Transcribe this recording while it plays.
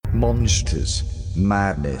Monsters,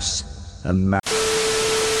 Madness, and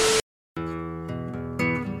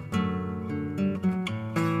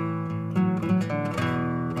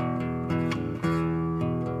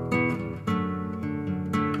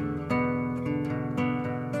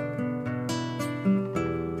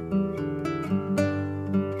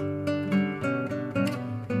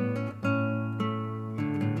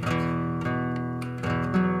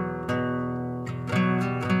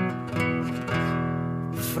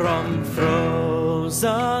From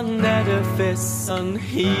frozen edifice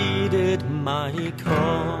unheeded my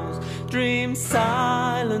calls, dream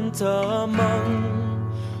silent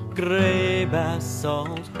among grey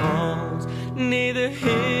basalt halls. Neither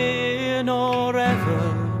here nor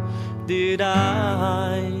ever did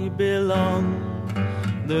I belong.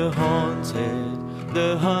 The haunted,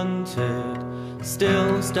 the hunted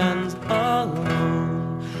still stands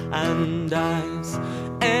alone, and ice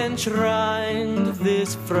enshrined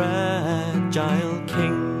this fragile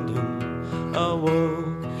kingdom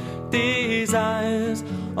awoke desires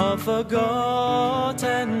of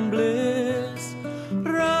forgotten bliss.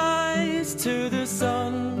 Rise to the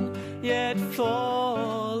sun, yet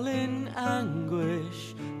fall in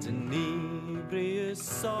anguish. Tenebrious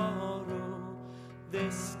sorrow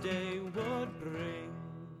this day would bring.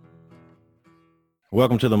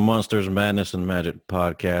 Welcome to the Monsters, Madness, and Magic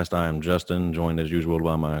podcast. I am Justin, joined as usual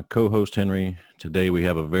by my co-host Henry. Today we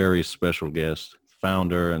have a very special guest,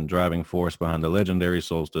 founder and driving force behind the legendary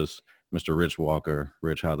Solstice, Mr. Rich Walker.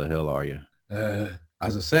 Rich, how the hell are you?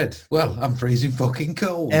 As I said, well, I'm freezing fucking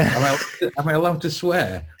cold. Am I allowed to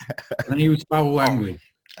swear? Can I use foul language?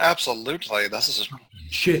 Absolutely. This is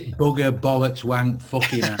Shit, bugger, bollocks, wank,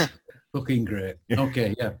 fucking ass. Fucking great.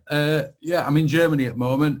 Okay, yeah. I'm in Germany at the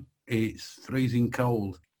moment. It's freezing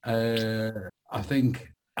cold. I think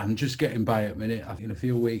I'm just getting by at the minute. In a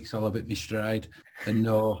few weeks, I'll have it my stride and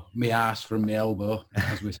know me arse from my elbow,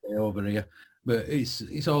 as we say over here. But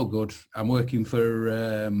it's all good. I'm working for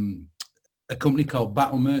a company called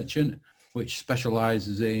Battle Merchant, which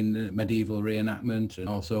specialises in medieval reenactment and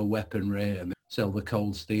also weaponry, and sell the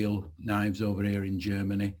cold steel knives over here in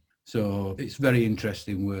Germany. So it's very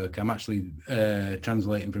interesting work. I'm actually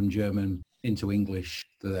translating from German into English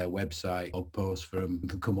to their website. I'll post from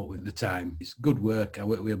to come up with the time. It's good work. I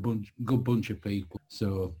work with a good bunch of people.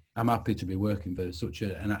 So I'm happy to be working for such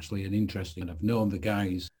an interesting. I've known the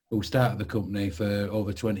guys who started the company for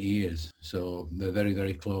over 20 years. So they're very,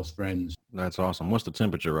 very close friends. That's awesome. What's the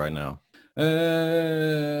temperature right now?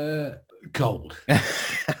 Cold.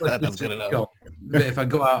 That's good enough. Cold. But if I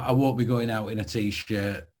go out, I won't be going out in a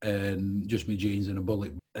t-shirt and just my jeans and a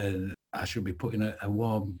bullet. And I should be putting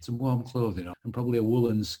some warm clothing on and probably a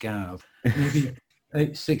woolen scarf. Maybe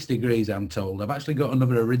it's 6 degrees, I'm told. I've actually got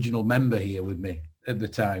another original member here with me at the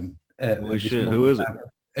time. Holy shit, who is it?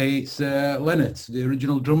 It's Leonard, the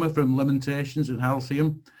original drummer from Lamentations and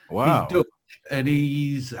Halcyon. Wow. He's Dutch, and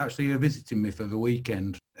he's actually visiting me for the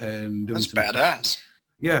weekend. And doing That's badass.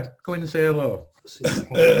 Yeah, come in and say hello.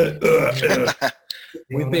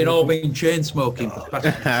 We've all been chain smoking for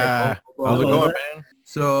the past. How's it going, man?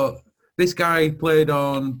 So this guy played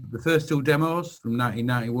on the first two demos from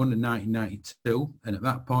 1991 and 1992, and at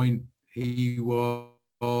that point he was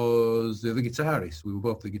the guitarist. We were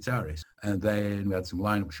both the guitarists, and then we had some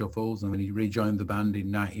lineup shuffles, and then he rejoined the band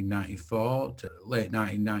in 1994 to late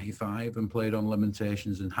 1995 and played on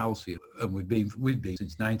Lamentations and Halcyon, and we've been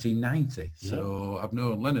since 1990. Yeah. So I've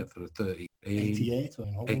known Leonard for 88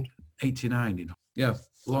 in Holland. 89, Yeah,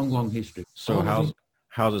 long history. So how's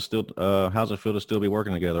it feel to still be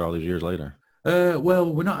working together all these years later?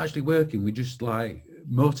 Well, we're not actually working. We just like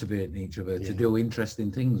motivating each other to do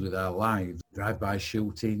interesting things with our lives. Drive-by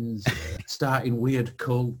shootings, starting weird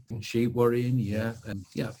cult, sheep worrying, and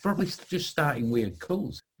probably just starting weird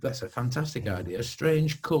cults. That's a fantastic idea. A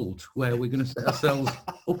strange cult where we're going to set ourselves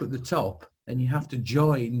up at the top, and you have to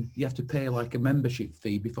join. You have to pay like a membership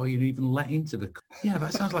fee before you're even let into the. Yeah,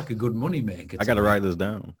 that sounds like a good money maker. I got to write this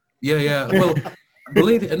down. Yeah. Well.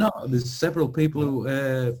 Believe it or not, there's several people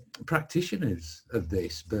who practitioners of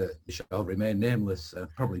this, but shall remain nameless.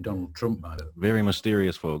 Probably Donald Trump might have. Very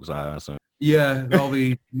mysterious folks, I assume. Yeah, all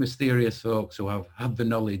the mysterious folks who have the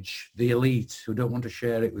knowledge, the elite who don't want to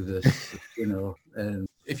share it with us, And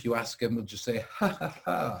if you ask them, they'll just say, ha, ha,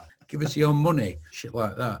 ha, give us your money, shit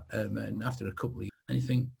like that. And after a couple of years, and you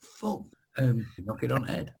think, fuck, knock it on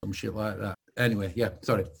head, some shit like that. Anyway,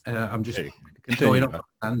 sorry, I'm just going off a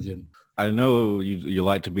tangent. I know you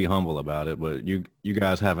like to be humble about it, but you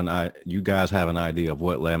guys have an idea of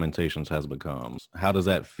what Lamentations has become. How does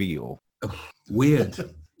that feel? Weird,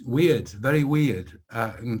 very weird. I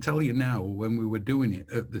can tell you now, when we were doing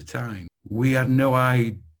it at the time, we had no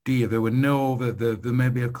idea idea. There were there may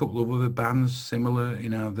be a couple of other bands similar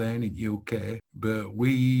in our vein in UK, but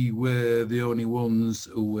we were the only ones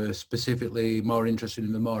who were specifically more interested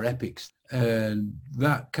in the more epics. And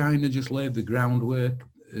that kind of just laid the groundwork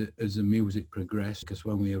as the music progressed, because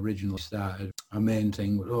when we originally started, our main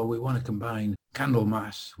thing was, we want to combine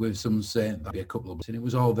Candlemass with some Saint, that'd be a couple of, and it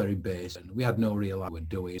was all very basic. And we had no real idea what we're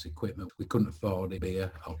doing, equipment. We couldn't afford it,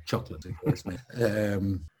 beer or chocolate.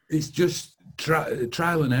 It's just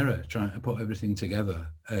trial and error, trying to put everything together.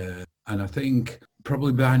 And I think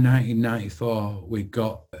probably by 1994,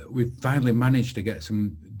 we finally managed to get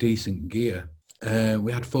some decent gear.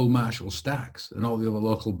 We had full Marshall stacks, and all the other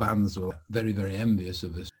local bands were very, very envious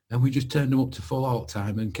of us. And we just turned them up to full all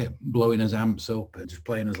time and kept blowing us amps up and just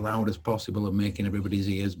playing as loud as possible and making everybody's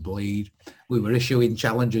ears bleed. We were issuing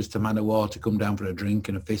challenges to Manowar to come down for a drink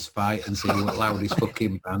and a fist fight and see who the loudest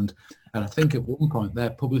fucking band. And I think at one point their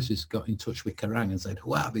publicist got in touch with Kerrang and said,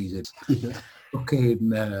 "Who are these?"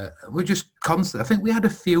 We're just constant. I think we had a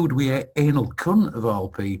feud with Anal Cunt of all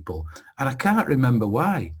people, and I can't remember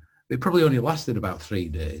why. It probably only lasted about 3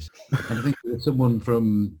 days. And I think there was someone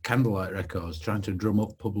from Candlelight Records trying to drum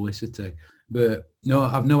up publicity. But no,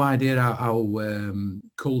 I've no idea how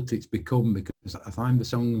cult it's become, because I find the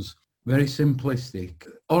songs very simplistic,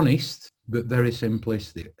 honest, but very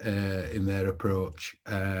simplistic in their approach.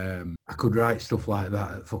 I could write stuff like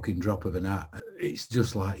that at fucking drop of an hat. It's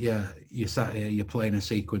just like, you sat here, you're playing a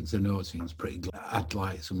sequence of notes, and it's pretty good. I'd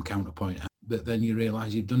like some counterpoint, but then you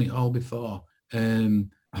realise you've done it all before.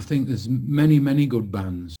 I think there's many, many good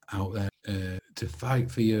bands out there to fight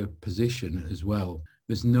for your position as well.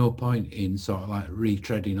 There's no point in sort of like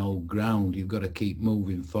retreading old ground. You've got to keep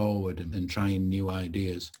moving forward and trying new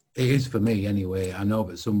ideas. It is for me anyway. I know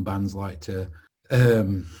that some bands like to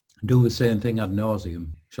do the same thing ad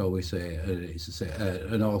nauseum, shall we say.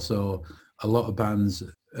 And also a lot of bands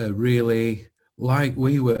really, like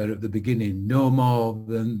we were at the beginning, no more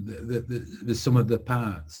than the sum of the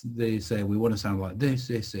parts. They say, we want to sound like this,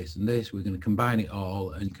 and this. We're going to combine it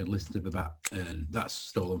all, and you can listen to that. And that's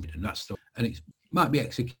stolen, and that's stolen. And it might be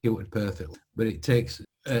executed perfectly, but it takes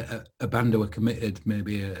a band who are committed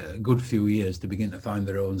maybe a good few years to begin to find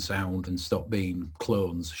their own sound and stop being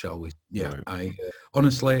clones, shall we? Yeah, right.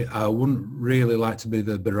 Honestly, I wouldn't really like to be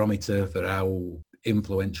the barometer for how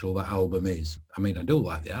influential that album is. I mean, I do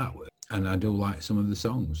like the artwork, and I do like some of the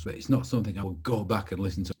songs, but it's not something I would go back and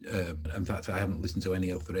listen to. In fact, I haven't listened to any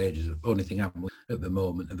of for ages. The only thing I'm at the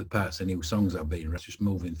moment are the parts of new songs I've been just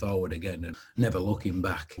moving forward again and never looking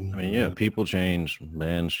back. I mean, people change,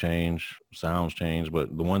 bands change, sounds change,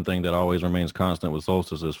 but the one thing that always remains constant with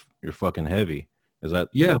Solstice is you're fucking heavy. Is that?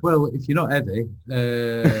 Yeah, well, if you're not heavy,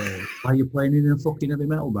 are you playing in a fucking heavy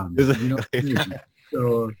metal band? You know what I mean?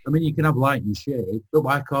 So, I mean, you can have light and shade, but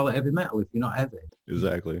why call it heavy metal if you're not heavy?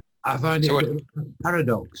 Exactly. I find it a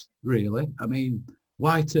paradox, really. I mean,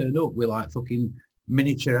 why turn up with like fucking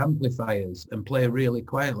miniature amplifiers and play really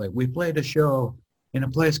quietly? We played a show in a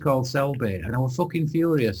place called Selby, and I was fucking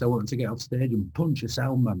furious. I wanted to get off stage and punch a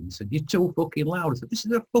sound man and said, "You're too fucking loud." I said, "This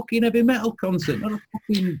is a fucking heavy metal concert, not a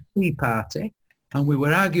fucking tea party." And we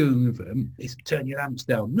were arguing with them. It's turn your amps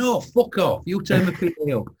down. No, fuck off. You turn the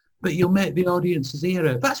PA up. But you'll make the audience's hear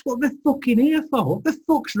it. That's what they're fucking here for. What the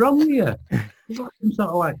fuck's wrong with you? It's like some sort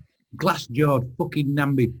of like glass-jawed fucking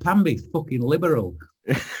namby-pamby fucking liberal.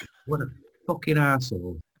 What a fucking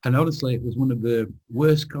arsehole. And honestly, it was one of the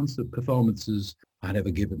worst concert performances I'd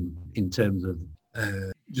ever given in terms of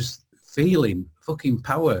just feeling fucking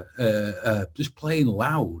power, just playing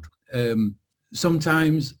loud.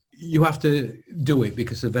 Sometimes you have to do it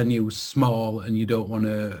because the venue's small and you don't want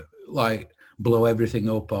to like blow everything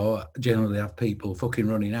up or generally have people fucking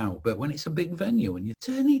running out. But when it's a big venue and you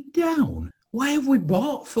turn it down, why have we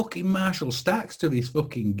bought fucking Marshall stacks to this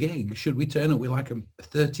fucking gig? Should we turn up with like a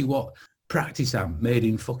 30-watt practice amp made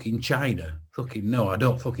in fucking China? Fucking no, I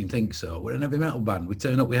don't fucking think so. We're an heavy metal band. We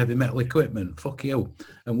turn up with heavy metal equipment. Fuck you.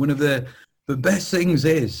 And one of the best things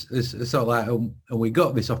is sort of like, and we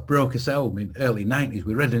got this off Broker's Elm in early 90s.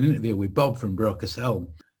 We read an interview with Bob from Broker's Elm.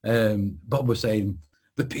 Bob was saying,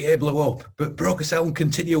 the PA blew up, but Broker's Elm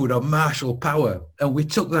continued on Marshall Power. And we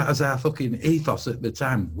took that as our fucking ethos at the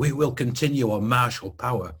time. We will continue on Marshall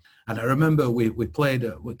Power. And I remember we played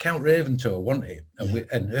with Count Raven tour, wasn't it?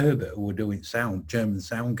 And Herbert, who were doing sound, German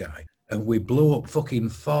sound guy. And we blew up fucking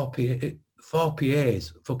four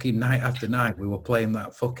PAs fucking night after night. We were playing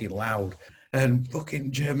that fucking loud. And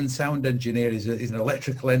fucking German sound engineer is an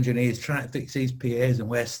electrical engineer. He's trying to fix these PAs and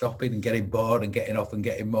we're stopping and getting bored and getting off and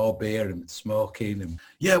getting more beer and smoking. And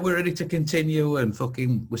yeah, we're ready to continue. And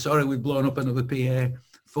fucking, we're sorry we've blown up another PA.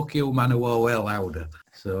 Fuck you, Manowar, well louder.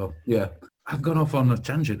 So yeah, I've gone off on a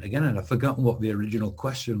tangent again, and I've forgotten what the original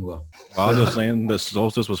question was. I was just saying the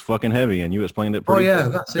solstice was fucking heavy, and you explained it pretty yeah,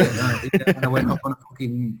 that's it. I went off on a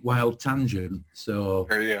fucking wild tangent. So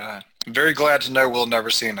very glad to know we'll never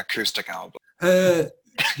see an acoustic album.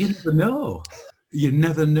 You never know. You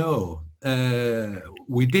never know.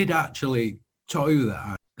 We did actually toy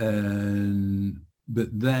that,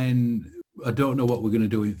 but then I don't know what we're going to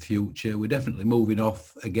do in future. We're definitely moving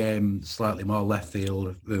off again, slightly more left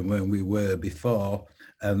field than when we were before,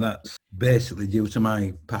 and that's basically due to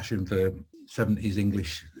my passion for 70s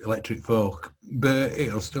English electric folk. But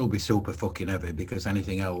it'll still be super fucking heavy because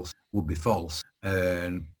anything else would be false.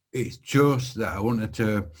 And it's just that I wanted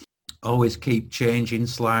to always keep changing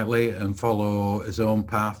slightly and follow his own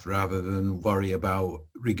path rather than worry about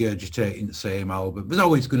regurgitating the same album. There's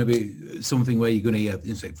always going to be something where you're going to hear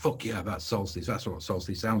and say, fuck yeah, that's Solstice, that's what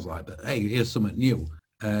Solstice sounds like. But hey, here's something new.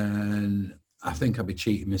 And I think I'd be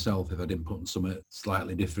cheating myself if I didn't put something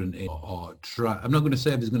slightly different in or try. I'm not going to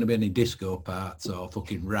say there's going to be any disco parts or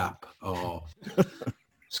fucking rap or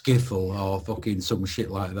skiffle or fucking some shit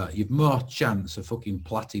like that. You've more chance of fucking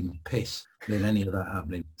plaiting piss than any of that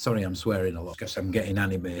happening. Sorry, I'm swearing a lot because I'm getting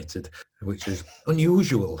animated, which is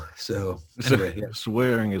unusual. So anyway, yeah.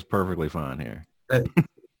 Swearing is perfectly fine here.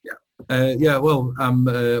 Well, I'm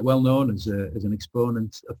well known as an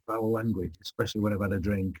exponent of foul language, especially when I've had a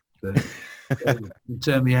drink. But you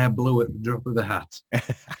turn my hair blue at the drop of the hat.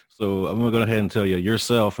 So I'm going to go ahead and tell you,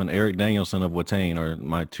 yourself and Eric Danielson of Watain are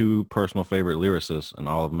my two personal favorite lyricists in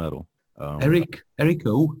all of metal. Eric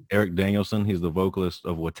who? Eric Danielson. He's the vocalist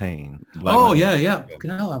of Watain. Yeah.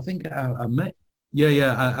 I think I met.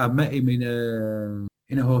 I met him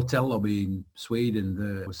in a hotel lobby in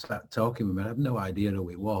Sweden. Was sat talking with him. I had no idea who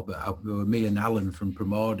he was, but me and Alan from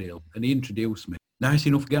Primordial, and he introduced me. Nice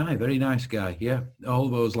enough guy, very nice guy. Yeah, all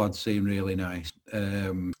those lads seem really nice.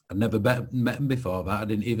 I'd never met them before that. I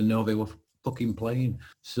didn't even know they were fucking playing.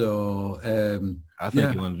 So I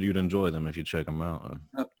think you'd enjoy them if you check them out.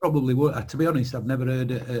 I probably would. To be honest, I've never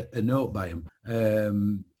heard a note by him.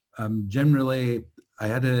 I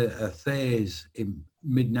had a phase in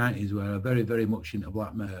mid-90s where I very, very much into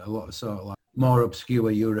black metal, a lot of sort of like more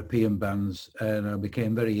obscure European bands, and I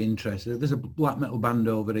became very interested. There's a black metal band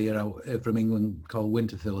over here out from England called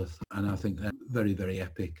Winterfilleth, and I think they're very, very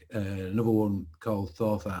epic. Another one called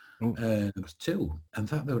Thorfar. There was two. In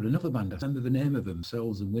fact, there was another band. I remember the name of them,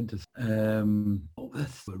 Souls and Winterfilleth.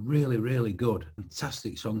 They were really, really good.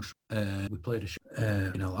 Fantastic songs. We played a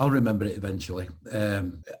show. I'll remember it eventually.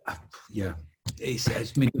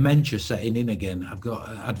 It's my dementia setting in again. I've got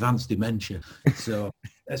advanced dementia, so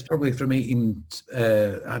that's probably from eating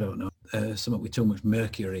I don't know, something with too much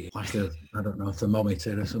mercury, like a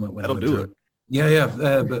thermometer or something. That'll do it.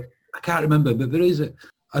 But I can't remember. But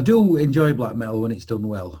I do enjoy black metal when it's done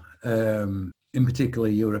well. In particular,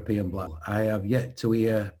 European black. I have yet to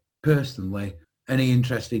hear personally any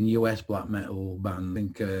interest in US black metal band.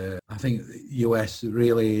 I think US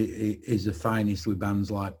really is the finest with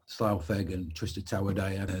bands like Slough-Egg and Twisted Tower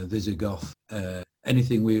Diana, Visigoth.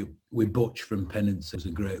 Anything with Butch from Penance is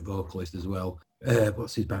a great vocalist as well.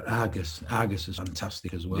 What's his band? Argus. Argus is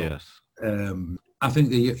fantastic as well. Yes. I think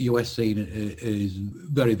the US scene is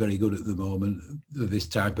very, very good at the moment, this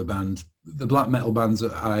type of band. The black metal bands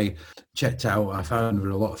that I checked out, I found there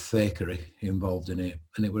were a lot of fakery involved in it.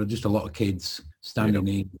 And it were just a lot of kids standing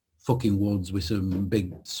in fucking woods with some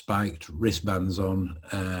big spiked wristbands on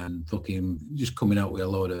and fucking just coming out with a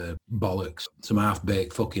load of bollocks, some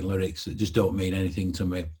half-baked fucking lyrics that just don't mean anything to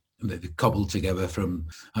me. They're cobbled together from,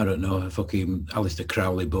 I don't know, a fucking Aleister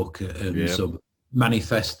Crowley book and some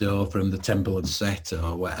manifesto from the Temple of Set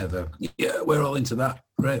or whatever. Yeah, we're all into that.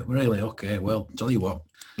 Right, really? Okay, well, tell you what,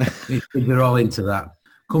 they're all into that.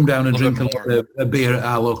 Come down and drink a beer at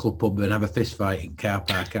our local pub and have a fist fight in car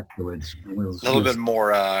park afterwards. A little bit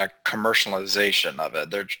more commercialization of it.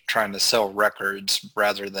 They're trying to sell records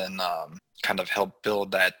rather than kind of help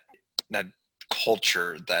build that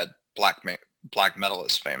culture that black metal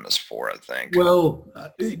is famous for, I think. Well,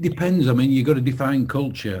 it depends. I mean, you got to define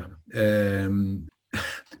culture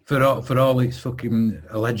for all its fucking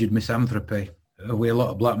alleged misanthropy. With a lot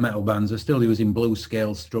of black metal bands are still using blues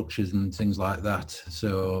scale structures and things like that.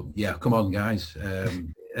 So yeah, come on, guys.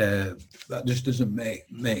 That just doesn't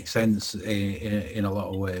make sense in a lot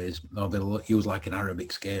of ways. Or they'll use like an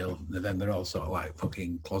Arabic scale, and then they're all sort of like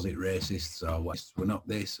fucking closet racists or we're not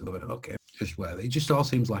this. Okay, just whatever. It just all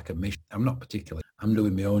seems like a mission. I'm not particularly. I'm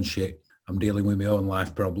doing my own shit. I'm dealing with my own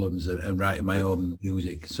life problems and writing my own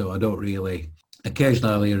music. So I don't really.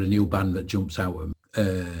 Occasionally, I hear a new band that jumps out at me.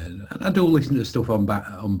 And I do listen to stuff on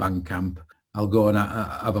Bandcamp. I'll go and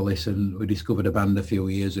have a listen. We discovered a band a few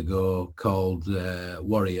years ago called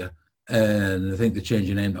Warrior, and I think they're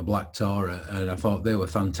changing name to Black Torah, and I thought they were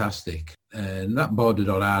fantastic. And that bordered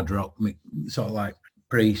on hard rock, sort of like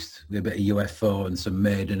Priest, with a bit of UFO and some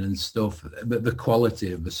Maiden and stuff, but the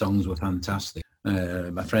quality of the songs were fantastic.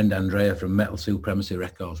 My friend Andrea from Metal Supremacy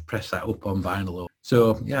Records pressed that up on vinyl.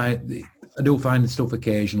 So yeah, I do find stuff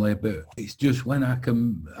occasionally, but it's just when I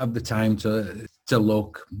can have the time to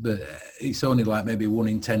look. But it's only like maybe 1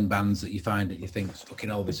 in 10 bands that you find that you think, fucking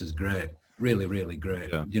hell, this is great. Really, really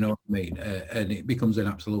great. Yeah. You know what I mean? And it becomes an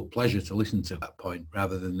absolute pleasure to listen to at that point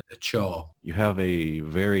rather than a chore. You have a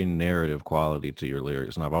very narrative quality to your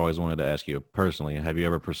lyrics, and I've always wanted to ask you personally, have you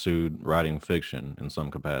ever pursued writing fiction in some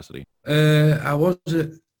capacity? I was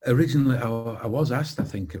originally, I was asked, I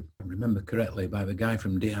think, if I remember correctly, by the guy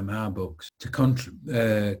from DMR Books to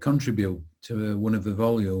contribute to one of the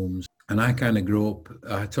volumes. And I kind of grew up,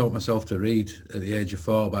 I taught myself to read at the age of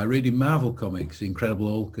 4 by reading Marvel comics, Incredible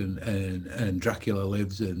Hulk and Dracula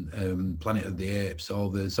Lives and Planet of the Apes, all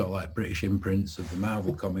the sort of like British imprints of the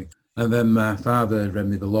Marvel comics. And then my father read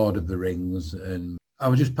me The Lord of the Rings, and I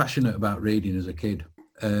was just passionate about reading as a kid.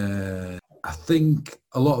 I think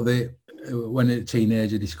a lot of it, when a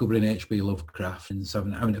teenager, discovering H.P. Lovecraft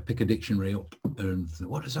and having to pick a dictionary up and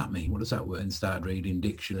what does that mean? What does that word? And start reading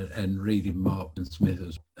dictionary and reading Morton and Smith,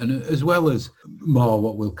 and as well as more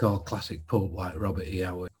what we'll call classic pulp like Robert E.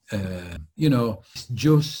 Howard. It's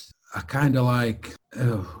just, I kind of like,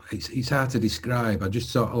 it's hard to describe. I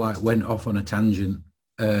just sort of like went off on a tangent.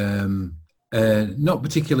 Not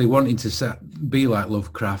particularly wanting to be like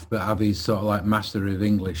Lovecraft, but have his sort of like mastery of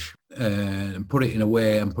English and put it in a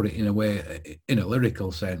way in a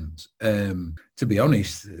lyrical sense. To be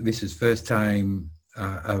honest, this is first time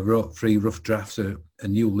I wrote 3 rough drafts of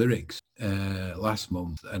new lyrics last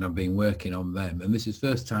month, and I've been working on them. And this is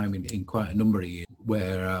first time in quite a number of years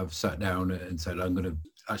where I've sat down and said, I'm going to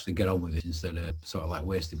actually get on with it instead of sort of like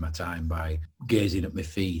wasting my time by gazing at my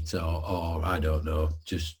feet or I don't know,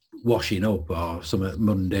 just washing up or something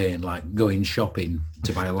mundane like going shopping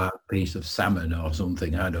to buy a large piece of salmon or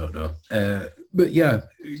something, I don't know. But yeah,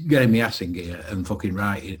 getting my ass in gear and fucking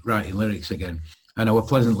writing lyrics again. And I was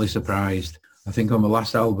pleasantly surprised. I think on the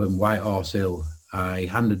last album, White Horse Hill, I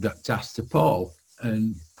handed that task to Paul,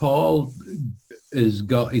 and Paul has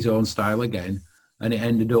got his own style again, and it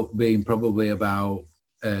ended up being probably about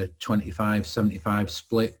a 25-75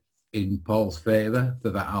 split in Paul's favour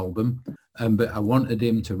for that album. But I wanted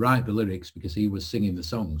him to write the lyrics because he was singing the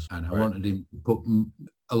songs, and I wanted him to put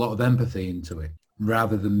a lot of empathy into it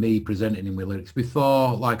rather than me presenting him with lyrics.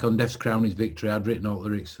 Before, like on Death's Crown Is Victory, I'd written all the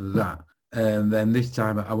lyrics for that. And then this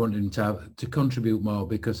time I wanted him to contribute more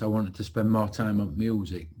because I wanted to spend more time on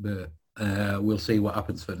music. But we'll see what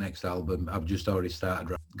happens for the next album. I've just already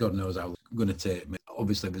started. God knows how it's going to take me.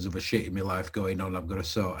 Obviously, there's other shit in my life going on I've got to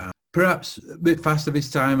sort out. Perhaps a bit faster this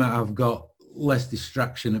time. I've got less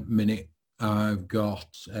distraction at the minute. I've got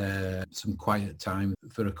some quiet time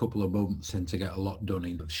for a couple of months and to get a lot done.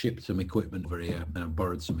 I've shipped some equipment over here and I've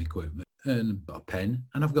borrowed some equipment and I've got a pen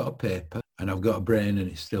and I've got a paper and I've got a brain and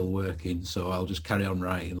it's still working. So I'll just carry on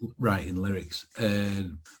writing lyrics.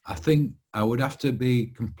 And I think I would have to be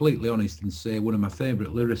completely honest and say one of my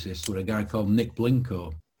favourite lyricists was a guy called Nick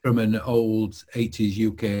Blinko from an old 80s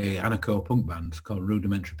UK anarcho punk band called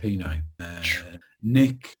Rudimentary Peni.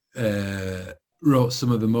 Nick wrote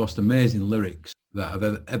some of the most amazing lyrics that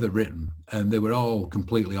I've ever written, and they were all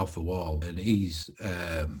completely off the wall. And he's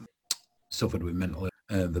suffered with mental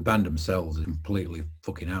illness. The band themselves are completely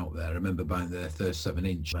fucking out there. I remember buying their first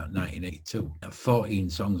 7-inch about 1982. 14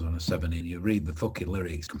 songs on a 7-inch. You read the fucking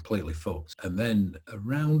lyrics, completely fucked. And then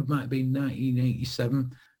around, might be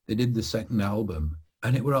 1987, they did the second album,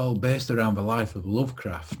 and it were all based around the life of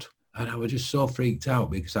Lovecraft. And I was just so freaked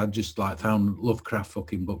out because I'd just like found Lovecraft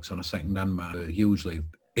fucking books on a second-hand market, hugely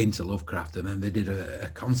into Lovecraft. And then they did a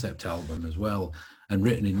concept album as well and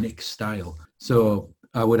written in Nick's style. So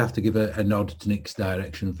I would have to give a nod to Nick's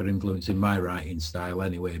direction for influencing my writing style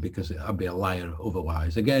anyway, because I'd be a liar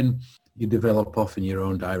otherwise. Again, you develop off in your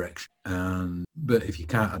own direction. But if you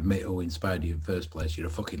can't admit who inspired you in the first place, you're a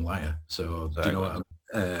fucking liar. So, exactly. You know what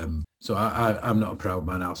so I'm not a proud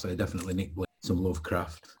man. I'll say definitely Nick Blake. Some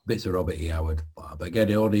Lovecraft, bits of Robert E. Howard, but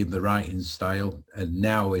again, only in the writing style, and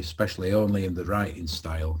now especially only in the writing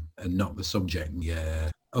style and not the subject.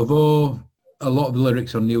 Yeah. Although a lot of the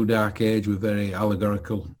lyrics on New Dark Age were very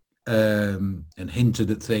allegorical and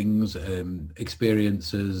hinted at things,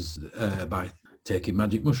 experiences by taking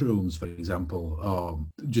magic mushrooms, for example, or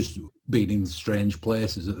just being in strange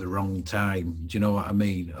places at the wrong time. Do you know what I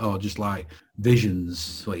mean? Or just like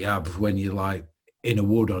visions, what you have when you're like in a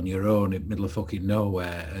wood on your own in the middle of fucking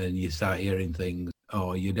nowhere, and you start hearing things,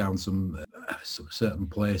 or you're down some certain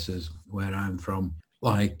places where I'm from,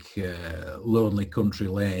 like lonely country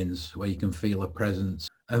lanes where you can feel a presence,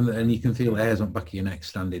 and you can feel hairs on the back of your neck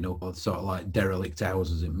standing up, or sort of like derelict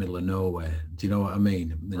houses in the middle of nowhere. Do you know what I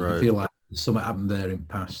mean? And Right. you feel like something happened there in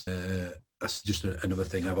past. That's just another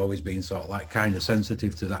thing. I've always been sort of like kind of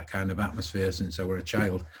sensitive to that kind of atmosphere since I was a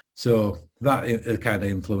child. So that it kind of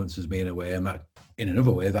influences me in a way, and that in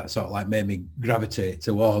another way that sort of like made me gravitate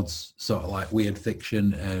towards sort of like weird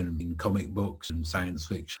fiction and comic books and science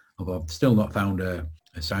fiction. Although I've still not found a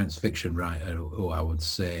science fiction writer who I would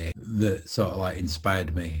say that sort of like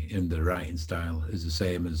inspired me in the writing style is the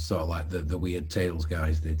same as sort of like the Weird Tales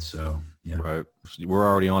guys did. So yeah. Right. We're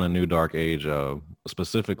already on a new dark age.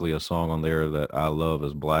 Specifically, a song on there that I love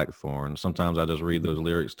is Blackthorn. Sometimes I just read those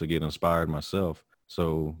lyrics to get inspired myself.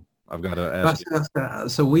 So I've got to ask you.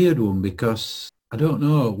 That's a weird one, because I don't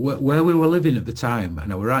know where we were living at the time,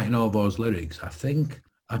 and I was writing all those lyrics. I think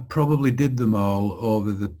I probably did them all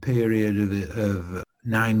over the period of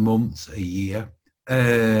 9 months, a year.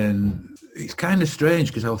 And it's kind of strange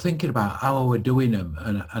because I was thinking about how I were doing them,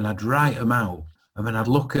 and I'd write them out, and then I'd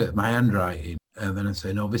look at my handwriting, and then I'd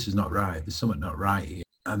say, no, this is not right. There's something not right here.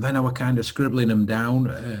 And then I were kind of scribbling them down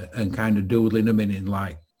and kind of doodling them in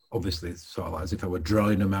like, obviously sort of like as if I were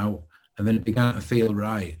drawing them out. And then it began to feel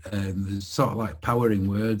right. And there's sort of like power in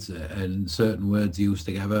words and certain words used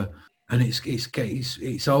together. And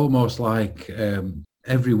it's almost like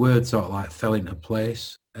every word sort of like fell into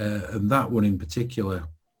place. And that one in particular,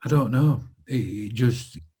 I don't know. It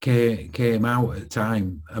just came out at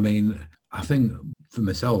time. I mean, I think for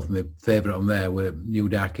myself, my favourite on there were New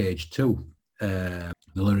Dark Age 2, the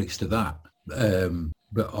lyrics to that.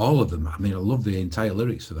 But all of them, I mean, I love the entire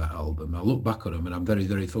lyrics for that album. I look back on them and I'm very,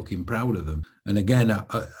 very fucking proud of them. And again,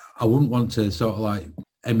 I wouldn't want to sort of like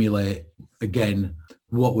emulate again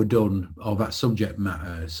what we're done or that subject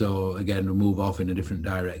matter. So again, we'll move off in a different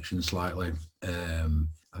direction slightly.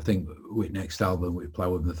 I think with next album, with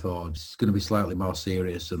Plough of the Thorns, it's going to be slightly more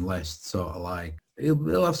serious and less sort of like,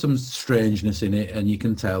 it'll have some strangeness in it, and you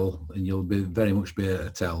can tell, and you'll be very much be able to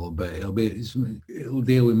tell, but it'll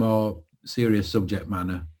deal with more serious subject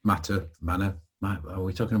matter. Are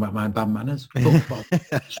we talking about my band manners?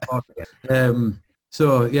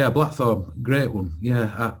 So yeah, Blackthorn, great one.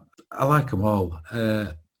 Yeah, I like them all.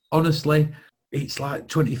 Honestly, it's like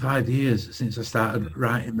 25 years since I started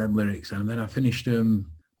writing them lyrics, and then I finished them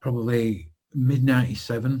probably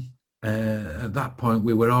mid-97. At that point,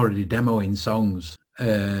 we were already demoing songs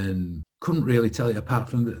and couldn't really tell it apart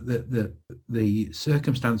from the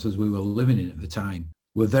circumstances we were living in at the time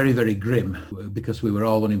were very, very grim because we were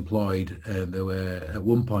all unemployed. There were, at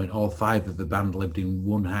one point, all 5 of the band lived in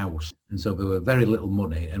one house. And so there were very little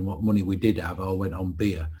money, and what money we did have all went on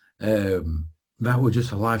beer. That was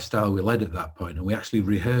just a lifestyle we led at that point. And we actually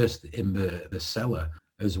rehearsed in the cellar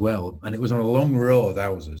as well. And it was on a long row of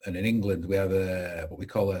houses. And in England, we have what we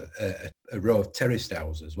call a row of terraced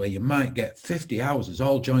houses, where you might get 50 houses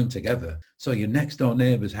all joined together. So your next door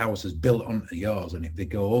neighbour's house is built onto yours, and if they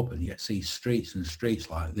go up and you see streets and streets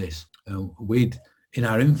like this, we'd, in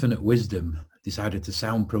our infinite wisdom, decided to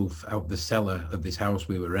soundproof out the cellar of this house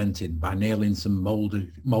we were renting by nailing some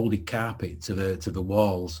mouldy carpet to the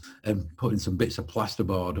walls and putting some bits of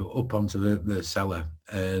plasterboard up onto the cellar.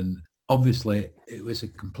 And obviously, it was a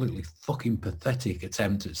completely fucking pathetic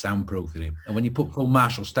attempt at soundproofing it. And when you put full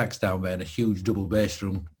Marshall stacks down there and a huge double bass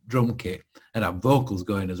drum kit and have vocals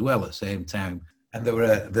going as well at the same time, and there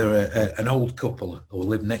were an old couple who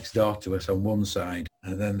lived next door to us on one side,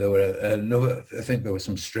 and then there were another, I think there was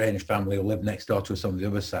some strange family who lived next door to us on the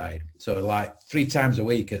other side. So like 3 times a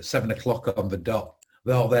week at 7 o'clock on the dot,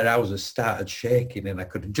 all their houses started shaking, and I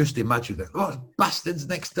could just imagine that, those bastards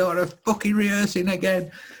next door are fucking rehearsing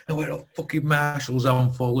again, and we're all fucking Marshalls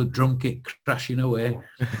on full, and drum kit crashing away.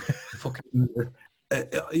 Fucking,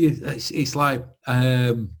 it's like,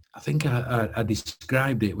 I think I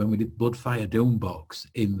described it when we did Bloodfire Doombox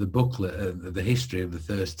in the booklet of the history of the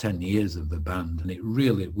first 10 years of the band, and it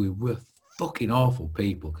really, we were fucking awful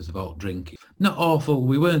people because of all drinking. Not awful,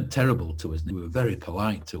 we weren't terrible to us, we were very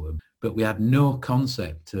polite to them. But we had no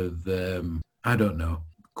concept of, I don't know,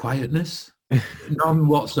 quietness, none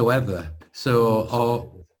whatsoever.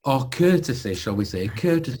 So, or courtesy, shall we say,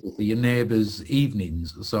 courtesy for your neighbours'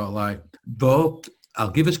 evenings, sort of like. But I'll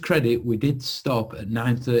give us credit, we did stop at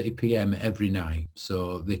 9:30 p.m. every night,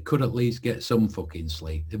 so they could at least get some fucking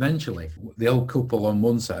sleep. Eventually, the old couple on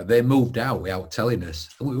one side, they moved out without telling us.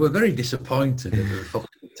 We were very disappointed at the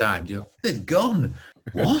fucking time. You know, they're gone.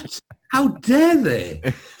 What? How dare they?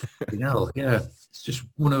 You know, yeah. it's just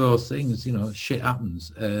one of those things, you know, shit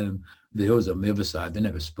happens. The others on the other side, they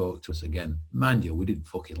never spoke to us again. Mind you, we didn't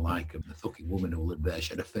fucking like them. The fucking woman who lived there, she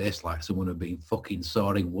had a face like someone had been fucking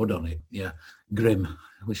sawing wood on it. Yeah, grim,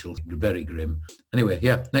 which was very grim. Anyway,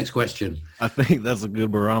 yeah, next question. I think that's a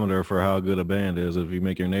good barometer for how good a band is if you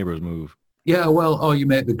make your neighbors move. Yeah, well, or you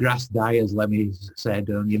make the grass die, as Lemmy said,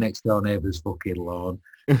 on your next door neighbour's fucking lawn.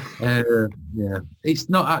 Yeah, it's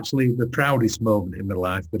not actually the proudest moment in my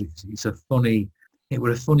life, but it's a funny. It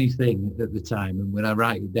was a funny thing at the time, and when I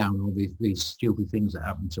write it down, all these stupid things that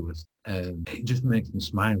happened to us, it just makes me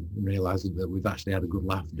smile and realising that we've actually had a good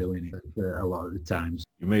laugh doing it for a lot of the times.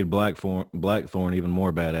 You made Blackthorn even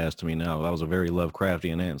more badass to me now. That was a very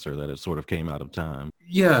Lovecraftian answer that it sort of came out of time.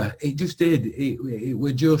 Yeah, it just did. It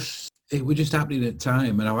was just happening at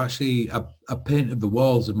time, and I painted the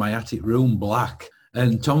walls of my attic room black.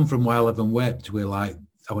 And Tom from While Heaven Wept,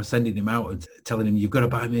 I was sending him out and telling him, you've got to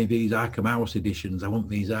buy me these Arkham House editions. I want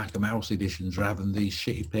these Arkham House editions rather than these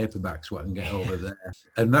shitty paperbacks so I can get over there.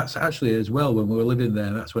 And that's actually as well, when we were living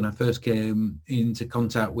there, that's when I first came into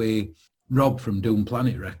contact with Rob from Doom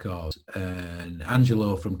Planet Records and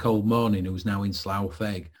Angelo from Cold Morning, who's now in Slough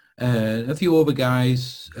Egg. And a few other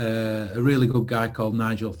guys, a really good guy called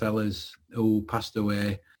Nigel Fellers, who passed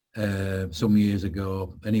away some years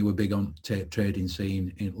ago, and he was big on tape trading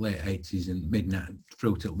scene in late 80s and midnight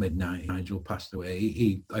through till midnight. Nigel passed away.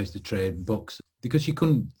 He used to trade books because you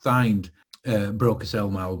couldn't find Brocas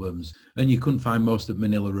Elm albums, and you couldn't find most of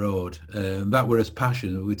Manila Road. That were his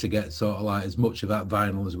passion, we to get sort of like as much of that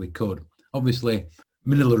vinyl as we could. Obviously,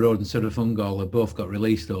 Manila Road and Serafungol both got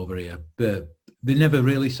released over here, but they never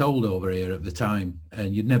really sold over here at the time,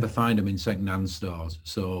 and you'd never find them in second-hand stores.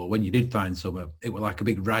 So when you did find some, it was like a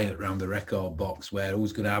big riot around the record box where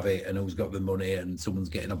who's going to have it and who's got the money, and someone's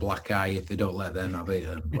getting a black eye if they don't let them have it.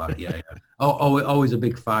 And like, yeah. Always a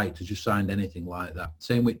big fight to just find anything like that.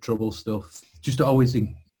 Same with Trouble stuff. Just always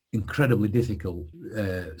incredibly difficult,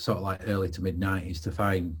 sort of like early to mid-90s to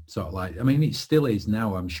find sort of like, I mean, it still is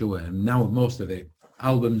now, I'm sure. And now most of it,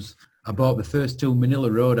 albums, I bought the first two Manila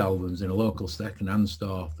Road albums in a local second-hand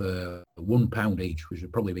store for £1 each, which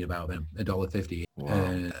would probably be about them $1.50.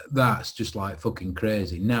 Wow. That's just like fucking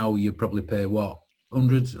crazy. Now you probably pay what,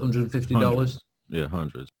 $150? Yeah,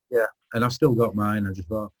 hundreds. Yeah, and I've still got mine. I just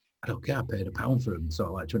thought, I don't care. I paid £1 for them sort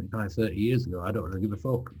of like 25, 30 years ago. I don't really give a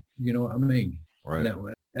fuck. You know what I mean? Right.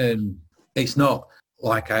 And it's not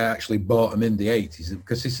like I actually bought them in the 80s,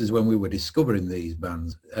 because this is when we were discovering these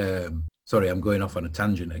bands. Sorry, I'm going off on a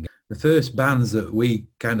tangent again. The first bands that we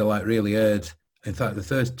kind of like really heard, in fact, the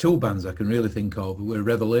first two bands I can really think of were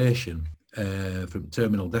Revelation from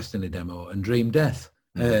Terminal Destiny Demo and Dream Death.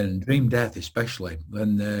 Mm-hmm. And Dream Death especially,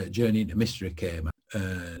 when Journey into Mystery came.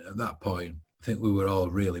 At that point, I think we were all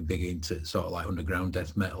really big into sort of like underground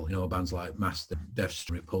death metal, you know, bands like Master, Death,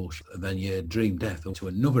 Repulsion. And then you Dream Death up to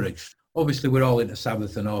another extreme. Obviously, we're all into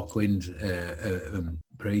Sabbath and Hawkwind,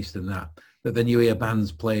 Priest and that. But then you hear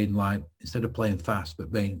bands playing like, instead of playing fast,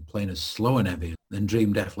 but playing as slow and heavy. Then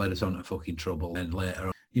Dream Death led us on to fucking Trouble. And later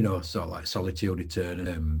on, you know, sort of like Solitude Eternal.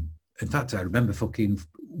 In fact, I remember fucking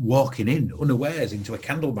walking in unawares into a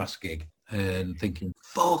Candlemass gig and thinking,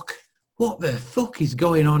 fuck, what the fuck is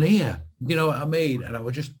going on here? You know what I mean? And I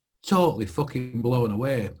was just totally fucking blown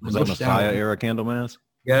away. Was that Messiah era Candlemass?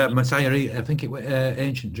 Yeah, Messiah, I think it was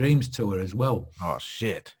Ancient Dreams tour as well. Oh,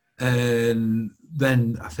 shit. And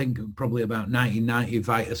then I think probably about 1990,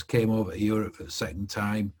 Vitus came over to Europe for the second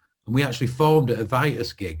time. And we actually formed at a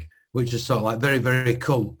Vitus gig, which is sort of like very, very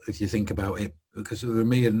cool if you think about it. Because it was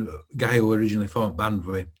me and a guy who originally formed a band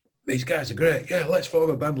with me. These guys are great. Yeah, let's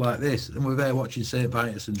form a band like this. And we're there watching St.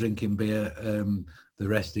 Vitus and drinking beer. The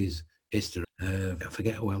rest is history. I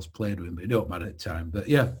forget who else played with him, but it don't matter at the time. But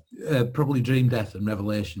yeah, probably Dream Death and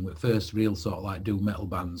Revelation were first real sort of like doom metal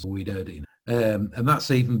bands we'd heard in. And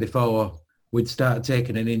that's even before we'd started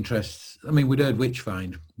taking an interest. I mean, we'd heard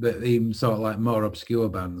Witchfind, but even sort of like more obscure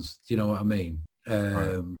bands. Do you know what I mean?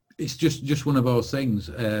 Right. It's just one of those things.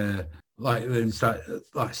 Like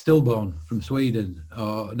Stillborn from Sweden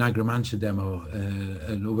or Niagara Mancha Demo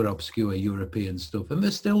and other obscure European stuff. And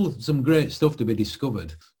there's still some great stuff to be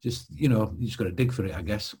discovered. Just, you know, you just got to dig for it, I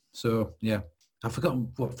guess. So, yeah. I've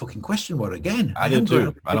forgotten what fucking question was again. I did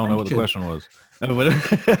too. I don't know what the question was.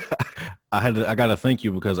 I got to thank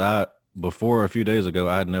you because before a few days ago,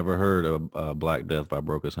 I had never heard of Black Death by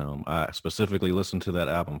Brocas Helm. I specifically listened to that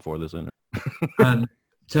album for this interview. And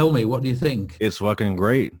tell me, what do you think? It's fucking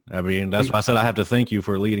great. I mean, that's why I said I have to thank you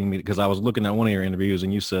for leading me, because I was looking at one of your interviews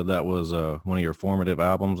and you said that was one of your formative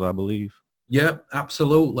albums, I believe. Yeah,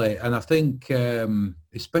 absolutely. And I think,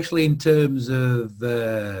 especially in terms of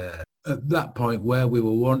at that point where we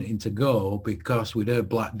were wanting to go because we'd heard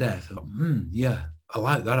Black Death. I thought, yeah, I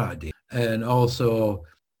like that idea. And also,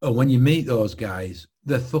 when you meet those guys,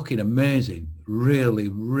 they're fucking amazing. Really,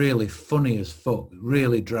 really funny as fuck.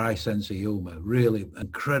 Really dry sense of humor. Really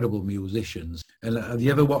incredible musicians. And have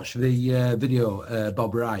you ever watched the video,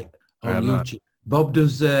 Bob Wright, on YouTube? Bob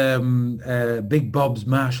does Big Bob's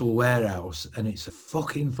Marshall Warehouse, and it's the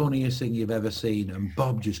fucking funniest thing you've ever seen. And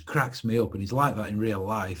Bob just cracks me up, and he's like that in real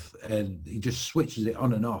life, and he just switches it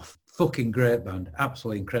on and off. Fucking great band,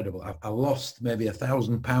 absolutely incredible. I lost maybe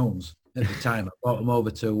 £1,000 at the time. I brought them over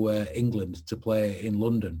to England to play in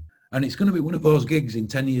London, and it's going to be one of those gigs in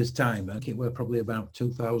 10 years' time. I think it were probably about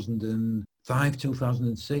 2005,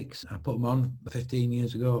 2006. I put them on 15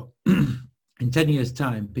 years ago. In 10 years'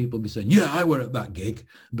 time, people will be saying, yeah, I were at that gig,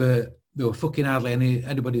 but there were fucking hardly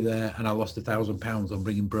anybody there, and I lost £1,000 on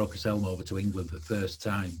bringing Brocas Elm over to England for the first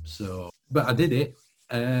time. So, but I did it,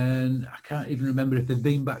 and I can't even remember if they've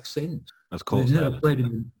been back since. That's cool. They've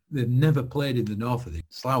never played in the north of it.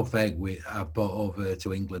 Slough Egg, I've brought over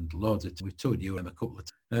to England loads of times. We've toured UM a couple of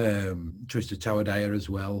times. Twisted Tower Dyer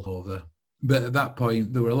as well over. But at that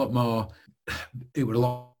point, there were a lot more, it was a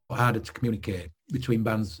lot harder to communicate between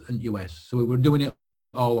bands and US. So we were doing it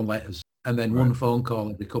all on letters, and then one phone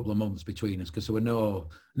call every couple of months between us, because there were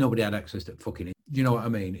nobody had access to fucking it. Do you know what I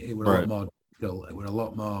mean? It was a lot more difficult. It was a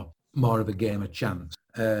lot more of a game of chance.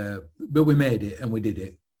 But we made it, and we did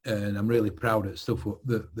it. And I'm really proud of stuff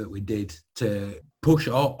that we did to push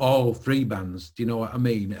all three bands, do you know what I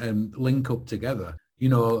mean, and link up together. You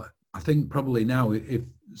know, I think probably now if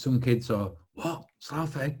some kids are, what,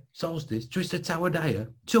 Slough Egg, Solstice, Twisted Tower Dyer,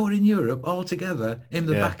 touring Europe all together in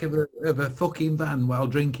the back of a fucking van while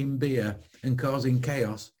drinking beer and causing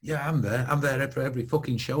chaos. Yeah, I'm there. I'm there for every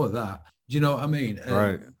fucking show of that. Do you know what I mean?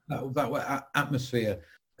 Right. That atmosphere.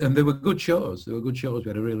 And they were good shows. We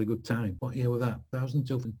had a really good time. What year was that?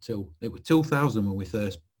 2002. It was 2000 when we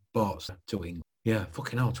first bought to England. Yeah,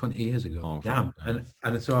 fucking hell, 20 years ago. Oh, damn.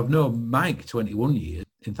 And so I've known Mike 21 years.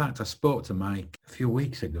 In fact, I spoke to Mike a few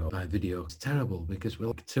weeks ago by video. It's terrible because we're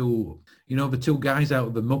like the two guys out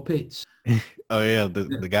of the Muppets. Oh, yeah,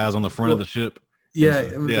 the guys on the front of the ship. Yeah,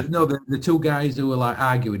 no, the two guys who were like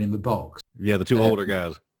arguing in the box. Yeah, the two older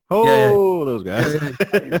guys. Oh, those guys.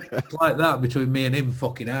 It's like that between me and him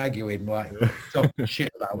fucking arguing, like talking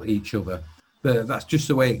shit about each other. But that's just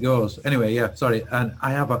the way it goes. Anyway, yeah, sorry. And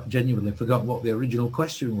I have genuinely forgotten what the original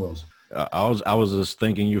question was. I was just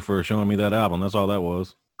thanking you for showing me that album. That's all that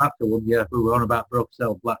was. Afterward, yeah, we were on about Brocas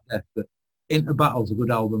Elm, Black Death, but Into Battle's a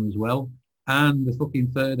good album as well. And the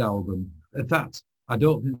fucking third album. In fact, I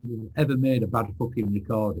don't think we've ever made a bad fucking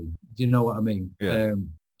recording. Do you know what I mean? Yeah.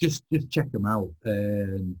 Just check them out.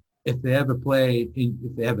 If they ever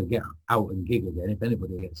get out and gig again, if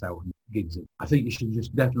anybody gets out and gigs it, I think you should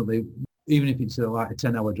just definitely, even if it's like a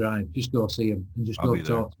 10-hour drive, just go see them and just go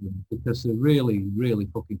talk to them, because they're really, really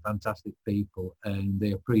fucking fantastic people, and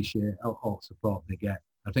they appreciate all the support they get.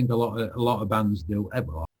 I think a lot of bands do.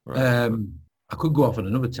 Right. I could go off on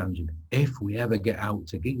another tangent. If we ever get out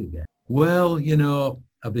to gig again, well, you know,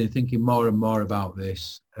 I've been thinking more and more about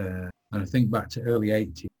this, and I think back to early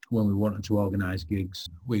 80s when we wanted to organise gigs.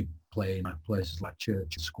 We'd play in places like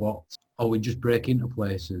church and squats, or we'd just break into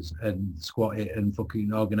places and squat it and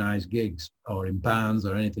fucking organise gigs, or in bands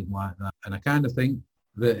or anything like that. And I kind of think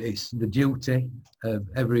that it's the duty of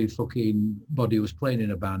every fucking body who's playing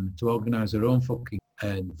in a band to organise their own fucking,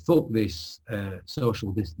 and fuck this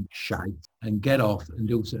social distance shite, and get off and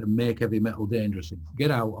do something and make heavy metal dangerous.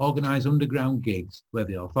 Get out, organise underground gigs where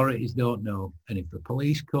the authorities don't know, and if the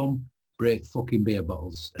police come, break fucking beer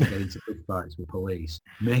bottles and get into big fights with police.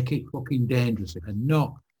 Make it fucking dangerous, and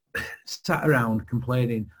not sat around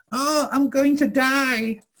complaining, oh, I'm going to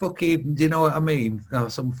die. Fucking, do you know what I mean? Oh,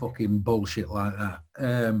 some fucking bullshit like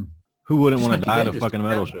that. Who wouldn't want to die at a fucking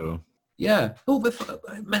metal show? Yeah. Oh,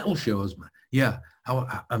 the metal shows, man. Yeah.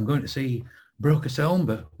 I'm going to see Brocas Elm,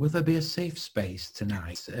 but will there be a safe space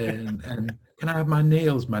tonight? And can I have my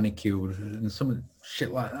nails manicured and some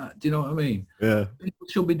shit like that? Do you know what I mean? Yeah. People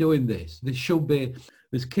should be doing this.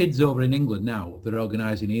 There's kids over in England now that are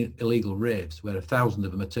organising illegal raves where 1,000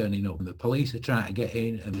 of them are turning up, and the police are trying to get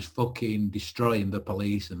in and just fucking destroying the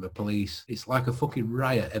police, and the police, it's like a fucking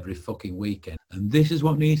riot every fucking weekend. And this is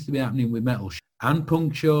what needs to be happening with metal and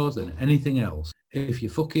punk shows and anything else. If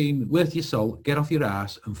you're fucking worth your salt, get off your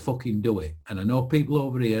ass and fucking do it. And I know people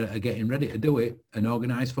over here are getting ready to do it and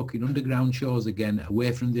organise fucking underground shows again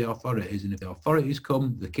away from the authorities. And if the authorities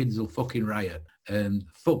come, the kids will fucking riot. And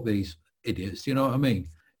fuck these idiots, you know what I mean?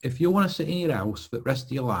 If you want to sit in your house for the rest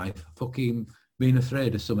of your life, fucking being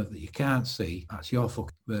afraid of something that you can't see, that's your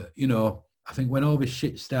fucking, but, you know, I think when all this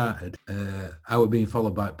shit started, I was being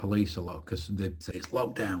followed by police a lot because they'd say, it's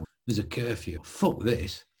lockdown, there's a curfew. Fuck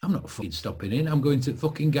this. I'm not fucking stopping in. I'm going to the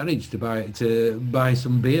fucking garage to buy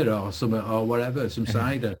some beer or something or whatever, some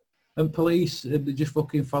cider. And police, they just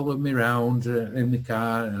fucking followed me around in the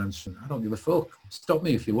car, and I don't give a fuck. Stop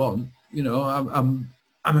me if you want. You know, I'm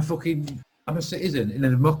a citizen in a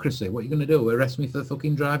democracy. What are you going to do? Arrest me for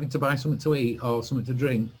fucking driving to buy something to eat or something to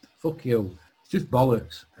drink? Fuck you. It's just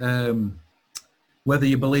bollocks. Whether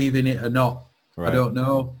you believe in it or not, right. I don't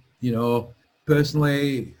know. You know,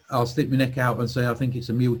 personally, I'll stick my neck out and say I think it's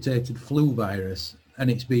a mutated flu virus, and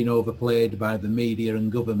it's been overplayed by the media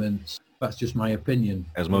and governments. That's just my opinion.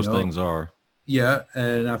 As most things are. Yeah,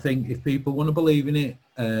 and I think if people want to believe in it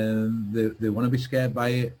and they want to be scared by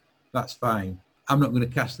it, that's fine. I'm not going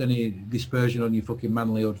to cast any dispersion on your fucking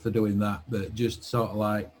manlyhood for doing that, but just sort of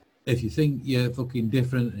like, if you think you're fucking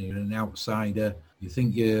different and you're an outsider, you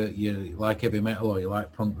think you like heavy metal or you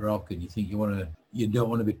like punk rock and you think you don't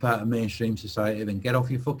want to be part of mainstream society, then get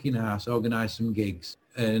off your fucking ass, organise some gigs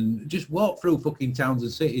and just walk through fucking towns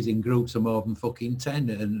and cities in groups of more than fucking 10,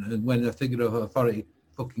 and when a figure of authority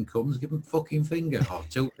fucking comes, give them fucking finger or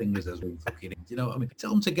 2 fingers as we fucking, do you know what I mean?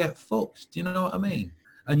 Tell them to get fucked, do you know what I mean?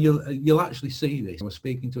 And you'll actually see this. I was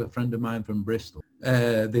speaking to a friend of mine from Bristol.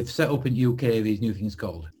 They've set up in UK these new things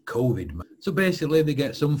called COVID. So basically they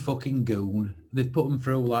get some fucking goon. They've put them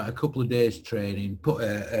through like a couple of days training, put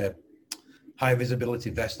a high visibility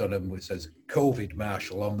vest on them which says COVID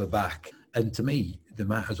Marshal on the back. And to me, they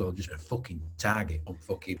might as well just a fucking target on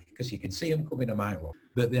fucking, because you can see them coming a mile.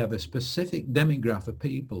 But they have a specific demographic of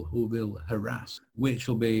people who will harass, which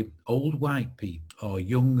will be old white people or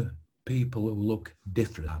young people who look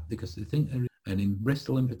different because they think they're, and in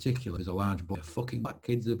Bristol in particular, there's a large bunch of fucking black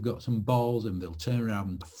kids that have got some balls and they'll turn around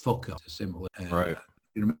and fuck off. Simple. Right.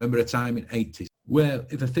 You remember a time in the 80s where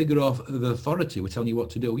if a figure of authority were telling you what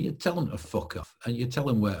to do, you'd tell them to fuck off and you'd tell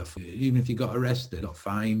them where to fuck. Even if you got arrested, got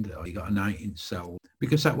fined, or you got a night in cell,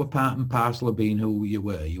 because that were part and parcel of being who you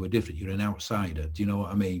were. You were different. You're an outsider. Do you know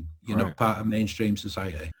what I mean? You're not part of mainstream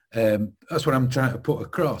society. That's what I'm trying to put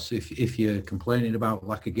across. If you're complaining about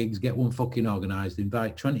lack of gigs, get one fucking organised.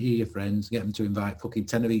 Invite 20 of your friends, get them to invite fucking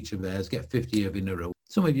 10 of each of theirs, get 50 of in a row.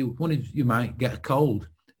 Some of you, you might get a cold.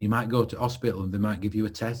 You might go to hospital and they might give you a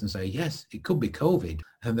test and say, yes, it could be COVID.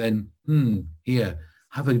 And then, here,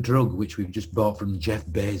 have a drug which we've just bought from Jeff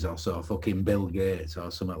Bezos or fucking Bill Gates or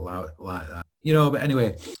something like that. You know, but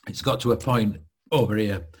anyway, it's got to a point over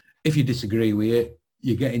here. If you disagree with it,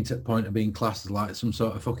 you're getting to the point of being classed as like some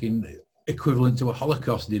sort of fucking equivalent to a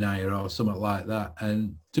Holocaust denier or something like that.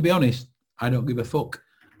 And to be honest, I don't give a fuck.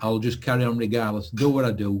 I'll just carry on regardless, do what I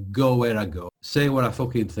do, go where I go, say what I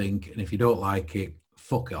fucking think, and if you don't like it,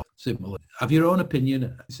 fuck off. Simple. Have your own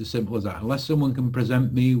opinion. It's as simple as that. Unless someone can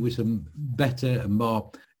present me with some better and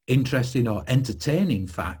more interesting or entertaining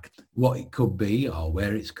fact, what it could be or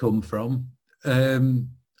where it's come from,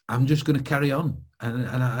 I'm just going to carry on. And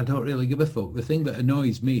I don't really give a fuck. The thing that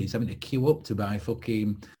annoys me is having to queue up to buy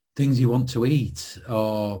fucking things you want to eat,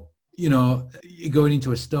 or, you know, you're going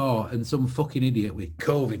into a store and some fucking idiot with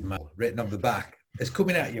COVID written on the back is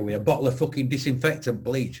coming at you with a bottle of fucking disinfectant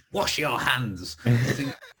bleach. Wash your hands.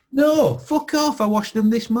 No, fuck off. I washed them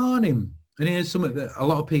this morning. And here's something that a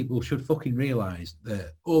lot of people should fucking realise,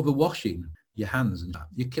 that overwashing your hands and that,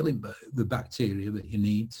 you're killing the bacteria that you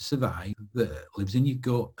need to survive, that lives in your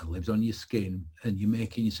gut and lives on your skin, and you're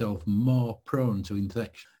making yourself more prone to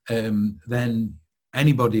infection. Then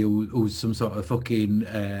anybody who's some sort of fucking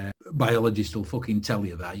biologist will fucking tell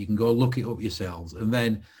you that. You can go look it up yourselves. And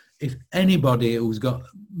then if anybody who's got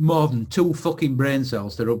more than 2 fucking brain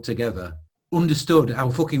cells to rub together understood how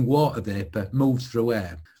fucking water vapour moves through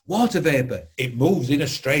air. Water vapour, it moves in a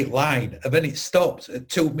straight line and then it stops at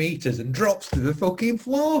 2 meters and drops to the fucking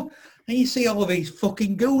floor. And you see all of these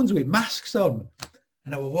fucking goons with masks on.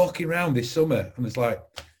 And I was walking around this summer and there's like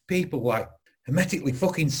people like hermetically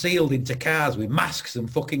fucking sealed into cars with masks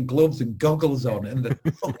and fucking gloves and goggles on, and the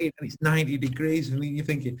fucking, and it's 90 degrees, and you're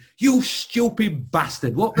thinking, you stupid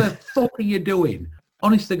bastard, what the fuck are you doing?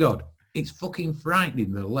 Honest to God, it's fucking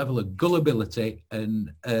frightening, the level of gullibility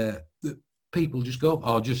and people just go,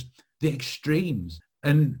 or just the extremes.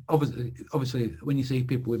 And obviously, when you see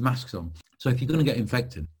people with masks on, so if you're going to get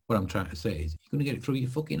infected, what I'm trying to say is you're going to get it through your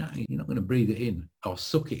fucking eye. You're not going to breathe it in or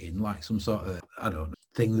suck it in like some sort of, I don't know,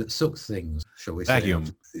 thing that sucks things, shall we say.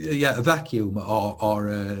 Vacuum. Yeah, a vacuum or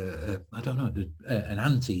I don't know, an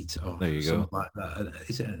anteater or there you something go. like that.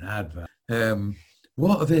 Is it an advert?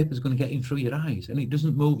 Water vapour is going to get in through your eyes, and it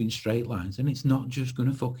doesn't move in straight lines, and it's not just going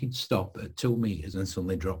to fucking stop at 2 meters and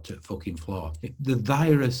suddenly drop to the fucking floor. The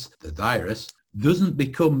virus doesn't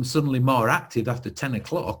become suddenly more active after 10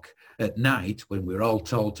 o'clock at night when we're all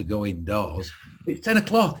told to go indoors. It's 10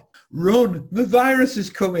 o'clock. Run, the virus is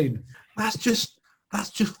coming. That's just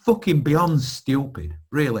fucking beyond stupid,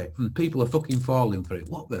 really. And people are fucking falling for it.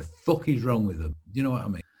 What the fuck is wrong with them? You know what I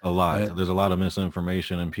mean? A lot. There's a lot of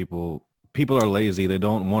misinformation, and people are lazy. They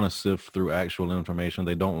don't want to sift through actual information.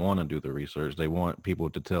 They don't want to do the research. They want people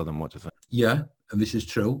to tell them what to think. Yeah, and this is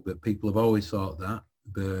true, but people have always thought that.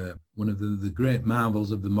 But one of the great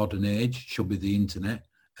marvels of the modern age should be the internet,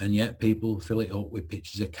 and yet people fill it up with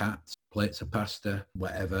pictures of cats, plates of pasta,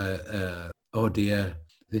 whatever. Oh dear,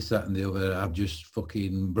 this, that and the other. I've just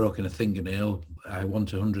fucking broken a fingernail. I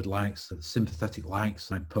want 100 likes, sympathetic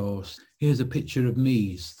likes. I post. Here's a picture of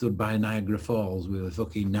me stood by Niagara Falls with a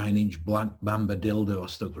fucking 9-inch black Bamba dildo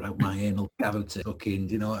stuck right my anal cavity. Fucking,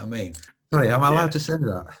 do you know what I mean? Sorry, am I allowed to say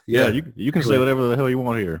that? Yeah, you can say whatever the hell you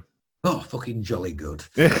want here. Oh, fucking jolly good.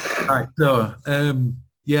 Right, so,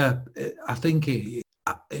 yeah, I think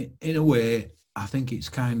in a way, I think it's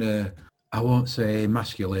kind of, I won't say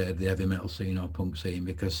emasculated the heavy metal scene or punk scene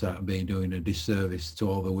because that would be doing a disservice to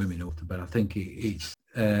all the women out there, but I think it's...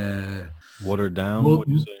 watered down?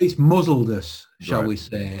 It's muzzled us, shall Right. we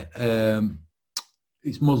say.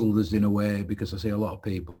 It's muzzled us in a way because I see a lot of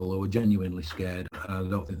people who are genuinely scared, and I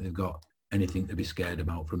don't think they've got anything to be scared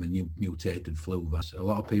about from a new mutated flu virus. A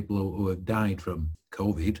lot of people who have died from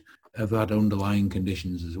COVID have had underlying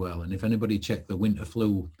conditions as well. And if anybody checked the winter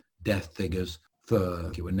flu death figures for, I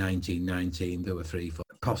think it was 1919, there were 3, 4,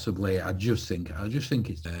 possibly. I just think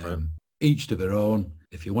it's each to their own.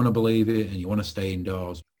 If you want to believe it and you want to stay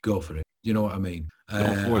indoors, go for it. You know what I mean?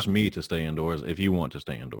 Don't force me to stay indoors if you want to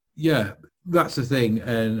stay indoors. Yeah, that's the thing.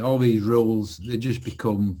 And all these rules, they just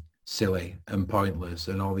become silly and pointless,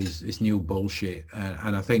 and all this new bullshit.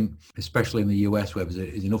 And I think, especially in the US, where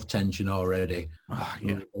there's enough tension already,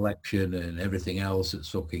 election and everything else that's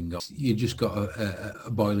fucking got, you just got a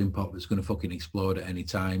boiling pot that's going to fucking explode at any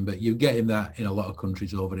time. But you're getting that in a lot of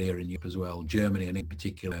countries over here in Europe as well, Germany and in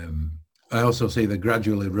particular. I also see the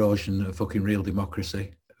gradual erosion of fucking real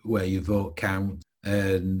democracy, where your vote counts.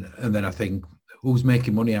 And then I think, who's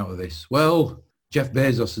making money out of this? Well, Jeff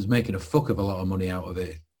Bezos is making a fuck of a lot of money out of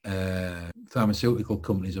it. Pharmaceutical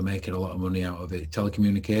companies are making a lot of money out of it.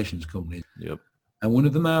 Telecommunications companies. Yep. And one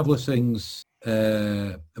of the marvelous things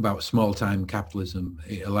about small-time capitalism,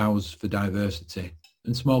 it allows for diversity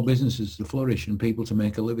and small businesses to flourish and people to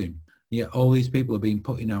make a living. Yet all these people are being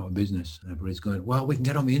put out of business. And everybody's going, well, we can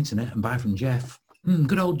get on the internet and buy from Jeff.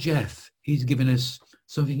 Good old Jeff. He's giving us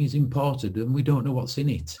something he's imported and we don't know what's in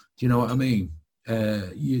it. Do you know what I mean?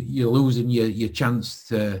 You're losing your chance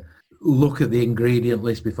to look at the ingredient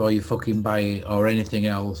list before you fucking buy it, or anything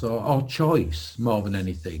else, or choice more than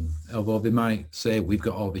anything. Although they might say we've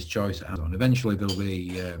got all this choice at Amazon. Eventually there'll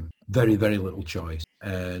be very, very little choice.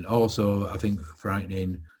 And also I think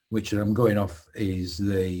frightening, which I'm going off, is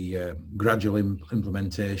the gradual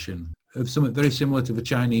implementation of something very similar to the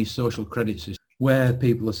Chinese social credit system, where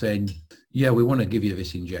people are saying, yeah, we want to give you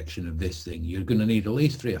this injection of this thing. You're going to need at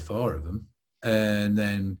least 3 or 4 of them. And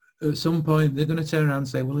then at some point they're going to turn around and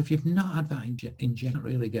say, well, if you've not had that injection,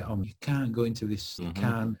 really get on. You can't go into this, you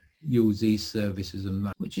can't use these services and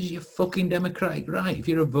that, which is your fucking democratic right. If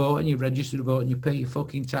you're a voter and you register to vote and you pay your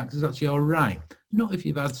fucking taxes, that's your right. Not if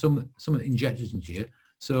you've had some injections into you.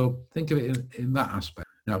 So think of it in that aspect.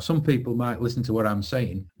 Now, some people might listen to what I'm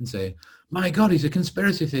saying and say, my God, he's a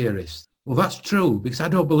conspiracy theorist. Well, that's true, because I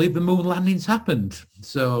don't believe the moon landings happened.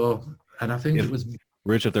 So, and I think it was...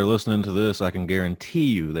 Rich, if they're listening to this, I can guarantee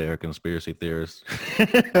you they are conspiracy theorists.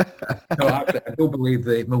 No, I do believe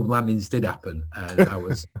the moon landings did happen. And I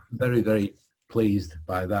was very, very pleased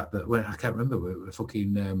by that. But when I can't remember, we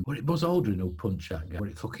fucking, was it Buzz Aldrin who punched that guy? Was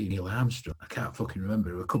it fucking Neil Armstrong? I can't fucking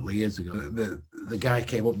remember. A couple of years ago, the guy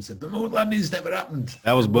came up and said, the moon landings never happened.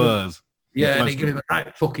 That was Buzz. Yeah, and he gave him a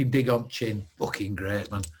right fucking dig on chin. Fucking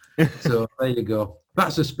great, man. So there you go.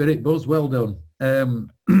 That's the spirit, Buzz. Well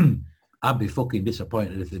done. I'd be fucking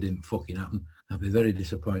disappointed if they didn't fucking happen. I'd be very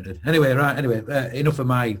disappointed. Anyway, enough of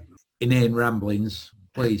my inane ramblings.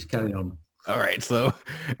 Please carry on. All right. So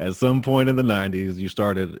at some point in the 90s, you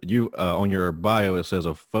started, on your bio, it says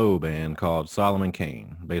a faux band called Solomon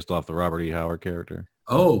Kane, based off the Robert E. Howard character.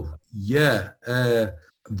 Oh, yeah.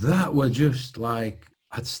 That was just like,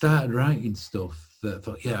 I'd started writing stuff that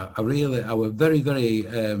thought, yeah, I was very, very,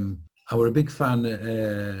 I was a big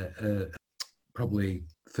fan, probably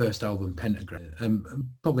first album Pentagram, and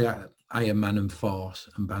probably Iron Man and Force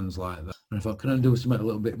and bands like that. And I thought, can I do something a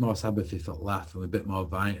little bit more Sabbathy for laugh and a bit more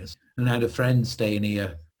Vitus? And I had a friend staying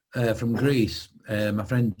here from Greece. My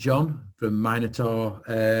friend John from Minotaur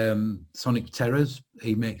Sonic Terrors.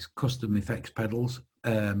 He makes custom effects pedals.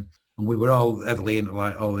 And we were all heavily into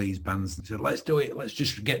like all these bands. So let's do it. Let's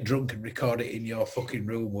just get drunk and record it in your fucking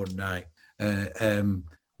room one night.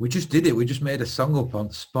 We just did it. We just made a song up on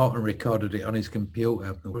the spot and recorded it on his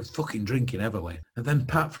computer. We were fucking drinking heavily. And then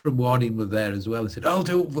Pat from Warning was there as well and said, I'll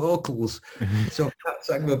do vocals. So Pat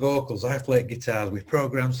sang the vocals. I played guitars. We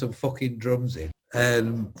programmed some fucking drums in.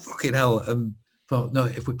 And fucking hell. Thought, no,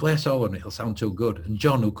 if we play a solo on it, it'll sound too good. And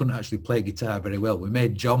John, who couldn't actually play guitar very well, we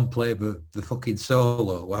made John play the fucking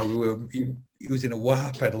solo while we were using a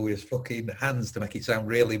wah pedal with his fucking hands to make it sound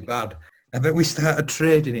really bad. And then we started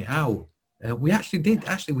trading it out. We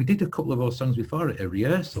did a couple of those songs before at a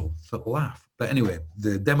rehearsal for laugh. But anyway,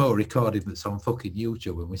 the demo recorded that's on fucking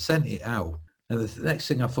YouTube, and we sent it out. And the next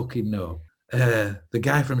thing I fucking know, the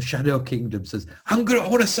guy from Shadow Kingdom says, I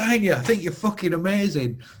want to sign you. I think you're fucking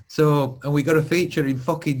amazing. So, and we got a feature in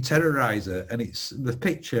fucking Terrorizer, and it's the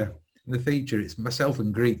picture, in the feature, it's myself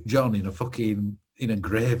and Greek John in a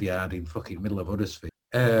graveyard in fucking middle of Huddersfield.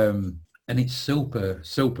 And it's super,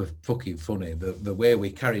 super fucking funny, the way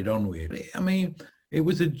we carried on with it. I mean,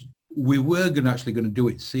 we were actually going to do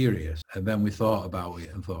it serious. And then we thought about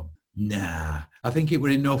it and thought, nah, I think it were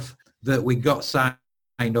enough that we got signed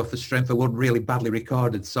off the strength of one really badly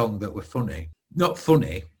recorded song that were funny. Not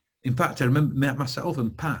funny. In fact, I remember myself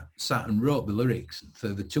and Pat sat and wrote the lyrics for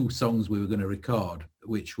the two songs we were going to record,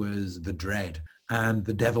 which was The Dread and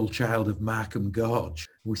The Devil Child of Markham Gorge.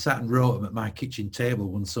 We sat and wrote them at my kitchen table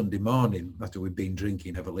one Sunday morning after we'd been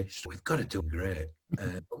drinking heavily. So we've got to do great.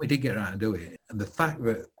 But we did get around to do it. And the fact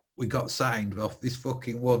that we got signed off this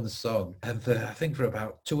fucking one song, and I think for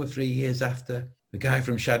about 2 or 3 years after, the guy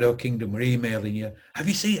from Shadow Kingdom were emailing you. Have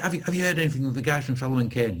you heard anything of the guy from Solomon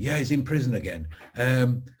Kane? Yeah, he's in prison again.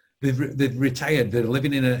 They've retired. They're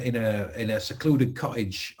living in a secluded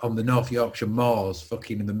cottage on the North Yorkshire moors,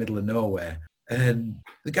 fucking in the middle of nowhere. And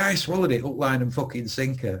the guy swallowed it, hook, line and fucking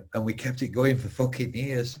sinker, and we kept it going for fucking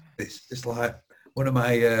years. It's just like one of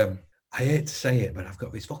my, I hate to say it, but I've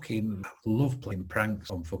got this fucking, I love playing pranks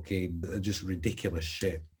on fucking just ridiculous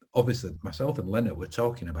shit. Obviously, myself and Leonard were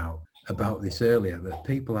talking about this earlier, that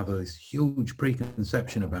people have this huge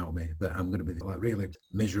preconception about me, that I'm going to be like really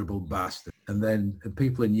miserable bastard. And then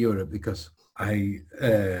people in Europe, because I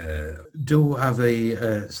do have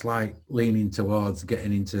a slight leaning towards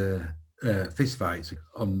getting into fist fights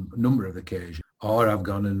on a number of occasions, or I've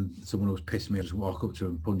gone and someone who's pissed me, I just walk up to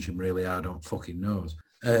him and punch him really hard on fucking nose.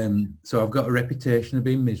 So I've got a reputation of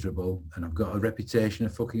being miserable, and I've got a reputation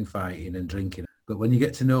of fucking fighting and drinking. But when you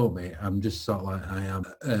get to know me, I'm just sort of like I am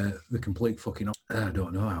the complete fucking. I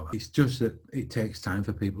don't know how. It's just that it takes time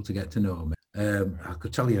for people to get to know me. I'll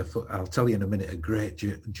tell you in a minute a great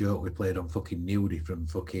joke we played on fucking Nudie from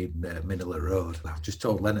fucking Manila Road. I've just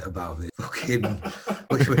told Leonard about this. Fucking.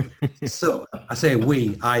 So I say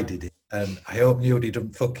I did it. And I hope Nudie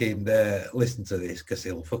doesn't fucking listen to this, because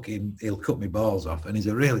he'll cut me balls off. And he's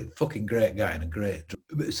a really fucking great guy and a great.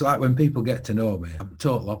 It's like when people get to know me, I'm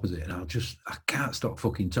total opposite, and I can't stop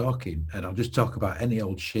fucking talking, and I'll just talk about any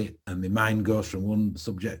old shit, and my mind goes from one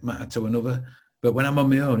subject matter to another. But when I'm on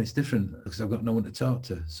my own, it's different, because I've got no one to talk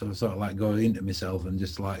to. So I sort of like go into myself and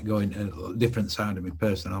just like go into a different side of my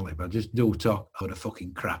personality. But I just do talk about a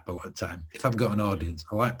fucking crap a lot of time. If I've got an audience,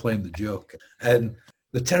 I like playing the joke. And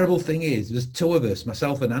the terrible thing is, there's two of us,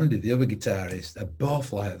 myself and Andy, the other guitarist, are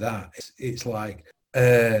both like that. It's like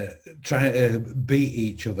trying to beat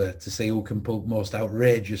each other to see who can pull most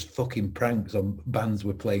outrageous fucking pranks on bands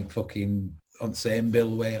we're playing fucking on the same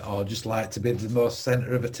bill with, or just like to be the most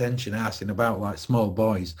centre of attention, asking about like small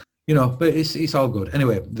boys. You know, but it's all good.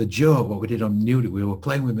 Anyway, the joke, what we did on Nudie, we were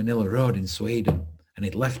playing with Manila Road in Sweden, and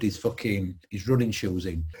he'd left his running shoes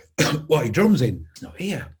in. What, he drums in? It's not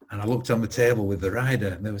here. And I looked on the table with the rider,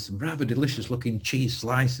 and there were some rather delicious looking cheese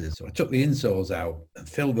slices. So I took the insoles out and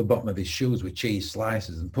filled the bottom of his shoes with cheese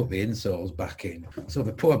slices and put the insoles back in. So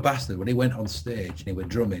the poor bastard, when he went on stage and he was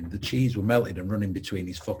drumming, the cheese were melted and running between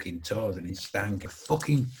his fucking toes, and he stank.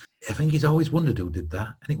 I think he's always wondered who did that,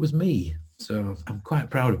 and it was me. So I'm quite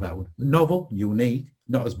proud of that one. Novel, unique,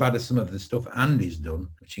 not as bad as some of the stuff Andy's done,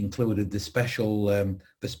 which included the special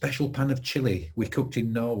pan of chili we cooked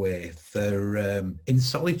in Norway for In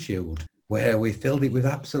Solitude, where we filled it with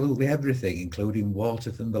absolutely everything, including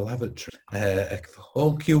water from the lavatory, a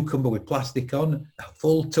whole cucumber with plastic on, a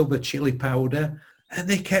full tub of chili powder, and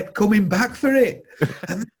they kept coming back for it.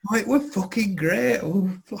 And like, we're fucking great.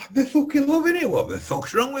 They're fucking loving it. What the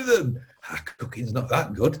fuck's wrong with them? Our cooking's not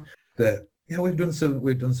that good. But yeah, we've done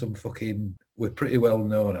some fucking, we're pretty well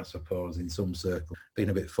known, I suppose, in some circles, being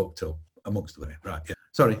a bit fucked up amongst them. Right, yeah.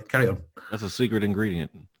 Sorry, carry on. That's a secret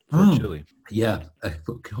ingredient for chili. Yeah, a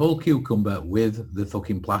whole cucumber with the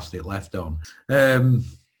fucking plastic left on.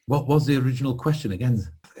 What was the original question again?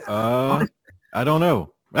 I don't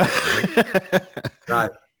know. Right.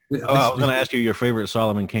 I was going to ask you your favorite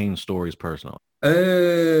Solomon Kane stories personally.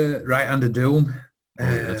 Right Under Doom.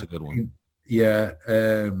 That's a good one. Yeah.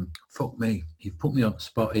 Fuck me. You've put me on the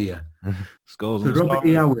spot here. Skulls So and Robert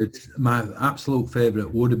E. Stars. Howard, my absolute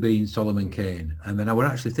favourite would have been Solomon Kane. And then I were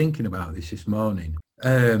actually thinking about this morning.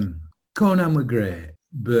 Conan were great,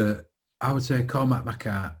 but I would say Cormac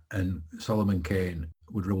McCart and Solomon Kane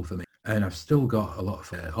would rule for me. And I've still got a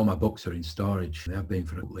lot of, all my books are in storage. They have been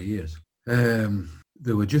for a couple of years.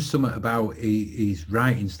 There were just something about his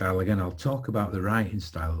writing style. Again, I'll talk about the writing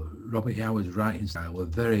style. Robert E. Howard's writing style was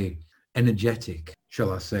very energetic,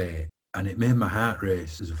 shall I say. And it made my heart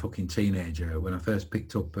race as a fucking teenager when I first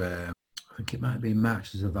picked up, I think it might have been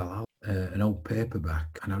Masters of Valhalla, an old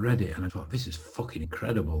paperback. And I read it and I thought, this is fucking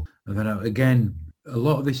incredible. And then again, a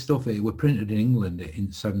lot of this stuff, it were printed in England in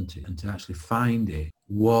the 70s, and to actually find it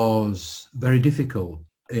was very difficult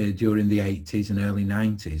during the 80s and early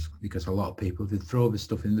 90s, because a lot of people, they'd throw this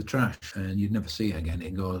stuff in the trash and you'd never see it again.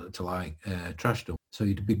 It'd go to like trash dump. So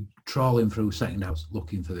you'd be trawling through second house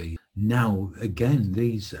looking for these. Now, again,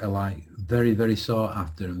 these are like very, very sought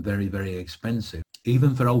after and very, very expensive,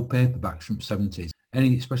 even for old paperbacks from 70s.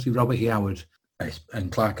 And especially Robert E. Howard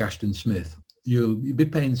and Clark Ashton Smith, you'd be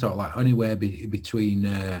paying sort of like anywhere between,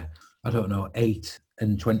 I don't know, £8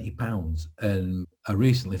 and £20. And I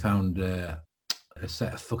recently found a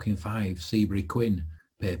set of fucking 5 Seabury Quinn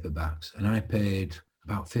paperbacks, and I paid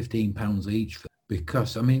about £15 each for,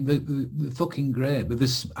 because I mean they're fucking great. But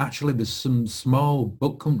there's some small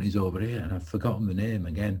book companies over here, and I've forgotten the name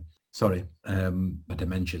again. Sorry, my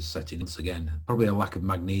dementia's setting once again. Probably a lack of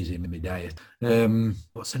magnesium in my diet.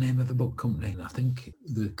 What's the name of the book company? I think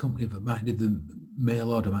the company that might did the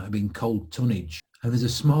mail order might have been Cold Tonnage. And there's a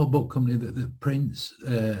small book company that prints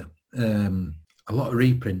a lot of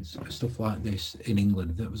reprints of stuff like this in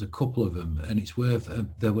England. There was a couple of them, and it's worth.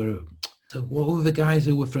 There were. So what were the guys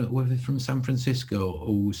who were from San Francisco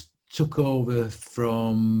who took over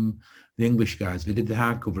from the English guys? They did the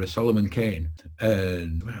hardcover of Solomon Kane,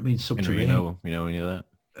 and I mean, You know any of that?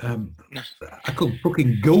 I could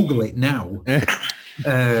fucking Google it now,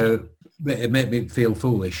 but it made me feel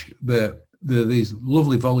foolish. But there are these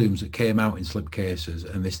lovely volumes that came out in slipcases,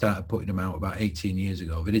 and they started putting them out about 18 years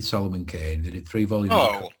ago. They did Solomon Kane. They did 3 volumes.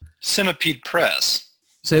 Oh, Centipede Press.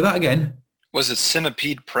 Say that again. Was it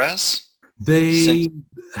Centipede Press? They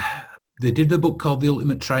did the book called The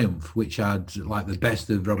Ultimate Triumph, which had like the best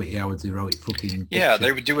of Robert E. Howard's heroic fucking. Yeah,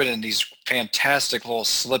 they would do it in these fantastic little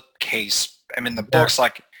slipcase. I mean, the books,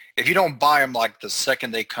 like, if you don't buy them like the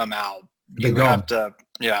second they come out, you have to.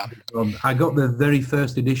 Yeah. I got the very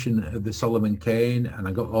first edition of the Solomon Kane, and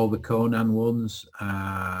I got all the Conan ones,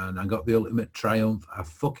 and I got the Ultimate Triumph. I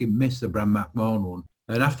fucking missed the Bram McMahon one.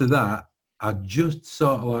 And after that, I just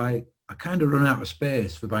sort of like, I kind of run out of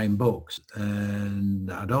space for buying books.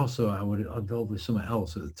 And I'd always something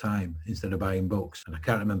else at the time instead of buying books. And I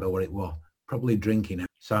can't remember what it was. Probably drinking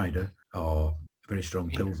cider or very strong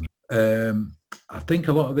pills. I think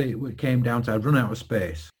a lot of it came down to I'd run out of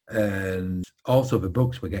space. And also the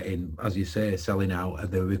books were getting, as you say, selling out,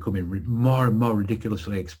 and they were becoming more and more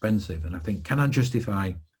ridiculously expensive. And I think, can I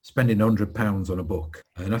justify spending £100 on a book?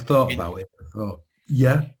 And I thought about it. I thought,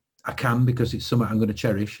 yeah, I can, because it's something I'm going to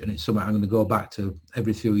cherish, and it's something I'm going to go back to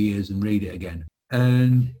every few years and read it again.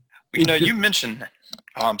 And you mentioned.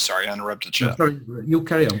 Oh, I'm sorry, I interrupted you. Sorry, you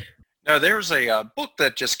carry on. No, there's a book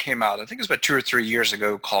that just came out, I think it was about 2 or 3 years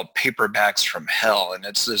ago, called Paperbacks from Hell. And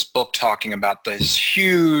it's this book talking about this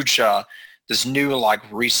huge, this new like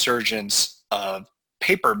resurgence of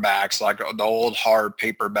paperbacks, like the old hard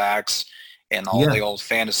paperbacks and all the old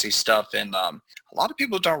fantasy stuff. And a lot of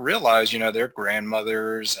people don't realize, their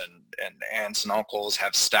grandmothers and aunts and uncles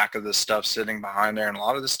have a stack of this stuff sitting behind there. And a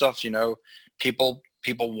lot of this stuff, people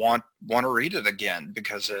want to read it again,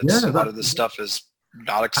 because a lot of this stuff is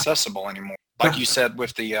not accessible anymore, like you said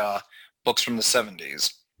with the books from the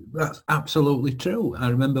 70s. That's absolutely true. I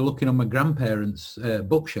remember looking on my grandparents'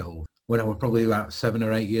 bookshelf when I was probably about 7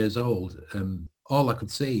 or 8 years old. All I could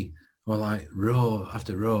see were like row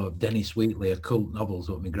after row of Dennis Wheatley, occult novels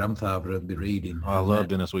that my grandfather would be reading. Oh, I love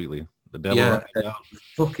Dennis Wheatley. The Devil.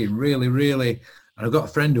 Fucking really, really. And I've got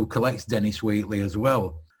a friend who collects Dennis Wheatley as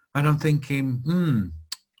well. And I'm thinking,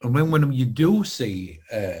 And when you do see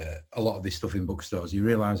a lot of this stuff in bookstores, you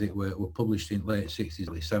realise it were published in late 60s,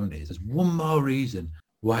 early 70s. There's one more reason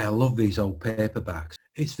why I love these old paperbacks.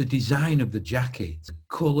 it's the design of the jacket, the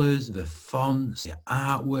colours, the fonts, the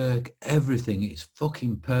artwork, everything. It's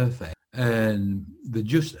fucking perfect. And the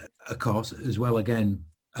just, of course, as well, again,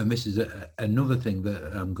 and this is another thing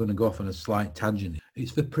that I'm going to go off on a slight tangent.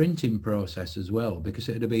 It's the printing process as well, because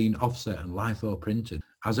it had been offset and litho printed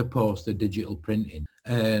as opposed to digital printing.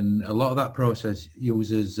 And a lot of that process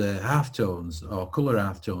uses halftones or colour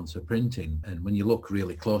halftones for printing. And when you look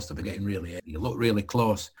really close to it, getting really, you look really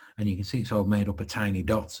close and you can see it's all made up of tiny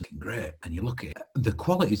dots. Great. And you look at it, the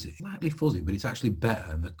quality is slightly fuzzy, but it's actually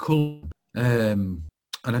better. And the colour, and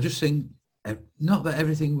I just think, not that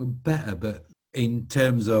everything was better, but in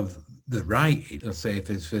terms of the writing, let's say if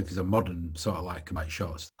it's a modern sort of like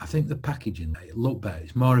shots, I think the packaging, it looked better.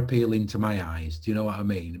 It's more appealing to my eyes. Do you know what I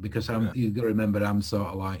mean? Because you've got to remember, I'm sort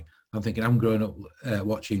of like, I'm thinking I'm growing up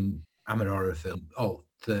watching amateur horror film,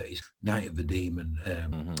 30s, Night of the Demon,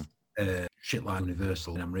 shit like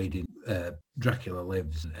Universal, and I'm reading Dracula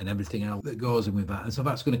Lives and everything else that goes in with that. And so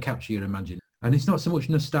that's going to capture your imagination. And it's not so much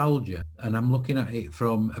nostalgia, and I'm looking at it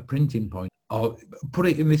from a printing point, or put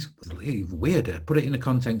it in this, weirder, put it in a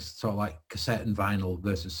context sort of like cassette and vinyl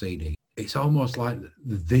versus CD. It's almost like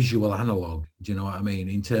the visual analog, do you know what I mean,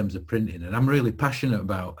 in terms of printing. And I'm really passionate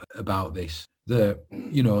about this,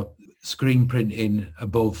 screen printing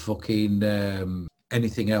above fucking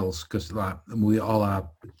anything else, because like we all our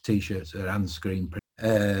T-shirts are hand screen print.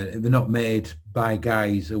 They're not made by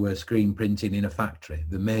guys who are screen printing in a factory.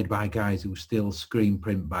 They're made by guys who still screen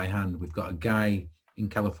print by hand. We've got a guy in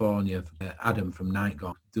California, Adam from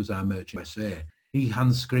Nightgone, does our merch USA. He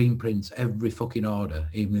hand screen prints every fucking order,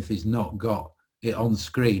 even if he's not got it on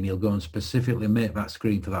screen. He'll go and specifically make that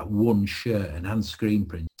screen for that one shirt and hand screen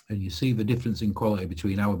print. And you see the difference in quality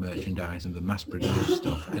between our merchandise and the mass-produced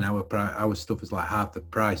stuff. And our stuff is like half the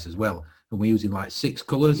price as well. And we're using like 6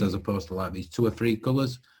 colours as opposed to like these 2 or 3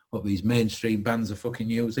 colours, what these mainstream bands are fucking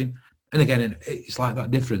using. And again, it's like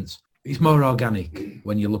that difference. It's more organic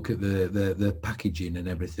when you look at the packaging and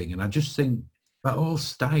everything. And I just think that whole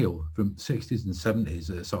style from 60s and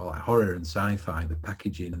 70s, sort of like horror and sci-fi, the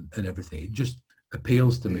packaging and everything, it just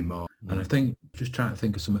appeals to me more. And I think, just trying to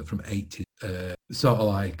think of something from 80s, sort of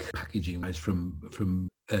like packaging-wise from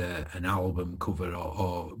an album cover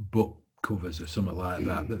or book covers or something like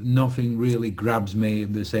that, but nothing really grabs me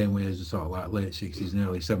in the same way as the sort of like late 60s and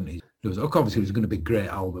early 70s. There was obviously going to be great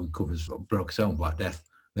album covers, Broke Sound, Black Death.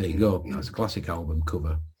 There you go. That's a classic album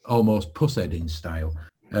cover, almost Pushead in style.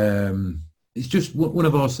 It's just one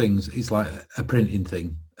of those things. It's like a printing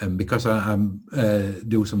thing, and because I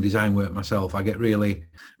do some design work myself, I get really,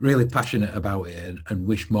 really passionate about it and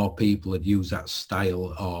wish more people had used that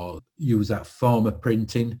style or use that form of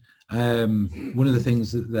printing. One of the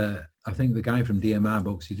things that I think the guy from DMR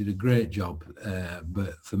Books, he did a great job,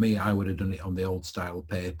 but for me, I would have done it on the old style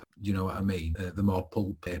paper. Do you know what I mean? The more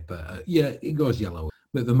pulp paper. Yeah, it goes yellow.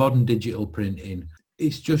 But the modern digital printing, it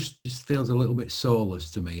just feels a little bit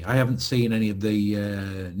soulless to me. I haven't seen any of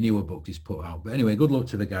the newer books he's put out. But anyway, good luck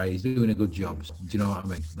to the guy. He's doing a good job. Do you know what I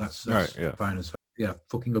mean? That's right, yeah. Fine as yeah,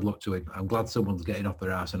 fucking good luck to him. I'm glad someone's getting off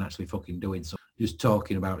their ass and actually fucking doing something, just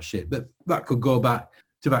talking about shit. But that could go back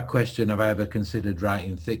to that question, have I ever considered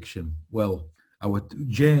writing fiction? Well,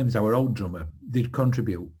 James, our old drummer, did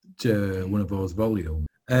contribute to one of those volumes.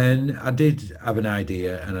 And I did have an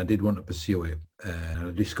idea and I did want to pursue it. And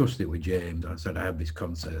I discussed it with James. I said I have this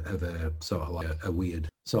concept of a sort of like a weird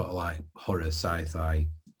sort of like horror sci-fi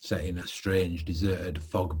set in a strange, deserted,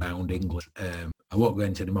 fog-bound England. I won't go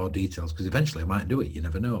into any more details because eventually I might do it. You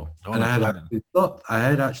never know. Oh, and I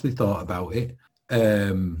had actually thought about it.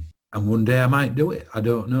 And one day I might do it. I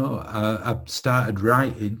don't know. I've started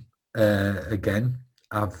writing again.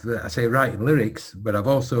 I say writing lyrics, but I've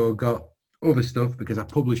also got other stuff because I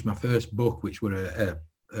published my first book, which were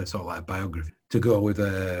a sort of like a biography, to go with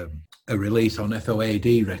a release on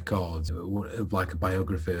FOAD Records, like a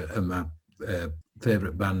biography of my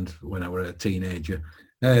favourite band when I was a teenager.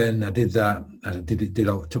 And I did that.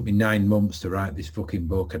 It took me 9 months to write this fucking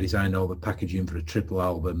book. I designed all the packaging for a triple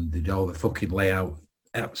album, did all the fucking layout,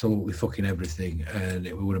 absolutely fucking everything, and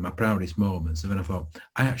it was one of my proudest moments. And then I thought,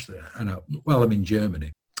 I'm in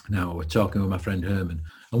Germany now. We're talking with my friend Herman,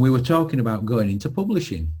 and we were talking about going into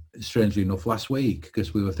publishing, strangely enough, last week,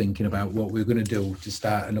 because we were thinking about what we were going to do to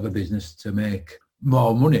start another business to make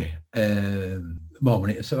more money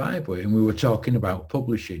to survive with, and we were talking about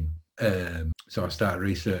publishing. So I started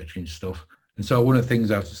researching stuff, and so one of the things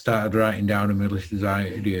I've started writing down in my list of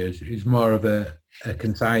ideas is more of a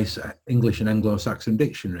concise English and Anglo-Saxon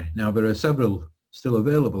dictionary. Now, there are several still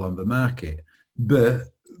available on the market, but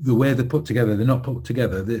the way they're put together, they're not put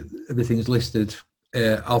together. Everything's listed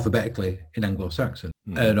alphabetically in Anglo-Saxon.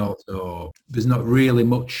 And also there's not really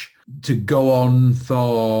much to go on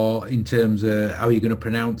for in terms of how you're going to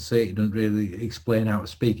pronounce it. It doesn't really explain how to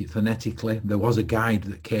speak it phonetically. There was a guide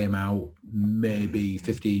that came out maybe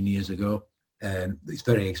 15 years ago, and it's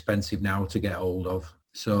very expensive now to get hold of.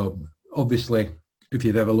 So obviously, if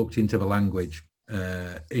you've ever looked into the language,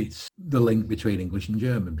 it's the link between English and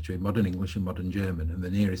German, between modern English and modern German, and the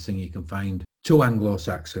nearest thing you can find to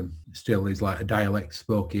Anglo-Saxon still is like a dialect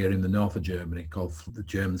spoke here in the north of Germany called, the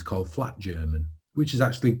Germans call flat German, which is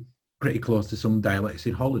actually pretty close to some dialects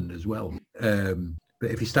in Holland as well.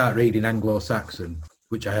 But if you start reading Anglo-Saxon,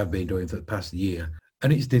 which I have been doing for the past year,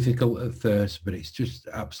 and it's difficult at first, but it's just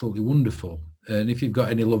absolutely wonderful. And if you've got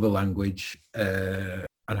any love of language, and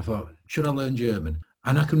I thought, should I learn German?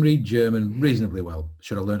 And I can read German reasonably well.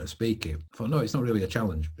 Should I learn to speak it? I thought, no, it's not really a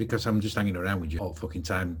challenge because I'm just hanging around with you all fucking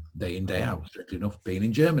time, day in, day out, strictly enough, being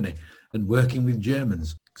in Germany and working with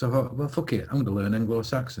Germans. So I thought, well, fuck it, I'm going to learn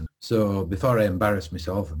Anglo-Saxon. So before I embarrass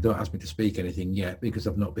myself, don't ask me to speak anything yet because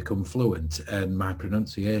I've not become fluent. And my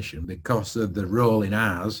pronunciation, because of the rolling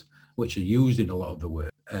R's, which are used in a lot of the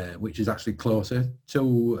work, which is actually closer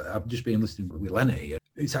to, I've just been listening with Lena here,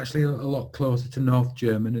 it's actually a lot closer to North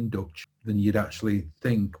German and Dutch than you'd actually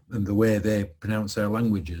think, and the way they pronounce their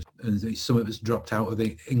languages. And it's something that's dropped out of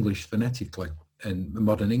the English phonetically and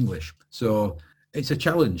modern English. So it's a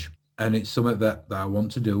challenge, and it's something that I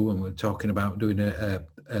want to do, and we're talking about doing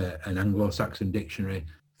an Anglo-Saxon dictionary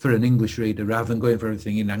for an English reader rather than going for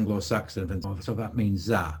everything in Anglo-Saxon. And so that means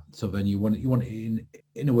that. So then you want it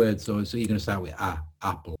in a word. So you're going to start with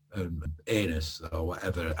apple, anus or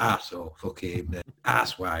whatever, ass or fucking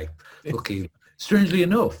ass why. Fucking strangely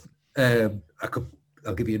enough, I'll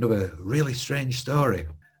give you another really strange story.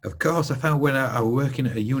 Of course, I found when I was working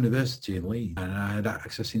at a university in Leeds and I had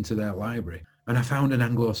access into their library, and I found an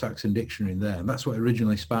Anglo-Saxon dictionary in there, and that's what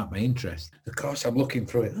originally sparked my interest. Of course, I'm looking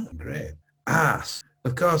through it. Oh, great. Ass.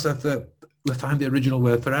 Of course, I thought, we find the original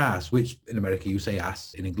word for ass, which in America you say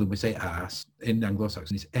ass, in England we say ass, in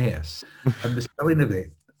Anglo-Saxon it's ass, and the spelling of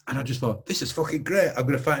it. And I just thought, this is fucking great. I'm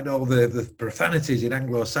going to find all the profanities in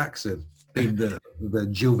Anglo-Saxon in the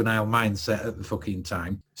juvenile mindset at the fucking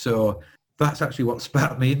time. So that's actually what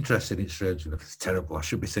sparked me interest in it. Strangely enough, it's terrible. I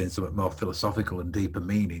should be saying something more philosophical and deeper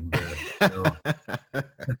meaning, but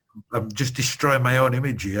I'm just destroying my own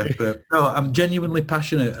image here. But no, I'm genuinely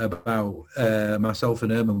passionate about myself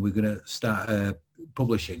and Herman. We're going to start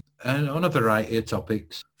publishing and on a variety of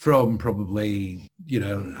topics, from probably,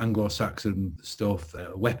 Anglo-Saxon stuff,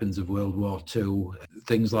 weapons of World War II,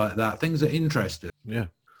 things like that, things that interest us. Yeah.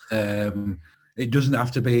 It doesn't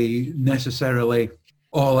have to be necessarily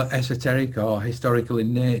all esoteric or historical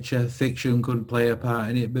in nature. Fiction could play a part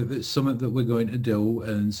in it, but it's something that we're going to do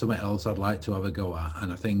and something else I'd like to have a go at.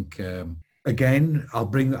 And I think, again, I'll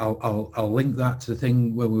link that to the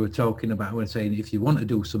thing where we were talking about, when saying, if you want to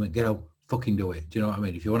do something, get out, fucking do it. Do you know what I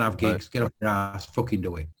mean? If you want to have gigs, get off your ass, fucking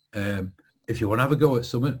do it. If you want to have a go at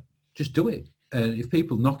something, just do it. And if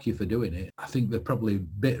people knock you for doing it, I think they're probably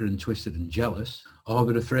bitter and twisted and jealous, or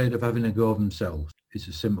they're afraid of having a go of themselves. It's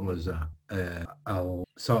as simple as that. I'll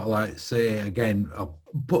sort of like say again, I'll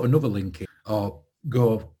put another link in, or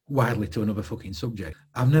go widely to another fucking subject.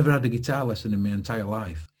 I've never had a guitar lesson in my entire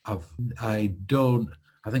life. I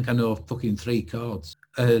think I know fucking 3 chords,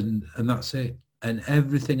 and that's it. And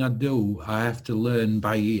everything I do, I have to learn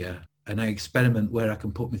by ear, and I experiment where I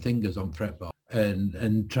can put my fingers on fretboard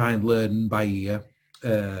and try and learn by ear.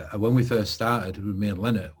 When we first started, with me and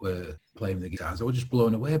Leonard were playing the guitars, I was just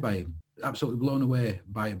blown away by him, absolutely blown away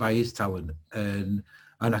by his talent. And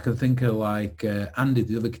I can think of like Andy,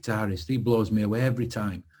 the other guitarist, he blows me away every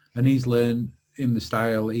time. And he's learned in the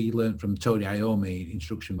style he learned from Tony Iommi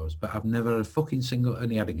instruction books, but I've never had a fucking single,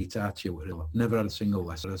 and he had a guitar tutor, I've never had a single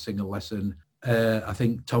lesson. I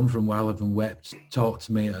think Tom from Wild and Wept talked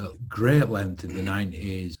to me at great length in the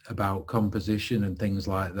 90s about composition and things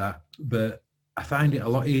like that. But I find it a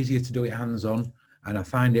lot easier to do it hands-on, and I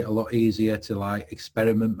find it a lot easier to like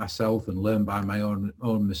experiment myself and learn by my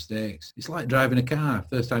own mistakes. It's like driving a car.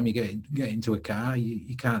 First time you get into a car,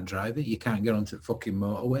 you can't drive it. You can't get onto the fucking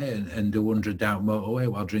motorway and do 100 down motorway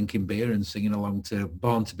while drinking beer and singing along to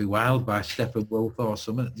Born to be Wild by Steppenwolf or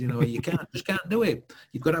something. You just can't do it.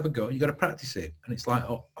 You've got to have a go. You've got to practice it. And it's like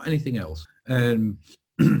anything else. And,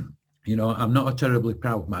 I'm not a terribly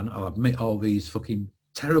proud man. I'll admit all these fucking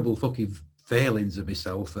terrible fucking failings of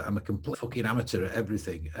myself, that I'm a complete fucking amateur at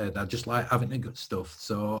everything, and I just like having the good stuff.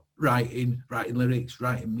 So writing lyrics,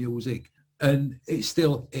 writing music, and it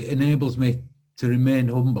enables me to remain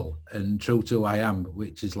humble and true to who I am,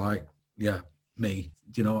 which is like, me.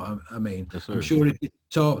 Do you know what I mean? Yes, I'm sure if you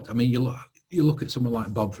talked, you look, you look at someone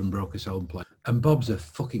like Bob from Broker's Home Play, and Bob's a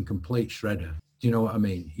fucking complete shredder. Do you know what I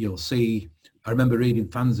mean? You'll see, I remember reading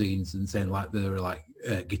fanzines and saying like there were like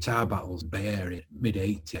guitar battles in Bay Area,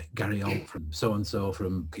 mid-80s, Gary Holt from so-and-so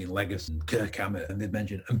from King Legacy, and Kirk Hammett, and they'd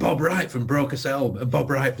mention, and Bob Wright from Broker's Home, and Bob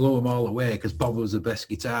Wright blew them all away because Bob was the best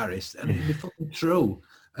guitarist, and it'd be fucking true.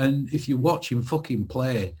 And if you watch him fucking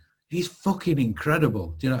play, he's fucking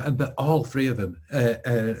incredible, you know, and but all three of them,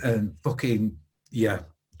 and fucking, yeah,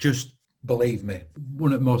 just believe me,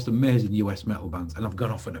 one of the most amazing US metal bands. And I've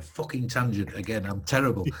gone off on a fucking tangent again. I'm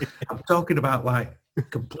terrible. I'm talking about like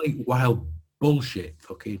complete wild bullshit,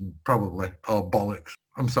 fucking probably, or bollocks.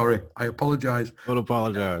 I'm sorry. I apologize. Don't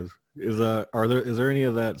apologize. Is there any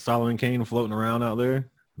of that Solomon Kane floating around out there?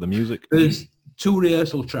 The music? There's 2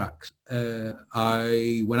 rehearsal tracks. When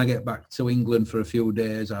I get back to England for a few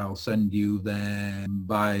days, I'll send you them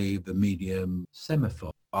by the medium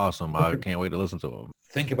Semaphore. Awesome. I can't wait to listen to them.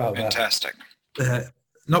 Think about Fantastic. that.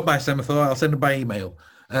 Not by Semaphore. I'll send them by email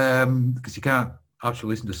because you can't actually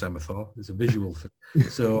listen to Semaphore. There's a visual thing.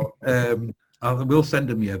 So I will send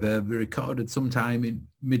them you. They're recorded sometime in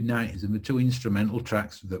mid-90s, and the 2 instrumental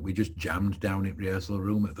tracks that we just jammed down in rehearsal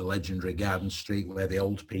room at the legendary Garden Street where the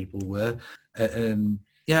old people were. And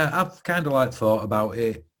yeah, I've kind of like thought about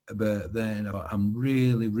it, but then I'm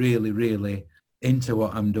really, really, really into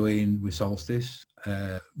what I'm doing with Solstice.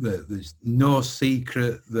 There's no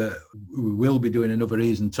secret that we will be doing another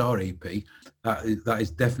Reason Tour EP. That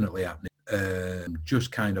is definitely happening.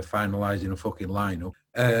 Just kind of finalising a fucking lineup.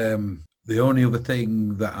 The only other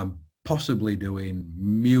thing that I'm possibly doing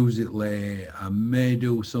musically, I may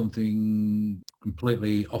do something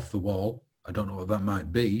completely off the wall. I don't know what that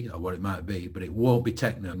might be or what it might be, but it won't be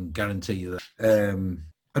techno, I can guarantee you that.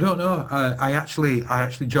 I don't know. I actually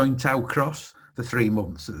joined Tau Cross for 3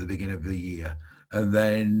 months at the beginning of the year. And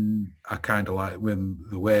then I kind of like when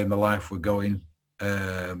the way my life were going,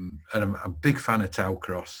 and I'm a big fan of Tau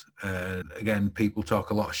Cross. Again, people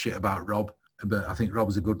talk a lot of shit about Rob, but I think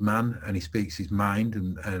Rob's a good man and he speaks his mind,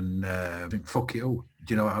 and I think, fuck you.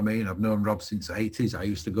 Do you know what I mean? I've known Rob since the 80s. I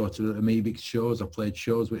used to go to the Amebix shows. I played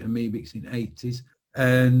shows with Amebix in the 80s.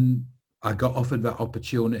 And I got offered that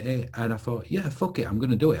opportunity and I thought, yeah, fuck it, I'm going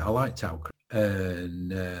to do it. I like Tau Cross.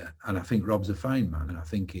 And I think Rob's a fine man. And I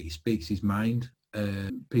think he speaks his mind.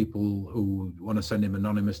 People who want to send him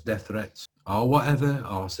anonymous death threats or whatever,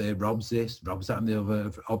 or say Rob's this, Rob's that and the other,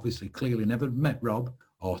 have obviously clearly never met Rob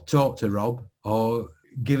or talked to Rob or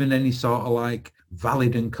given any sort of like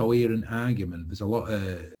valid and coherent argument. There's a lot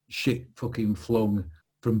of shit fucking flung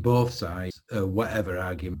from both sides, whatever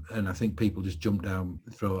argument, and I think people just jump down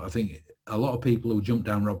the throat. I think a lot of people who jumped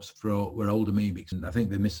down Rob's throat were old Amebix, and I think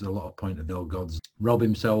they missed a lot of point of no gods. Rob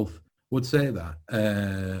himself would say that.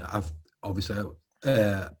 I've obviously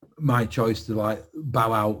my choice to like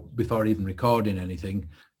bow out before even recording anything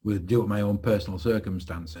would due to my own personal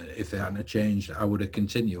circumstance. If they hadn't changed, I would have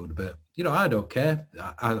continued. But you know, I don't care.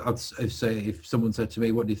 I'd say if someone said to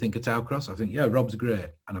me, "What do you think of Tau Cross?" I think, yeah, Rob's great,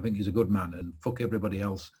 and I think he's a good man. And fuck everybody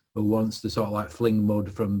else who wants to sort of like fling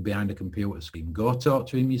mud from behind a computer screen. Go talk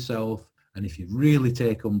to him yourself. And if you really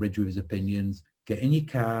take umbrage with his opinions, get in your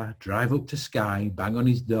car, drive up to Sky, bang on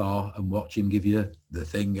his door, and watch him give you the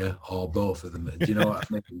finger or both of them. Do you know what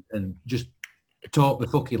I mean? And just talk the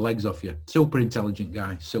fucking legs off you. Super intelligent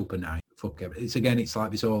guy, super nice. Fuck it. It's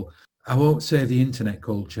like this whole, I won't say the internet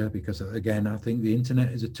culture, because again, I think the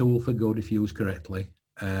internet is a tool for good if used correctly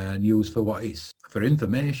and used for what it's for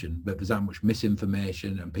information, but there's that much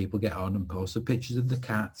misinformation and people get on and post the pictures of the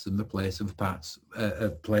cats and the plates of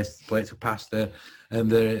pasta and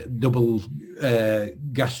the double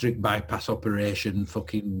gastric bypass operation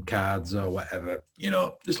fucking cards or whatever. You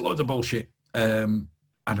know, there's loads of bullshit.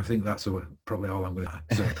 And I think that's probably all I'm going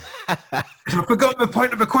to say. I forgot the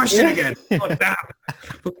point of the question again. Oh, damn.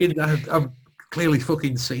 Fucking, I'm clearly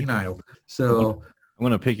fucking senile. So I'm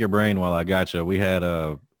going to pick your brain while I got you. We had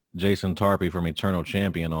Jason Tarpey from Eternal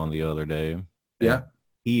Champion on the other day. Yeah.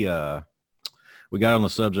 We got on the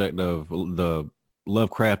subject of the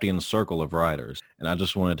Lovecraftian circle of writers. And I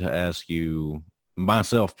just wanted to ask you,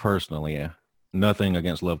 myself personally, nothing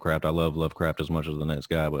against Lovecraft. I love Lovecraft as much as the next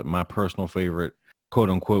guy, but my personal favorite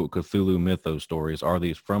quote-unquote Cthulhu mythos stories are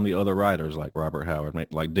these from the other writers like Robert Howard,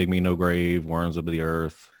 like Dig Me No Grave, Worms of the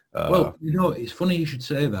Earth. Well, you know, it's funny you should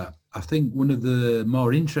say that. I think one of the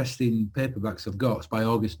more interesting paperbacks I've got is by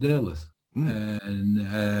August Derleth.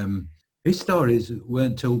 And his stories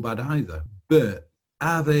weren't too bad either. But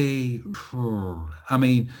are they... I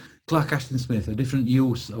mean, Clark Ashton Smith, a different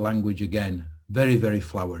use of language again. Very, very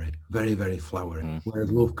flowery. Very, very flowery.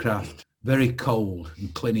 Whereas Lovecraft, very cold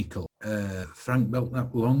and clinical. Frank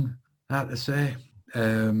Belknap Long, hard to say.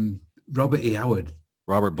 Robert E. Howard.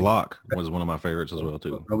 Robert Bloch was one of my favorites as well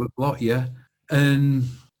too. Robert Bloch, yeah. And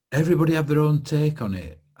everybody had their own take on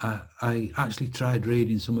it. I actually tried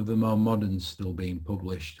reading some of the more modern still being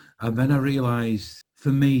published. And then I realised, for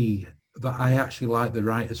me, that I actually like the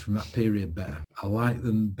writers from that period better. I like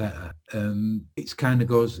them better. It's kind of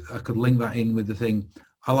goes, I could link that in with the thing.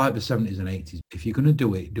 I like the 70s and 80s. If you're going to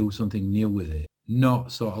do it, do something new with it.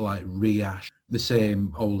 Not sort of like rehash the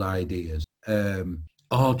same old ideas.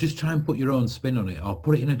 Or just try and put your own spin on it, or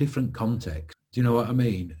put it in a different context. Do you know what I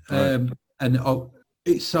mean? Right.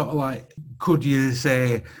 It's sort of like, could you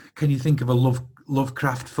say, can you think of a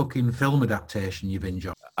Lovecraft fucking film adaptation you've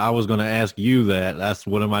enjoyed? I was going to ask you that. That's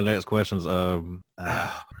one of my next questions.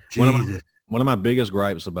 Jesus. One of my biggest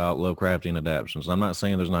gripes about Lovecraftian adaptations, I'm not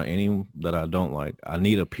saying there's not any that I don't like. I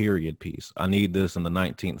need a period piece. I need this in the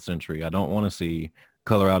 19th century. I don't want to see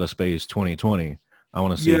Color Out of Space 2020. I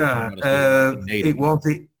want to see it was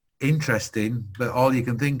interesting, but all you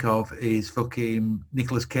can think of is fucking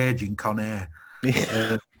Nicolas Cage in Con Air.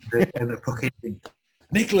 And the fucking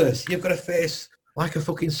Nicholas, you've got a face like a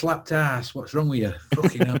fucking slapped ass. What's wrong with you?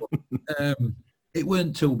 Fucking hell. It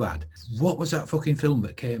weren't too bad. What was that fucking film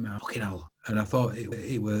that came out? Fucking hell. And I thought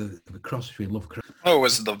it was a cross between Lovecraft. Oh,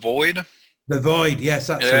 was it The Void? The Void, yes,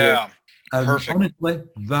 that's yeah. Perfect. Honestly,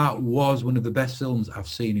 that was one of the best films I've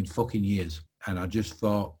seen in fucking years. And I just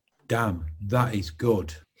thought, damn, that is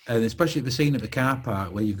good. And especially the scene at the car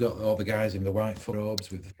park where you've got all the guys in the white robes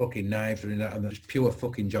with the fucking knives and that, and that's pure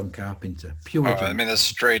fucking John Carpenter. Pure. I mean, that's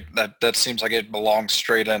straight. That seems like it belongs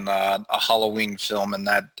straight in a Halloween film in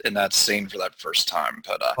that scene for that first time.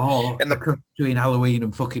 But between Halloween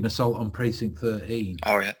and fucking Assault on Precinct 13.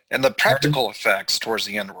 Oh yeah, and the practical effects towards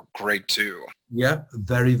the end were great too. Yeah,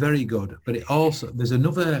 very very good. But it also there's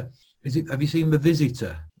another. Have you seen The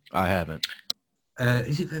Visitor? I haven't.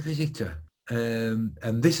 Is it The Visitor?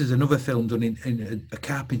 And this is another film done in a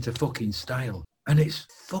Carpenter fucking style. And it's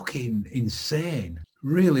fucking insane.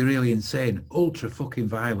 Really, really insane. Ultra fucking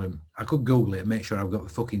violent. I could Google it and make sure I've got the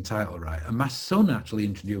fucking title right. And my son actually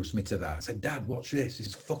introduced me to that. I said, Dad, watch this.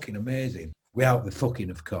 It's fucking amazing. Without the fucking,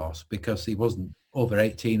 of course, because he wasn't over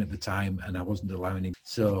 18 at the time and I wasn't allowing him.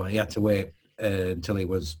 So he had to wait until he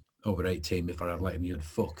was over 18 before I'd let him use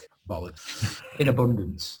fuck. Bollocks. In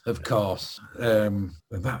abundance, of course. I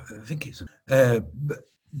think it's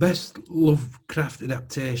best Lovecraft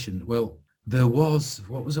adaptation. Well, there was,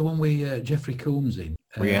 what was the one with Jeffrey Combs in?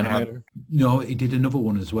 Reanimator? No, he did another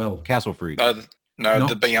one as well. Castle Freak.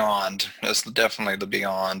 The Beyond. That's definitely The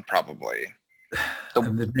Beyond, probably.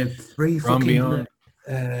 And the three From fucking, Beyond.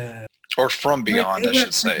 Or From Beyond, I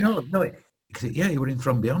should say. No, he were in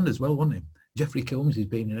From Beyond as well, wasn't he? Jeffrey Combs has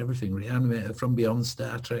been in everything. Reanimator, From Beyond,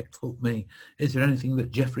 Star Trek, fuck me. Is there anything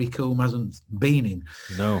that Jeffrey Combs hasn't been in?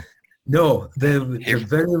 No. No, they're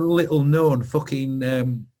very little known fucking,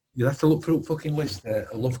 you'll have to look through fucking list, a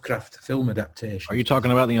Lovecraft film adaptation. Are you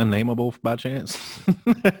talking about The Unnameable by chance?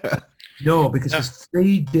 No, because there's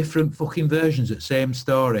 3 different fucking versions of the same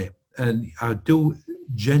story. And I do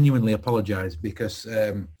genuinely apologise because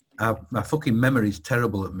my fucking memory is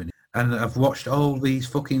terrible at the minute. And I've watched all these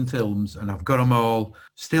fucking films and I've got them all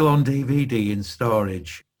still on DVD in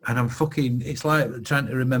storage. And I'm fucking, it's like trying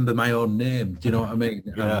to remember my own name. Do you know what I mean?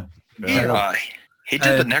 Yeah. He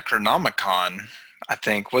did the Necronomicon, I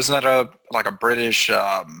think. Wasn't that a British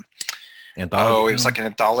Anthology? it was like an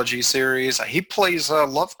anthology series. He plays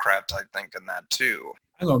Lovecraft, I think, in that too.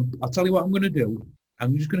 Hang on, I'll tell you what I'm going to do.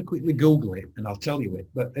 I'm just going to quickly Google it and I'll tell you it.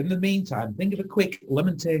 But in the meantime, think of a quick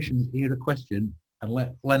Lamentations era question and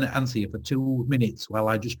let Leonard answer you for 2 minutes while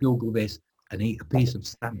I just Google this and eat a piece of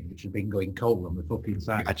salmon, which has been going cold on the fucking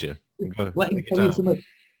side. Gotcha. Let me tell you something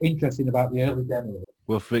interesting about the early demo.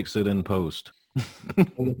 We'll fix it in post.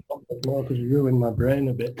 Because you ruined my brain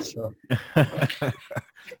a bit. So,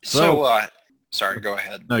 sorry, go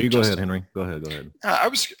ahead. No, you go ahead, Henry. Go ahead. I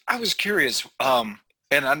was curious, and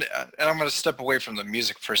I'm going to step away from the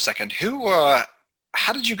music for a second.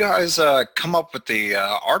 How did you guys come up with the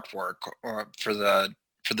artwork for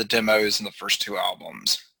the demos in the first 2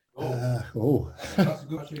 albums?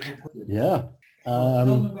 Yeah.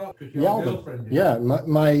 The album. Yeah,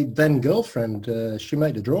 my then girlfriend, she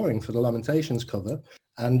made a drawing for the Lamentations cover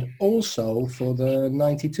and also for the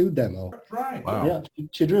 92 demo. Right. Wow. Yeah,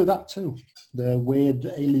 she drew that too. The weird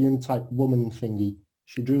alien type woman thingy.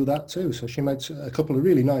 She drew that too. So she made a couple of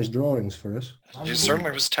really nice drawings for us. She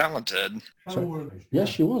certainly was talented. Yes,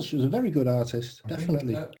 she was. She was a very good artist,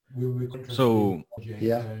 definitely. So,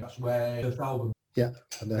 yeah. That's where the album. Yeah,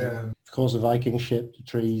 and of course the Viking ship, the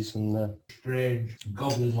trees, and strange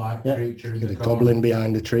goblin-like creature. The goblin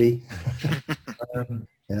behind the tree.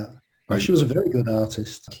 Yeah. She was a very good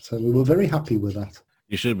artist, so we were very happy with that.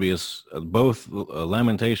 You should be. Both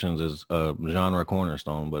Lamentations is a genre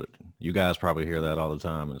cornerstone, but you guys probably hear that all the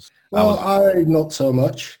time. I not so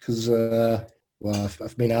much because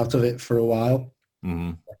I've been out of it for a while.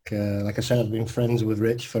 Mm-hmm. Like I said, I've been friends with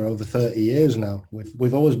Rich for over 30 years now.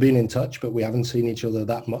 We've always been in touch, but we haven't seen each other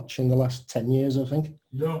that much in the last 10 years, I think.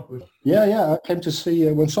 No. Yeah. I came to see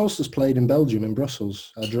when Solstice played in Belgium, in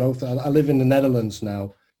Brussels. I live in the Netherlands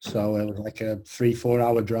now, so it was like a 3-4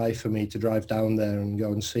 hour drive for me to drive down there and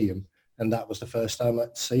go and see them. And that was the first time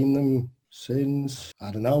I'd seen them since,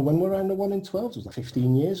 I don't know, when were I in the 1 in 12? It was like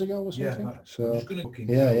 15 years ago or something. Yeah, so,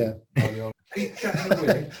 yeah. Keep chatting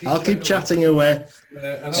away. I'll keep chatting away.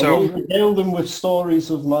 So regale them with stories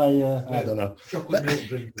of my, I don't know,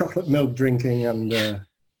 chocolate milk drinking. and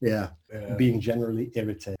being generally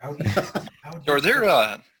irritated.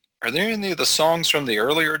 Are there any of the songs from the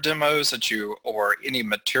earlier demos or any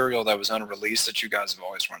material that was unreleased that you guys have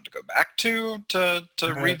always wanted to go back to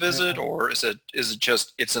revisit, or is it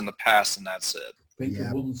just it's in the past and that's it? Think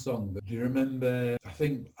of one song, but do you remember? I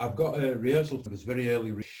think I've got a rehearsal for this very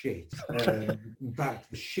early shit. In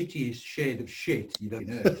fact, the shittiest shade of shit you've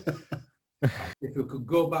ever heard. If we could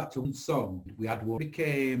go back to one song, we had one.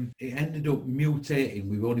 It ended up mutating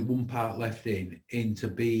with only one part left into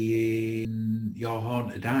being Your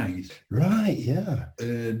Haunted Eyes. Right, yeah.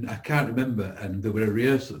 And I can't remember. And there were a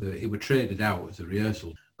rehearsal. It was traded out as a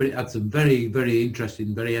rehearsal, but it had some very, very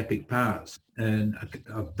interesting, very epic parts, and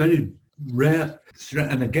a very rare.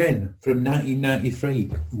 And again, from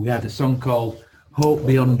 1993, we had a song called Hope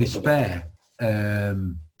Beyond Despair.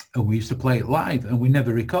 And we used to play it live, and we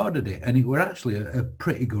never recorded it, and it were actually a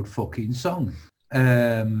pretty good fucking song.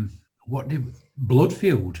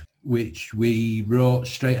 Bloodfield, which we wrote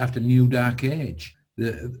straight after New Dark Age.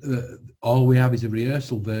 All we have is a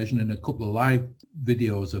rehearsal version and a couple of live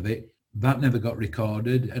videos of it. That never got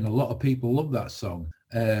recorded, and a lot of people love that song.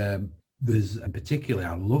 Particularly,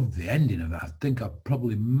 I love the ending of that. I think I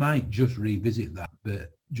probably might just revisit that,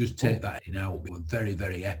 but just take that in out. It was very,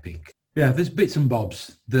 very epic. Yeah, there's bits and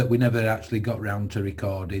bobs that we never actually got round to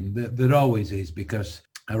recording. There always is, because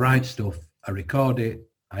I write stuff, I record it,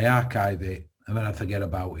 I archive it, and then I forget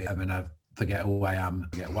about it, and then I forget who I am,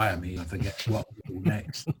 I forget why I'm here, I forget what to do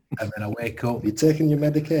next, and then I wake up. You taking your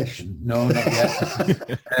medication? No, not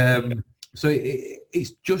yet. So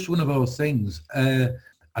it's just one of those things.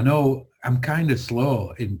 I know I'm kind of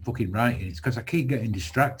slow in fucking writing. It's because I keep getting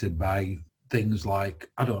distracted by things like,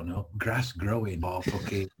 I don't know, grass growing or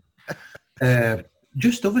fucking...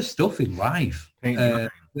 just other stuff in life that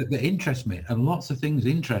interest me, and lots of things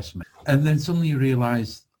interest me. And then suddenly you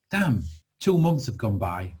realise, damn, 2 months have gone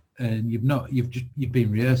by, and you've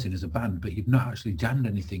been rehearsing as a band, but you've not actually jammed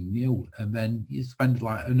anything new. And then you spend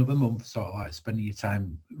like another month sort of like spending your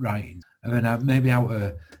time writing, and then maybe out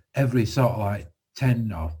of every sort of like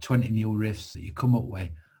 10 or 20 new riffs that you come up with,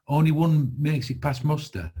 only one makes it past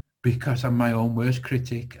muster, because I'm my own worst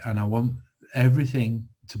critic, and I want everything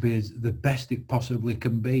to be the best it possibly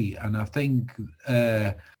can be. And I think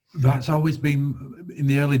that's always been, in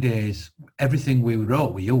the early days, everything we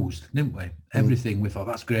wrote we used, didn't we? Everything we thought,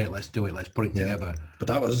 that's great, let's do it, let's put it together. But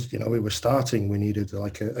that was, we were starting, we needed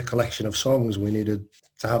like a collection of songs, we needed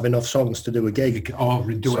to have enough songs to do a gig. Or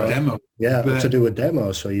do a demo. Yeah, to do a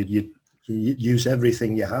demo, so you use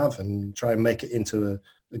everything you have and try and make it into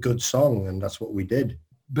a good song, and that's what we did.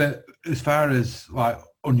 But as far as like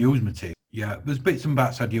unused material, yeah, there's bits and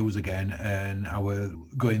bats I'd use again, and I was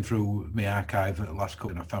going through my archive at the last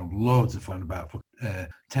couple, and I found loads of fun about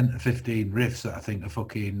 10 to 15 riffs that I think are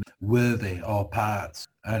fucking worthy, or parts,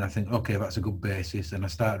 and I think, okay, that's a good basis, and I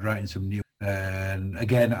started writing some new, and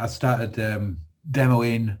again, I started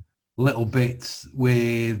demoing little bits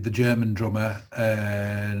with the German drummer,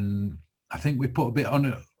 and I think we put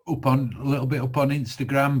a little bit up on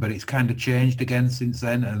Instagram, but it's kind of changed again since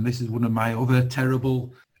then, and this is one of my other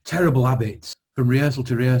terrible habits. From rehearsal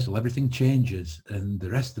to rehearsal, everything changes, and the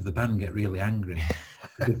rest of the band get really angry.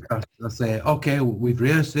 I say, okay, we've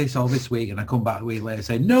rehearsed this all this week, and I come back a week later and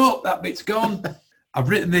say, no, that bit's gone. I've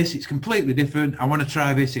written this, it's completely different. I want to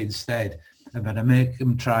try this instead. And then I make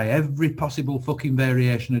them try every possible fucking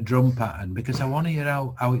variation of drum pattern, because I want to hear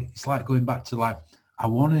how it's like going back to like, I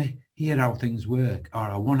want to hear how things work, or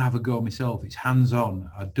I want to have a go myself. It's hands-on.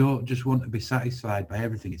 I don't just want to be satisfied by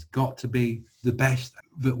everything. It's got to be the best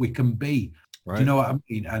that we can be. Right. Do you know what I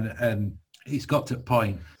mean? And it's got to a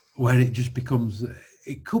point where it just becomes,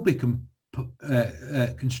 it could be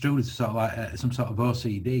construed as sort of like some sort of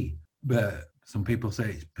OCD, but some people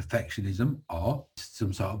say it's perfectionism, or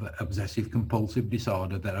some sort of obsessive compulsive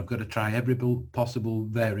disorder, that I've got to try every possible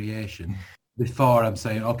variation before I'm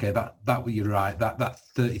saying, okay, that you're right. That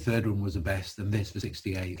 33rd one was the best, and this for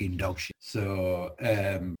 68 in dog shit. So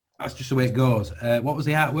that's just the way it goes. What was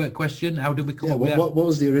the artwork question? How did we come up with that? What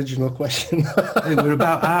was the original question? We're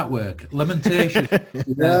about artwork. Lamentation.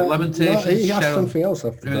 Lamentation. He asked something else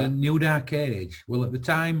after that. New Dark Age. Well, at the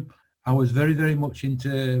time, I was very, very much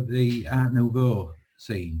into the Art Nouveau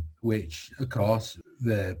scene, which, of course,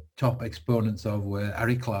 the top exponents of were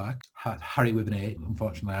Harry Clarke, Harry with an A,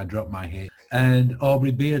 unfortunately I dropped my H, and Aubrey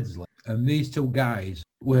Beardsley. And these two guys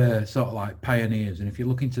were sort of like pioneers. And if you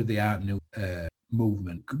look into the Art Nouveau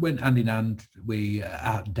movement, went hand in hand with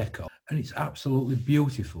Art Deco. And it's absolutely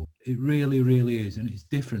beautiful. It really, really is. And it's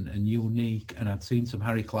different and unique. And I'd seen some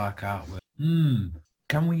Harry Clarke artwork.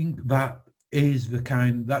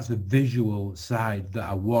 That's the visual side that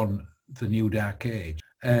I want for New Dark Age.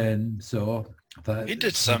 And so he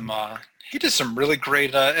did some really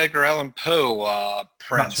great Edgar Allan Poe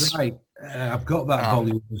prints. That's right. I've got that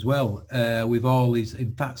volume as well, with all these.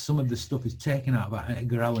 In fact, some of the stuff is taken out of that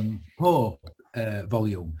Edgar Allan Poe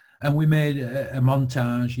volume. And we made a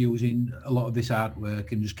montage using a lot of this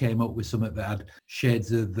artwork and just came up with something that had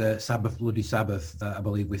shades of Sabbath, Bloody Sabbath, I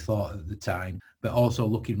believe we thought at the time, but also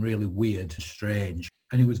looking really weird, strange.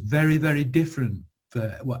 And it was very, very different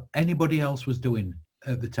for what anybody else was doing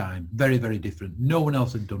at the time. Very, very different. No one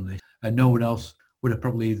else had done this, and no one else would have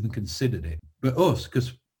probably even considered it. But us,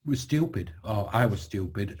 because we're stupid, or I was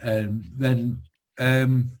stupid. And then,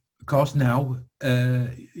 of course, now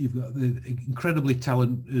you've got the incredibly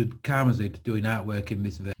talented Karmazid doing artwork in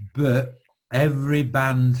this video. But every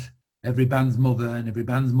band's mother and every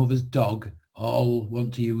band's mother's dog all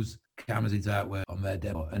want to use Karmazid's artwork on their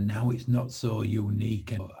demo, and now it's not so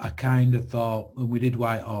unique. And I kind of thought when we did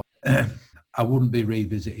White Horse, I wouldn't be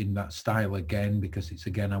revisiting that style again, because it's,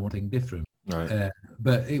 again, I want something different. Right.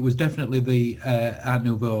 But it was definitely the Art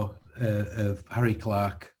Nouveau of Harry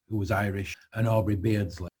Clarke, who was Irish, and Aubrey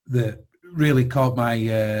Beardsley that really caught my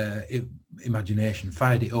imagination,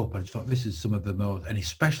 fired it up. I just thought, this is some of the most, and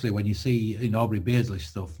especially when you see in Aubrey Beardsley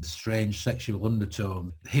stuff, the strange sexual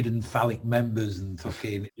undertone, hidden phallic members and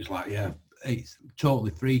fucking, it's like, yeah, it's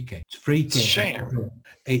totally freaky. It's freaky. It's a shame.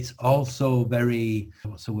 It's also very,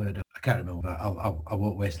 what's the word? I can't remember. I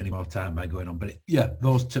won't waste any more time by going on. But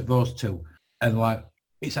those two. And like,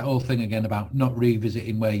 it's that whole thing again about not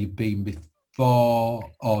revisiting where you've been before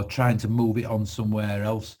or trying to move it on somewhere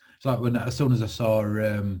else. It's like as soon as I saw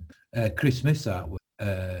Chris Smith's artwork,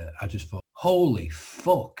 I just thought, holy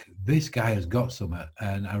fuck, this guy has got something.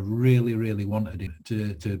 And I really, really wanted him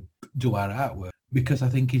to do our artwork, because I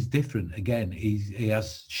think he's different. Again, he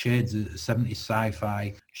has shades of 70s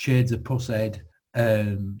sci-fi, shades of Pushead.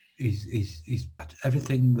 He's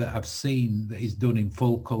everything that I've seen that he's done in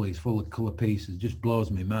full colour, he's full of colour pieces, just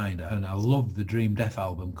blows my mind. And I love the Dream Death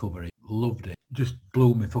album cover. Loved it. Just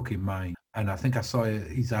blew my fucking mind. And I think I saw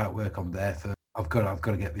his artwork on there for, I've got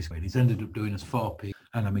to get this way. He's ended up doing us 4p,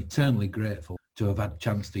 and I'm eternally grateful to have had a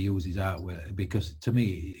chance to use his artwork, because to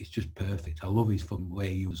me it's just perfect. I love his fucking way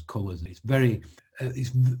he uses colours. It's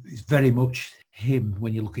very much him.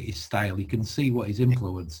 When you look at his style, you can see what he's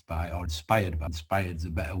influenced by or inspired by. Inspired's a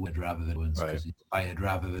better word rather than influenced, because inspired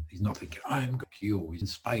rather than, he's not thinking, I'm going to you. He's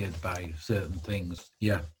inspired by certain things.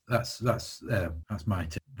 Yeah, that's my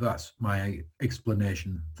tip. That's my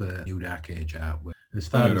explanation for New Dark Age artwork. As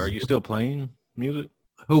far Leonard, are you still playing music?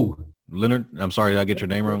 Who? Leonard? I'm sorry, did I get your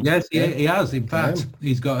name wrong? Yes, yeah, he has. In fact,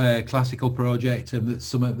 he's got a classical project, and that's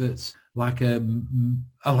something that's like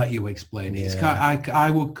I'll let you explain it. Yeah. I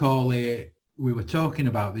would call it. We were talking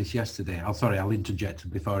about this yesterday. I'll interject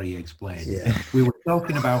before he explains. Yeah. We were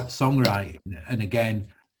talking about songwriting, and again,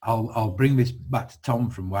 I'll bring this back to Tom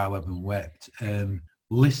from While Heaven Wept.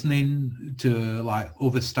 Listening to like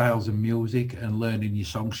other styles of music and learning your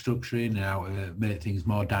song structuring and how to make things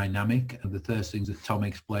more dynamic, and the first things that Tom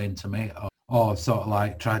explained to me or sort of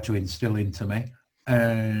like tried to instill into me.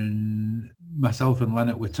 And myself and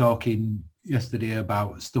Leonard were talking yesterday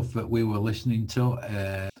about stuff that we were listening to.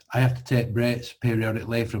 I have to take breaks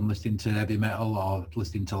periodically from listening to heavy metal or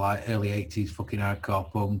listening to like early 80s fucking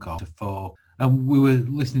hardcore punk or to folk. And we were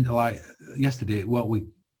listening to like yesterday what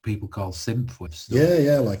people call synth stuff.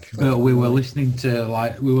 Yeah, but we were listening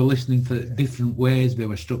to different ways they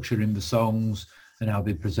were structuring the songs and how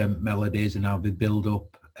they present melodies and how they build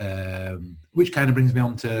up, which kind of brings me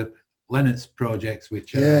on to Leonard's projects,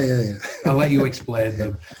 which I'll let you explain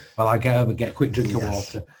them while I get a quick drink of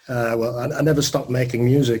water. Well, I never stopped making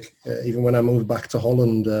music. Even when I moved back to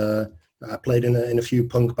Holland, I played in a few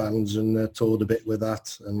punk bands and toured a bit with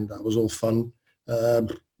that, and that was all fun.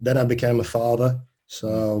 Then I became a father,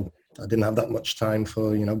 so I didn't have that much time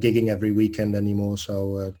for gigging every weekend anymore.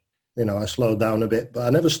 So I slowed down a bit, but I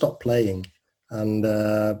never stopped playing. And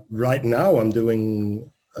right now I'm doing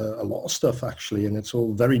a lot of stuff actually, and it's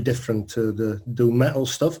all very different to the doom metal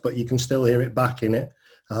stuff, but you can still hear it back in it.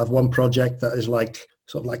 I have one project that is like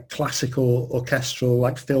sort of like classical orchestral,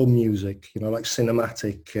 like film music, like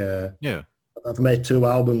cinematic. Yeah. I've made 2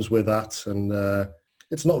 albums with that, and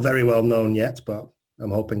it's not very well known yet, but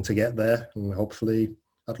I'm hoping to get there, and hopefully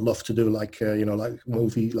I'd love to do like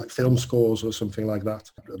movie, like film scores or something like that.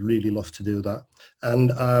 I'd really love to do that.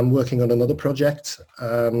 And I'm working on another project,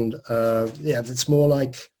 and it's more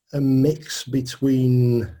like a mix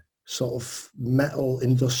between sort of metal,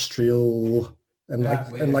 industrial,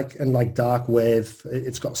 and like dark wave.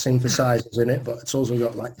 It's got synthesizers in it, but it's also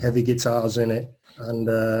got like heavy guitars in it,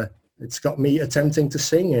 and it's got me attempting to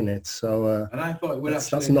sing in it. So and I thought it would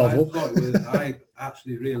that's novel. I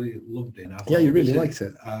actually really loved it. Yeah, you really liked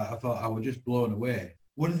it. I thought I was just blown away.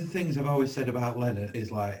 One of the things I've always said about Leonard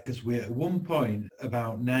is like, because we at one point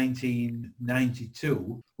about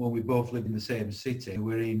 1992, when we both lived in the same city,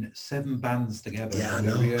 we were in 7 bands together. Yeah,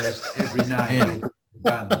 and we rehearsed every night in the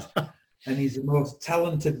band. And he's the most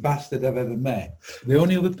talented bastard I've ever met. The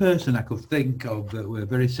only other person I could think of that were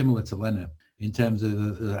very similar to Leonard in terms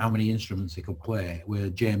of how many instruments he could play were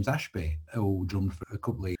James Ashby, who drummed for a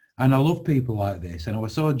couple of years. And I love people like this. And I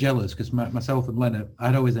was so jealous because myself and Leonard,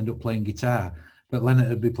 I'd always end up playing guitar, but Leonard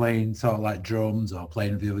would be playing sort of like drums or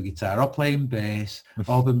playing the other guitar or playing bass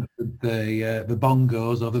or the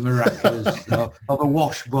bongos or the maracas or the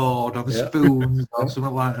washboard or the spoons or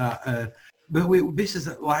something like that. But this is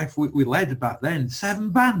the life we led back then. 7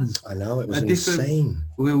 bands. I know, it was insane.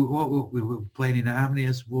 We were playing in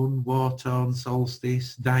Harmonious One, War-Torn,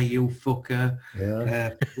 Solstice, Die You Fucker.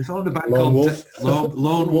 Yeah. It's all the band Lone called Wolf.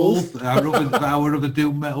 Lone Wolf. Our other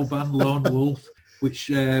doom metal band, Lone Wolf, which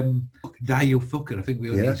Die You Fucker. I think we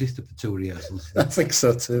only existed for 2 rehearsals. I think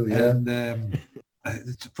so too, yeah.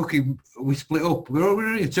 And we split up. We were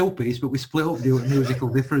only a 2-piece, but we split up due to musical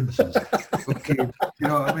differences. You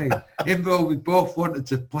know what I mean? Even though we both wanted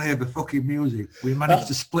to play the fucking music, we managed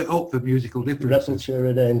to split up the musical differences. Repulture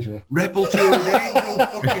and Angel. Repulture and Angel,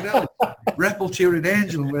 fucking hell. Repulture and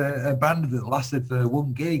Angel were a band that lasted for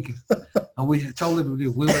 1 gig. And we told everybody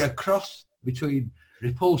we were a cross between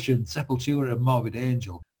Repulsion, Sepultura and Morbid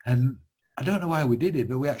Angel. And I don't know why we did it,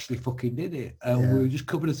 but we actually fucking did it. And we just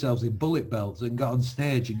covered ourselves in bullet belts and got on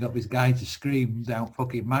stage and got this guy to scream down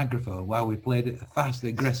fucking microphone while we played it fast,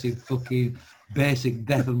 aggressive, fucking basic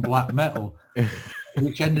death and black metal,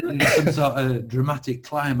 which ended in some sort of dramatic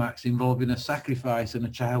climax involving a sacrifice and a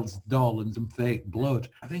child's doll and some fake blood.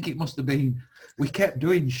 I think it must have been, we kept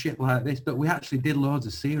doing shit like this, but we actually did loads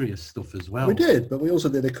of serious stuff as well. We did, but we also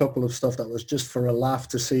did a couple of stuff that was just for a laugh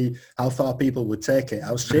to see how far people would take it,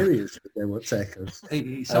 how serious they would take us.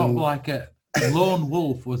 It's sort of like Lone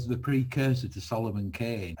Wolf was the precursor to Solomon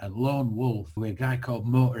Kane, and Lone Wolf, we had a guy called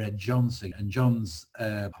Motorhead Johnson, and John's,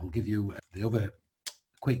 I'll give you the other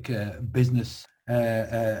quick business,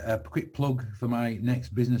 a quick plug for my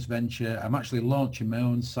next business venture. I'm actually launching my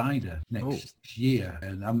own cider next year,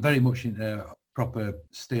 and I'm very much into proper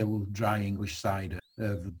still dry English cider,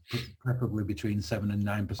 preferably between 7 and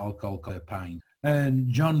 9% alcohol per pint. And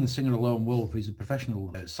John, the singer of Lone Wolf, is a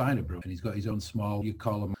professional cider brewer, and he's got his own small, you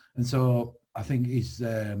call them. And so I think he's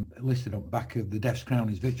listed on the back of the Death's Crown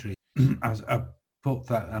is Victory. I put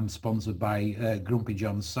that I'm sponsored by Grumpy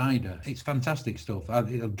John's cider. It's fantastic stuff. I'll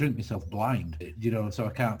drink myself blind, so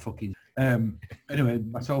I can't fucking... anyway,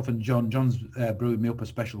 myself and John's brewing me up a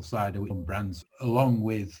special cider with some brands, along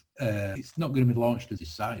with, it's not going to be launched as a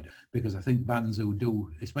cider, because I think bands who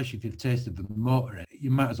do, especially if you've tasted the Motorhead,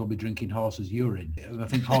 you might as well be drinking horse's urine. I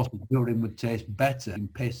think horse's urine would taste better in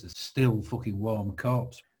piss as still fucking warm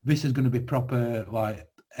corpse. This is going to be proper, like,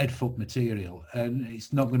 headfuck material, and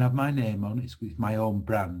it's not going to have my name on it. It's my own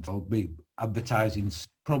brand. I'll be advertising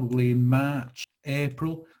probably in March,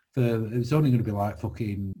 April. It's only going to be like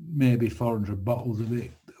fucking maybe 400 bottles of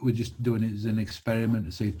it. We're just doing it as an experiment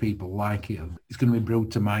to see if people like it. It's going to be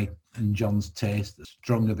brewed to my and John's taste,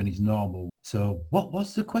 stronger than his normal. So what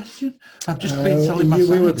was the question? I've just been selling my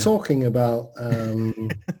cider. We were talking about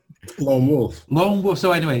Lone Wolf. Lone Wolf.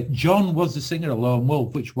 So anyway, John was the singer of Lone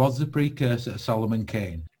Wolf, which was the precursor to Solomon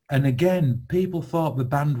Kane. And again, people thought the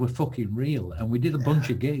band were fucking real, and we did a bunch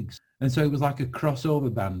of gigs. And so it was like a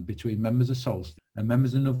crossover band between members of Solstice and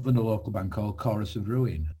members of another local band called Chorus of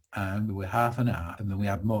Ruin. And we were half and half, and then we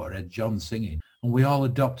had Motorhead John singing. And we all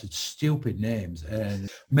adopted stupid names and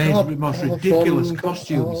made the most ridiculous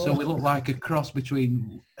costumes. So we looked like a cross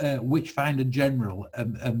between Witchfinder General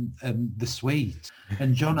and the Sweet.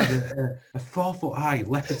 And John had a 4-foot high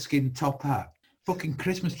leopard skin top hat fucking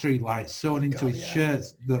Christmas tree lights sewn into his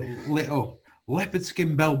shirts that lit up, leopard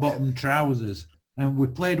skin bell-bottom trousers. And we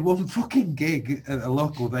played one fucking gig at a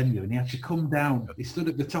local venue, and he had to come down. He stood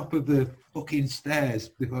at the top of the fucking stairs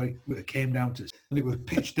before he came down to, and it was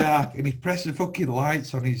pitch dark, and he pressed the fucking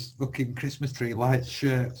lights on his fucking Christmas tree lights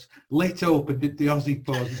shirts, lit up and did the Aussie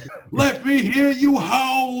pose. Let me hear you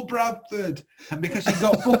howl, Bradford. And because he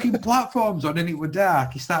got fucking platforms on and it was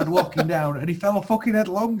dark, he started walking down, and he fell fucking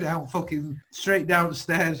headlong down, fucking straight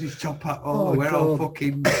downstairs, his top hat on. We're all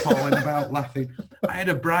fucking falling about laughing. I had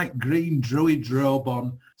a bright green Druid robe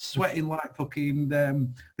on, sweating like fucking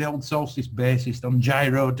the old Solstice bassist on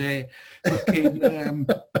Gyro Day. Fucking,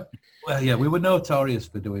 well, yeah, we were notorious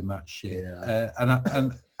for doing that shit. Yeah.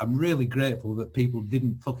 And I'm really grateful that people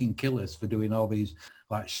didn't fucking kill us for doing all these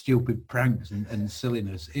like stupid pranks and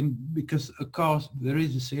silliness. Because of course there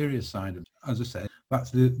is a serious side of it. As I said,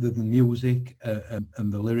 that's the music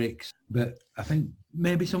and the lyrics. But I think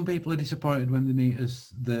maybe some people are disappointed when they meet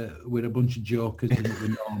us with a bunch of jokers and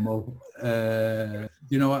the normal.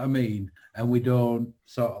 You know what I mean? And we don't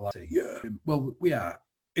sort of like say, yeah. Well, we are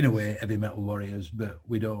in a way heavy metal warriors, but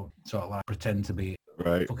we don't sort of like pretend to be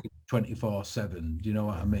right fucking 24/7. Do you know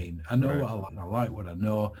what I mean? I know what I like. I like what I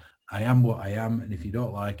know. I am what I am, and if you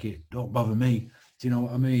don't like it, don't bother me. Do you know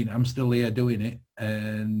what I mean? I'm still here doing it,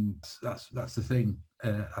 and that's the thing.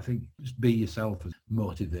 I think just be yourself as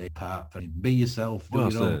motivate part. Be yourself. Do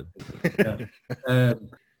well said.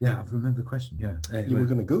 Yeah, I remember the question. Yeah, you were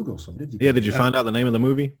going to Google something, did you? Yeah, did you find out the name of the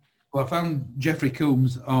movie? Well, I found Jeffrey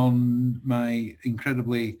Combs on my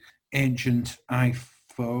incredibly ancient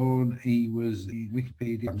iPhone. He was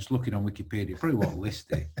Wikipedia. I'm just looking on Wikipedia. Probably won't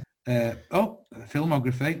list it.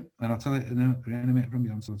 Filmography, and I'll tell it. No, reanimate from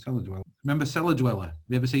beyond. Cellar Dweller. Remember Cellar Dweller? Have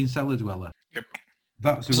you ever seen Cellar Dweller? Yep.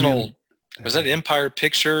 That's an old. Was that Empire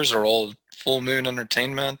Pictures or old Full Moon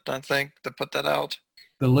Entertainment? I think that put that out.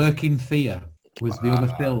 The Lurking Fear was the other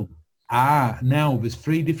film. Now there's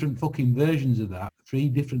 3 different fucking versions of that. 3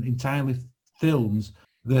 different entirely films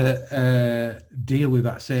that deal with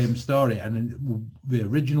that same story. And the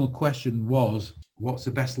original question was, what's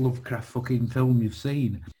the best Lovecraft fucking film you've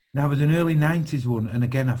seen? Now, there's an early 90s one, and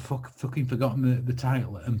again, I've fucking forgotten the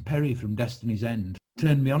title, and Perry from Destiny's End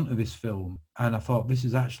turned me on to this film, and I thought, this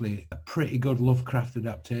is actually a pretty good Lovecraft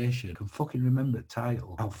adaptation. I can fucking remember the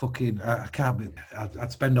title. I can't be,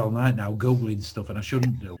 I'd spend all night now Googling stuff, and I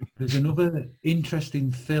shouldn't do. There's another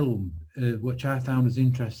interesting film, which I found as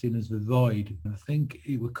interesting as The Void. I think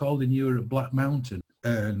it was called in Europe Black Mountain,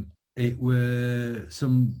 and it were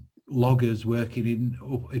some loggers working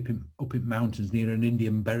up in mountains near an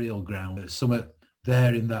Indian burial ground. Some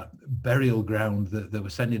there in that burial ground that they were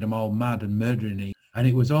sending them all mad and murdering each. And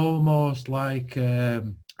it was almost like a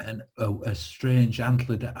strange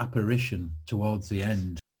antlered apparition towards the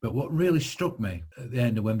end. But what really struck me at the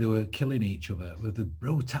end of when they were killing each other was the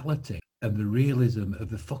brutality and the realism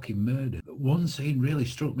of the fucking murder. One scene really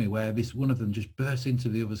struck me where this one of them just bursts into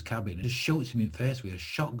the other's cabin and just shoots him in the face with a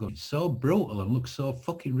shotgun. It's so brutal and looks so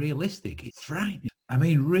fucking realistic. It's frightening. I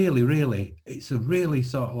mean, really, really, it's a really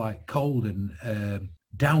sort of like cold and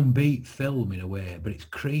downbeat film in a way, but it's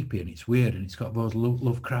creepy and it's weird and it's got those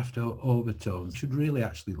Lovecraft overtones. You should really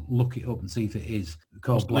actually look it up and see if it is.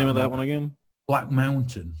 What's the name of that one again? Black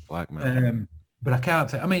Mountain. Black Mountain. But I can't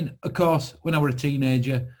say. I mean, of course, when I was a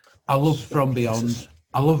teenager, I loved From Beyond.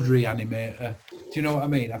 I loved Reanimator. Do you know what I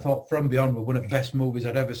mean? I thought From Beyond was one of the best movies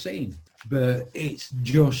I'd ever seen. But it's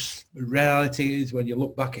just, reality is when you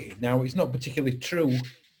look back at it now, it's not particularly true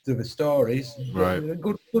to the stories. Right. They're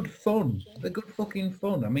good fun. They're good fucking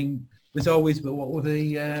fun. I mean, there's always, but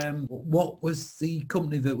what was the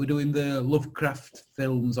company that were doing the Lovecraft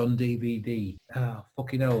films on DVD? Oh,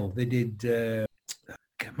 fucking hell. They did,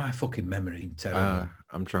 get my fucking memory terrible.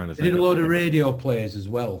 I'm trying to think. They did a load of radio plays as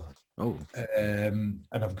well. Oh. And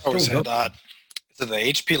I've still got that. Is it the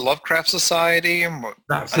HP Lovecraft Society?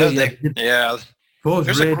 That's it, yeah.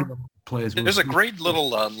 There's a great little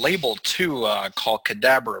label too called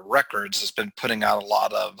Cadabra Records that's been putting out a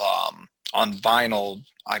lot of on vinyl.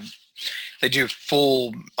 They do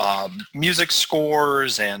full music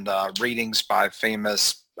scores and readings by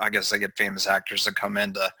famous. I guess they get famous actors that come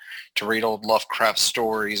in to read old Lovecraft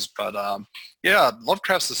stories. But yeah,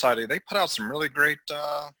 Lovecraft Society, they put out some really great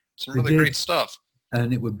great stuff.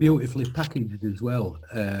 And it was beautifully packaged as well.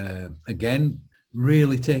 Again,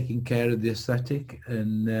 really taking care of the aesthetic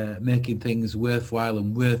and making things worthwhile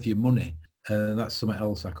and worth your money. That's something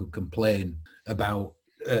else I could complain about.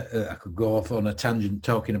 I could go off on a tangent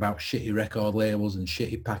talking about shitty record labels and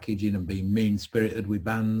shitty packaging and being mean-spirited with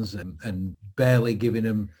bands and barely giving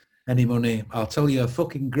them any money. I'll tell you a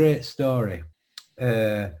fucking great story.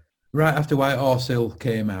 right after White Horse Hill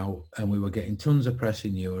came out, and we were getting tons of press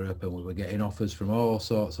in Europe, and we were getting offers from all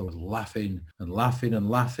sorts. I was laughing and laughing and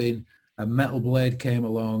laughing. And Metal Blade came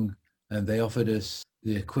along, and they offered us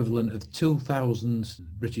the equivalent of 2,000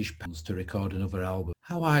 British pounds to record another album.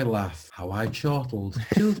 How I laughed, how I chortled.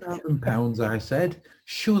 £2,000, I said.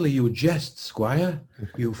 Surely you jest, Squire,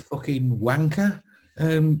 you fucking wanker.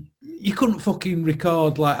 You couldn't fucking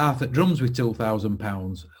record like half at drums with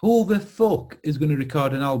 £2,000. Who the fuck is going to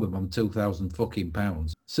record an album on £2,000 fucking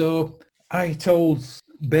pounds? So I told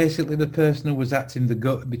basically the person who was acting the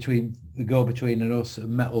go-between us and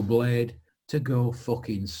Metal Blade to go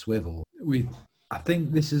fucking swivel. I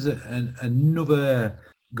think this is another,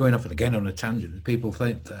 going off again on a tangent, people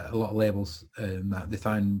think that a lot of labels that they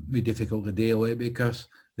find me difficult to deal with because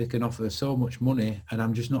they can offer so much money and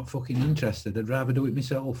I'm just not fucking interested. I'd rather do it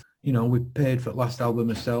myself. You know, we paid for the last album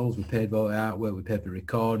ourselves, we paid for the artwork, we paid for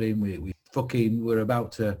recording, we fucking were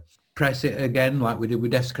about to press it again like we did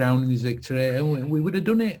with Death's Crown and his Victory, and we would have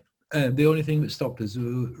done it. The only thing that stopped us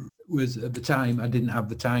was at the time I didn't have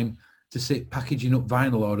the time to sit packaging up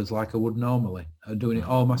vinyl orders like I would normally, doing it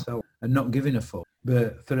all myself and not giving a fuck.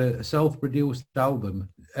 But for a self-produced album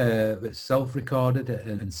that's self-recorded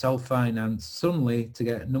and self-financed, suddenly to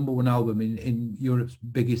get #1 album in Europe's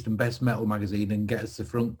biggest and best metal magazine and get us the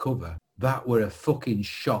front cover, that were a fucking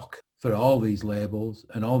shock for all these labels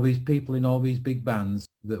and all these people in all these big bands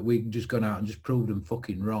that we just gone out and just proved them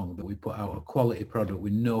fucking wrong, that we put out a quality product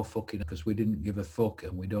with no fucking, because we didn't give a fuck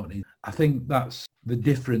and we don't need. I think that's the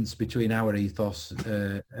difference between our ethos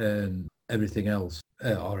and everything else,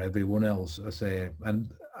 or everyone else, I say.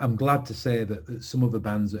 And I'm glad to say that some other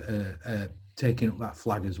bands are taking up that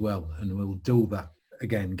flag as well, and will do that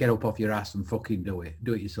again. Get up off your ass and fucking do it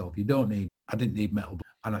yourself. You don't need, I didn't need metal,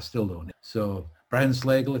 and I still don't need. So Brian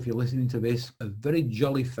Slagle, if you're listening to this, a very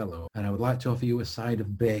jolly fellow, and I would like to offer you a side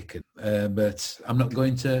of bacon, but I'm not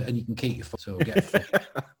going to, and you can keep your foot, so get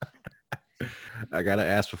I got to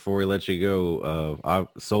ask before we let you go,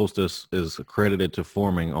 Solstice is credited to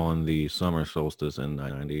forming on the summer solstice in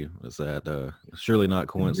 1990. Is that surely not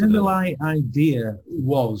coincidental? The underlying idea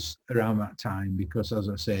was around that time because, as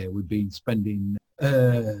I say, we've been spending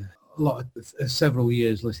several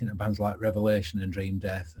years listening to bands like Revelation and Dream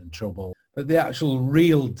Death and Trouble. But the actual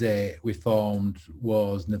real date we formed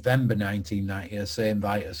was November 1990, St.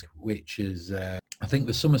 Vitus, which is, I think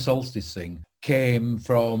the summer solstice thing came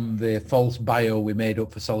from the false bio we made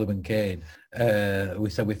up for Sullivan Kane. We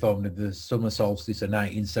said we formed the summer solstice of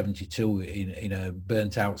 1972 in a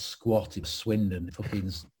burnt out squat in Swindon,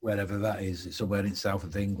 fucking wherever that is. It's somewhere in south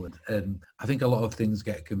of England. And I think a lot of things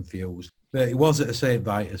get confused. But it was at a St.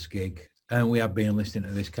 Vitus gig. And we have been listening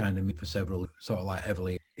to this kind of music for several, sort of like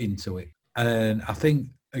heavily into it. And I think,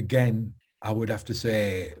 again, I would have to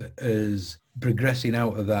say, as progressing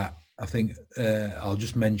out of that, I think I'll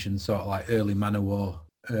just mention sort of like early Manowar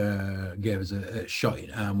gave us a shot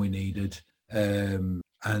in arm we needed. And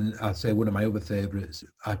I'd say one of my other favourites,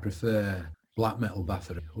 I prefer Black Metal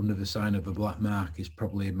Battery. Under the Sign of a Black Mark is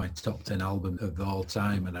probably my top 10 album of all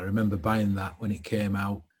time. And I remember buying that when it came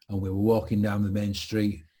out, and we were walking down the main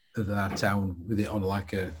street of our town with it on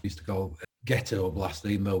like we used to call ghetto blast,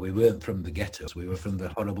 even though we weren't from the ghettos. We were from the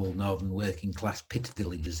horrible northern working class pit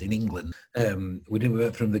villages in England. We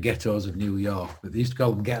weren't from the ghettos of New York, but they used to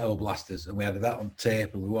call them ghetto blasters, and we had that on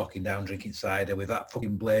tape, and we were walking down drinking cider with that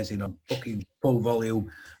fucking blazing on fucking full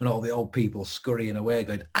volume, and all the old people scurrying away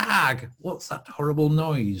going, "Ag, what's that horrible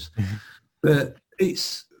noise?" But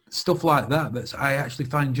it's stuff like that I actually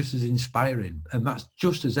find just as inspiring, and that's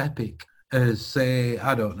just as epic as, say,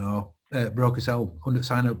 I don't know, Broke As Hell, Under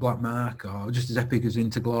Sign of Black Mark, or just as epic as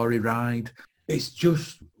Into Glory Ride. It's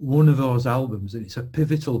just one of those albums, and it's a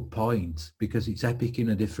pivotal point because it's epic in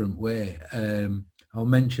a different way. I'll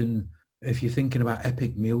mention, if you're thinking about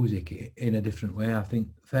epic music in a different way, I think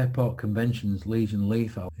Fairport Convention's Legion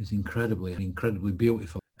Lethal is incredibly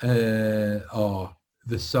beautiful. Or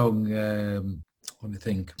the song, let me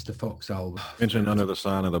think, Mr. Fox album. Mentioned Under the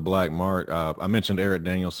Sign of the Black Mark. I mentioned Eric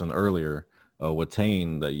Danielson earlier. With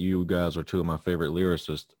Tane, that you guys are two of my favorite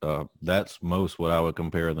lyricists. That's most what I would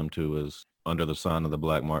compare them to is Under the Sign of the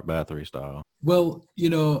Black Mark Bathory style. Well,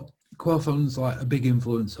 you know, Quafon's like a big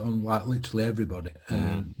influence on like literally everybody.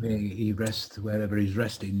 And he rests wherever he's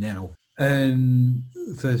resting now. And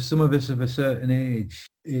for some of us of a certain age,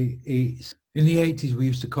 it's in the 80s we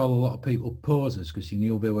used to call a lot of people posers because you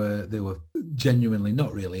knew they were genuinely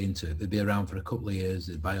not really into it. They'd be around for a couple of years,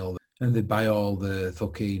 they'd buy all the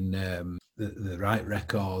fucking the right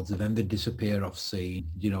records, and then they disappear off scene,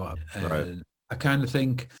 you know. Right. I kind of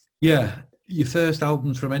think, yeah, your first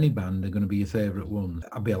albums from any band are going to be your favourite ones.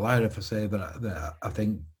 I'd be a liar if I say that I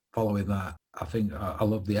think following that, I think I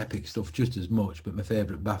love the Epic stuff just as much, but my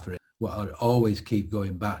favourite Bathory, what I always keep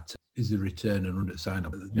going back to, is the Return and Run at Sign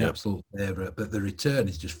Up. My absolute favourite, but the Return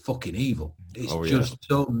is just fucking evil. It's just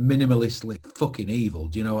so minimalistically fucking evil.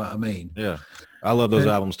 Do you know what I mean? Yeah, I love those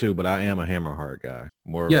albums too, but I am a Hammerheart guy.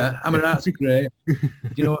 Yeah, I mean, that's great. Do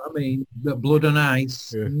you know what I mean? The Blood on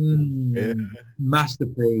Ice,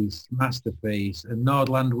 masterpiece, and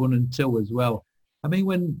Nordland 1 and 2 as well. I mean,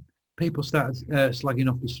 when people started slagging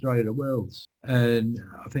off Destroyer of Worlds, and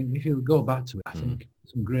I think if you go back to it, I think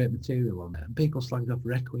some great material on it, and people slagged off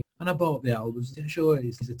Requiem, and I bought the albums. Sure,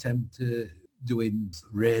 it's his attempt to doing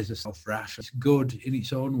Razor Self-Rash. It's good in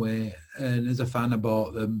its own way, and as a fan I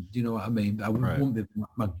bought them. Do you know what I mean? I wouldn't be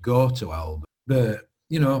my go-to album, but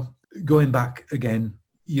you know, going back again,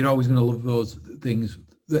 you're always going to love those things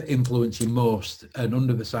that influence you most, and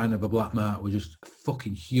Under the Sign of a Black Mark were just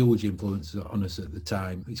fucking huge influences on us at the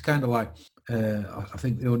time. It's kind of like I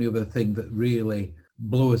think the only other thing that really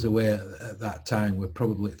blew us away at that time were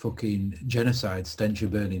probably fucking Genocide, Stench of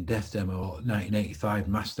Burning Death demo, 1985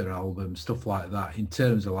 Master album, stuff like that, in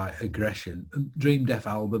terms of like aggression. Dream Death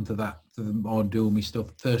album for the more doomy stuff,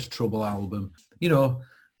 First Trouble album, you know,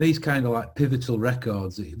 these kind of like pivotal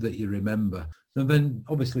records that you remember. And then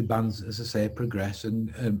obviously bands, as I say, progress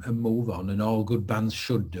and move on, and all good bands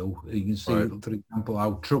should do. You can see, for example,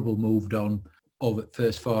 how Trouble moved on over the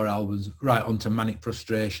first 4 albums right onto Manic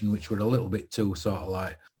Frustration, which were a little bit too sort of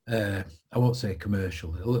like, I won't say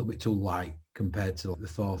commercial, a little bit too light compared to the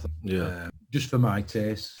fourth. Just for my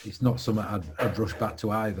taste, it's not something I'd rush back to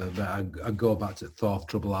either, but I go back to the Fourth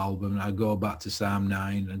Trouble album, and I go back to Psalm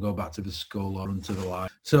 9, and go back to The Skull or Unto the Light.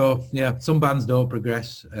 So yeah, some bands don't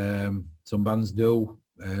progress, some bands do.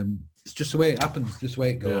 It's just the way it happens, just the way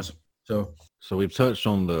it goes. So we've touched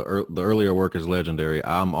on the earlier work as Legendary.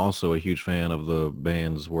 I'm also a huge fan of the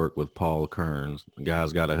band's work with Paul Kearns. The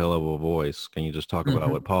guy's got a hell of a voice. Can you just talk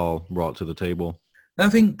about what Paul brought to the table? I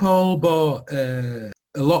think Paul brought a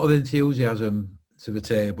lot of enthusiasm to the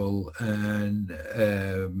table, and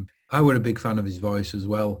I were a big fan of his voice as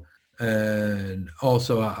well. And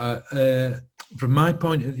also, from my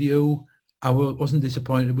point of view, I wasn't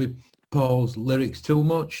disappointed with Paul's lyrics too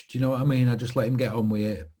much. Do you know what I mean? I just let him get on with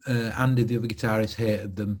it. Andy, the other guitarist,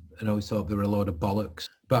 hated them and always thought they were a load of bollocks.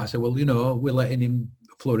 But I said, well, you know, we're letting him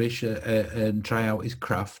flourish and try out his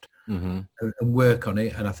craft and work on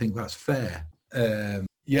it, and I think that's fair. I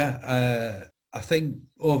think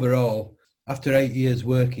overall, after 8 years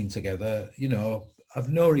working together, you know, I've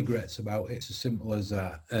no regrets about it. It's as simple as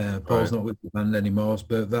that. Paul's not with the band anymore,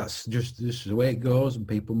 but that's just the way it goes, and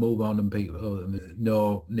people move on, and people,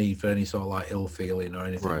 no need for any sort of like ill feeling or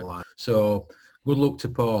anything like that. So good luck to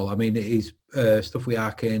Paul. I mean, his stuff with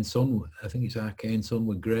Arcane Sun, I think it's Arcane Sun,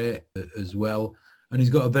 were great as well, and he's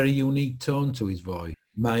got a very unique tone to his voice.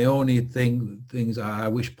 My only things I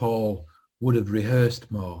wish Paul would have rehearsed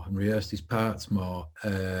more and rehearsed his parts more.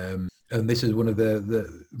 And this is one of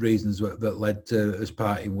the reasons that led to us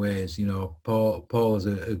parting ways. You know, Paul is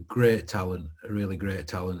a great talent, a really great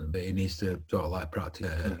talent, but he needs to sort of like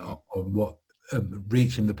practice on what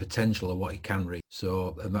reaching the potential of what he can reach.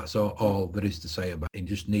 So, and that's all there is to say about it. He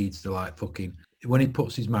just needs to like fucking, when he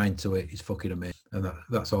puts his mind to it, he's fucking amazing. And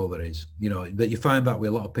that's all there is. You know, that you find that with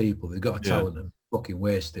a lot of people, they've got a talent and fucking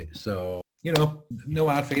waste it. So, you know, no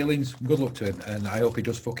hard feelings. Good luck to him, and I hope he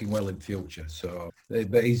does fucking well in future. So,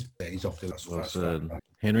 but he's off to that. Well said.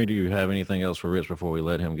 Henry, do you have anything else for Rich before we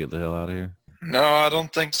let him get the hell out of here? No, I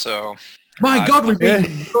don't think so. My God, we've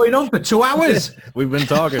been going on for 2 hours. We've been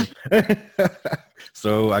talking.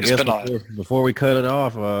 So I guess before we cut it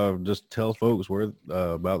off, just tell folks where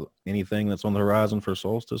about anything that's on the horizon for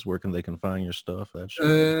Solstice. Where they can find your stuff?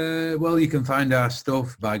 Well, you can find our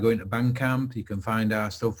stuff by going to Bandcamp. You can find our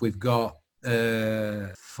stuff. We've got 4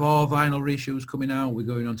 vinyl reissues coming out. We're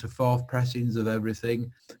going on to 4th pressings of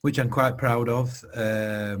everything, which I'm quite proud of.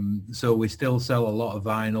 So we still sell a lot of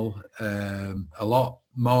vinyl, a lot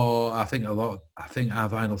more. I think our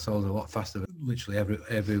vinyl sells a lot faster than literally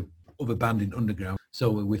every other band in underground. So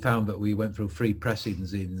we found that we went through 3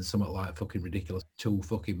 pressings in something like fucking ridiculous 2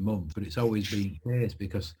 fucking months. But it's always been the case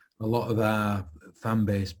because a lot of our fan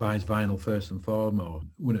base buys vinyl first and foremost.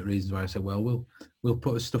 One of the reasons why I said, well, we'll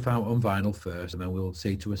put stuff out on vinyl first and then we'll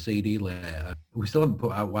see to a CD later. We still haven't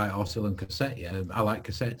put out White Horse Hill and cassette yet. I like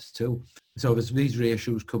cassettes too. So there's these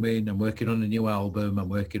reissues coming. I'm working on a new album. I'm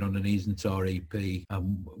working on an Ease and Tour EP.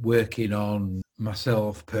 I'm working on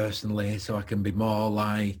myself personally so I can be more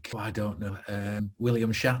like, I don't know,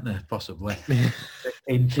 William Shatner possibly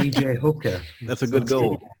in TJ Hooker. That's a good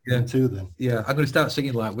goal. Yeah, too then. Yeah, I'm going to start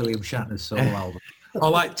singing like William Shatner's solo album. Or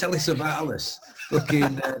like Telly Savalas,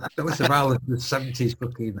 fucking Telly Savalas, the 70s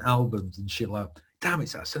fucking albums and shit like that. Damn,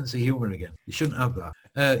 it's that sense of humour again. You shouldn't have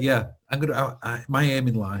that. Yeah, my aim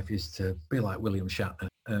in life is to be like William Shatner.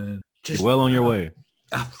 Just well on your way.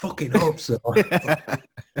 I fucking hope so.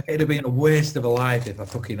 It'd have been a waste of a life if I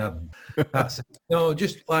fucking hadn't. No,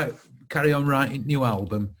 just like carry on writing new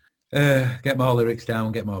album, get more lyrics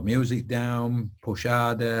down, get more music down, push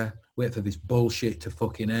harder, wait for this bullshit to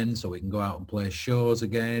fucking end so we can go out and play shows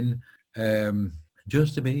again.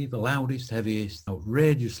 Just to be the loudest, heaviest,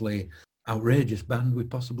 outrageous band we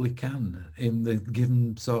possibly can in the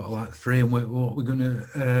given sort of like framework what we're going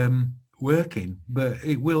to work in. But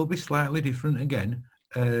it will be slightly different again.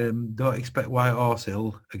 Don't expect White Horse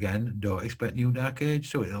Hill again. Don't expect New Dark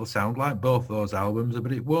Age. So it'll sound like both those albums,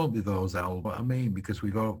 but it won't be those albums. What I mean, because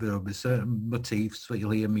there'll be certain motifs that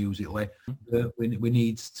you'll hear musically that we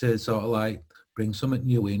need to sort of like bring something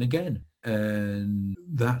new in again. And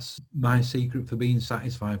that's my secret for being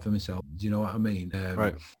satisfied for myself. Do you know what I mean?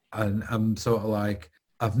 Right. And I'm sort of like,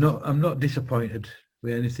 I'm not disappointed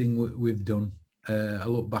with anything we've done. I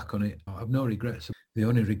look back on it. I've no regrets. The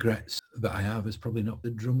only regrets that I have is probably not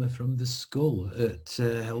the drummer from the Skull at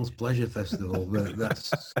Hell's Pleasure Festival. But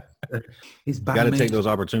that's his band. Got to take those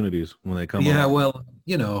opportunities when they come. Yeah, up. well,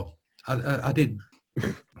 you know, I did.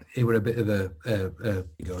 It were a bit of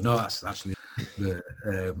no, that's actually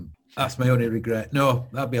that's my only regret. No,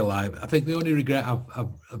 that'd be a lie. I think the only regret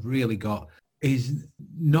I've really got is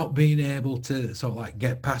not being able to sort of like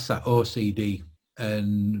get past that OCD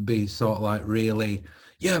and be sort of like really,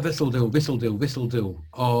 yeah, this'll do,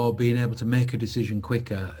 or being able to make a decision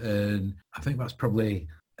quicker. And I think that's probably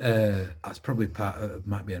part of,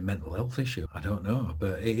 might be a mental health issue. I don't know,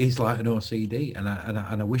 but it is like an OCD, and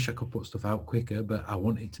I wish I could put stuff out quicker, but I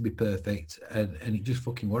want it to be perfect, and it just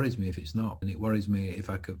fucking worries me if it's not, and it worries me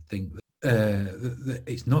if I could think that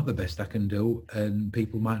it's not the best I can do, and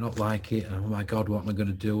people might not like it, and oh my god, what am I going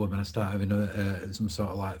to do? I'm going to start having some sort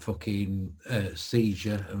of like fucking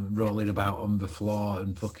seizure and rolling about on the floor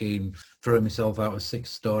and fucking throwing myself out of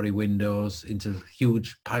 6-story windows into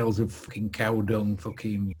huge piles of fucking cow dung,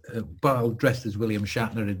 fucking dressed as William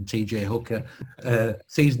Shatner and TJ Hooker.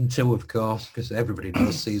 Season 2, of course, because everybody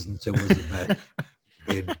knows season 2 was the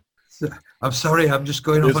best. I'm sorry, I'm just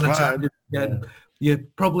going off on a tangent again. Yeah. You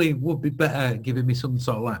probably would be better giving me some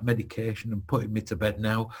sort of like medication and putting me to bed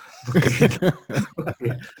now.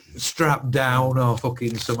 Strapped down or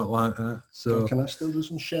fucking something like that. So can I still do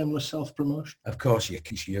some shameless self-promotion? Of course you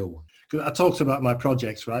can. You. I talked about my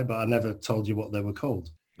projects, right? But I never told you what they were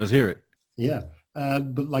called. Let's hear it. Yeah.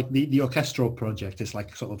 But like the orchestral project is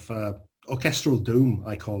like sort of orchestral doom,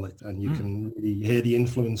 I call it. And you can really hear the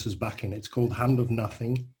influences back in it. It's called Hand of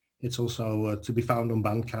Nothing. It's also to be found on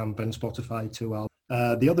Bandcamp and Spotify too.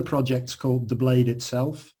 The other project's called The Blade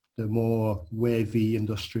Itself, the more wavy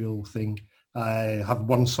industrial thing. I have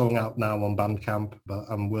one song out now on Bandcamp, but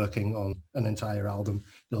I'm working on an entire album.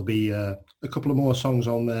 There'll be a couple of more songs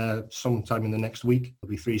on there sometime in the next week.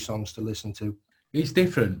 There'll be 3 songs to listen to. It's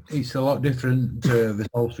different. It's a lot different to the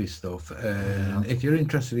Solstice stuff. And if you're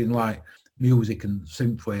interested in like music and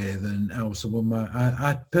synthwave and how someone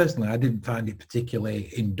I personally didn't find it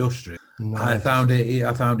particularly industrial. No. I found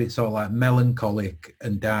it sort of like melancholic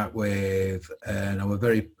and dark wave, and I was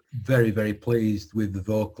very, very, very pleased with the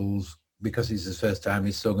vocals because it's the first time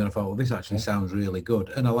he's sung, and I thought, well, this actually sounds really good.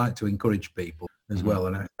 And I like to encourage people as well,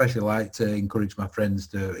 and I especially like to encourage my friends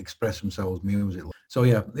to express themselves musically. So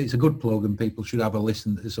yeah, it's a good plug, and people should have a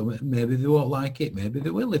listen to something. Maybe they won't like it, maybe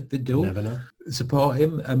they will. If they do, never know. Support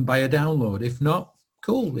him and buy a download. If not,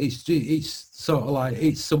 cool. It's sort of like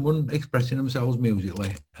it's someone expressing themselves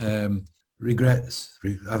musically. Regrets,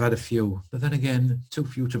 I've had a few, but then again, too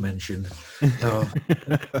few to mention.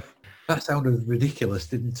 That sounded ridiculous,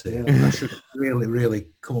 didn't it? Yeah. I should really, really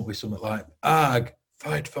come up with something like ARG,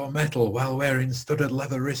 fight for metal while wearing studded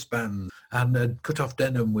leather wristbands and cut off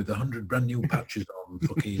denim with 100 brand new patches on.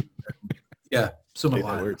 Fucking, yeah, something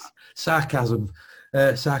like that. Sarcasm.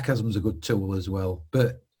 Sarcasm's a good tool as well.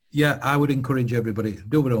 But yeah, I would encourage everybody to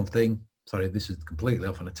do their own thing. Sorry, this is completely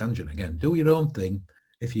off on a tangent again. Do your own thing.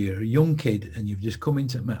 If you're a young kid and you've just come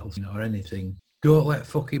into metal or anything, don't let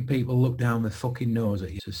fucking people look down their fucking nose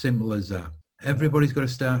at you. It's as simple as that. Everybody's got to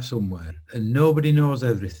start somewhere, and nobody knows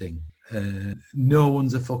everything. No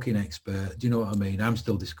one's a fucking expert. Do you know what I mean? I'm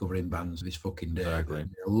still discovering bands this fucking day. Exactly.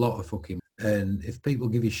 A lot of fucking... And if people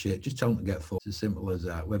give you shit, just tell them to get fucked. It's as simple as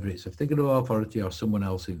that. Whether it's a figure of authority or someone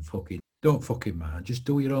else in fucking... Don't fucking mind. Just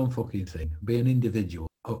do your own fucking thing. Be an individual.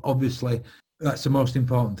 Obviously, that's the most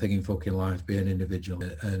important thing in fucking life, be an individual.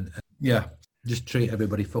 And yeah, Just treat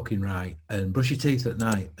everybody fucking right and brush your teeth at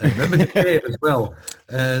night. And remember to shave as well.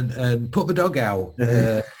 And put the dog out.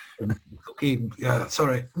 Fucking,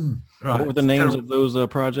 sorry. Right. What were the names of those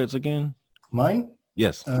projects again? Mine?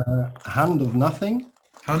 Yes. Hand of Nothing.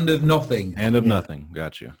 Hand of Nothing. Hand of Nothing.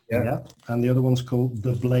 Got you. Yeah. And the other one's called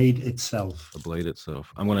The Blade Itself. The Blade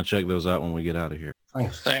Itself. I'm going to check those out when we get out of here.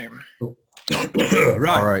 Thanks. Same. Right.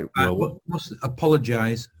 All right. I Well, must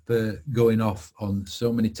apologise for going off on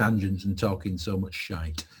so many tangents and talking so much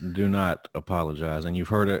shite. do not apologize. And you've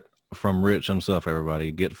heard it from Rich himself,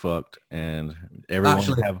 everybody. Get fucked. And everyone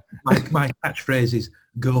Actually, have... my catchphrase is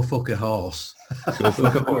go fuck a horse. Go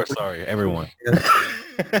fuck a horse. Sorry, everyone.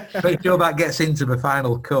 Make sure that gets into the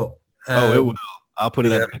final cut. Oh, it will. I'll put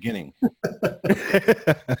it at the beginning.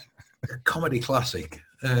 Comedy classic.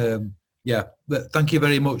 Yeah, but thank you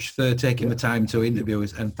very much for taking the time to interview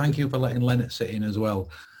us, and thank you for letting Leonard sit in as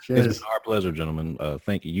well. Cheers. It's been our pleasure, gentlemen.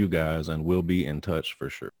 Thank you guys, and we'll be in touch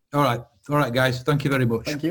for sure. All right, guys. Thank you very much. Thank you.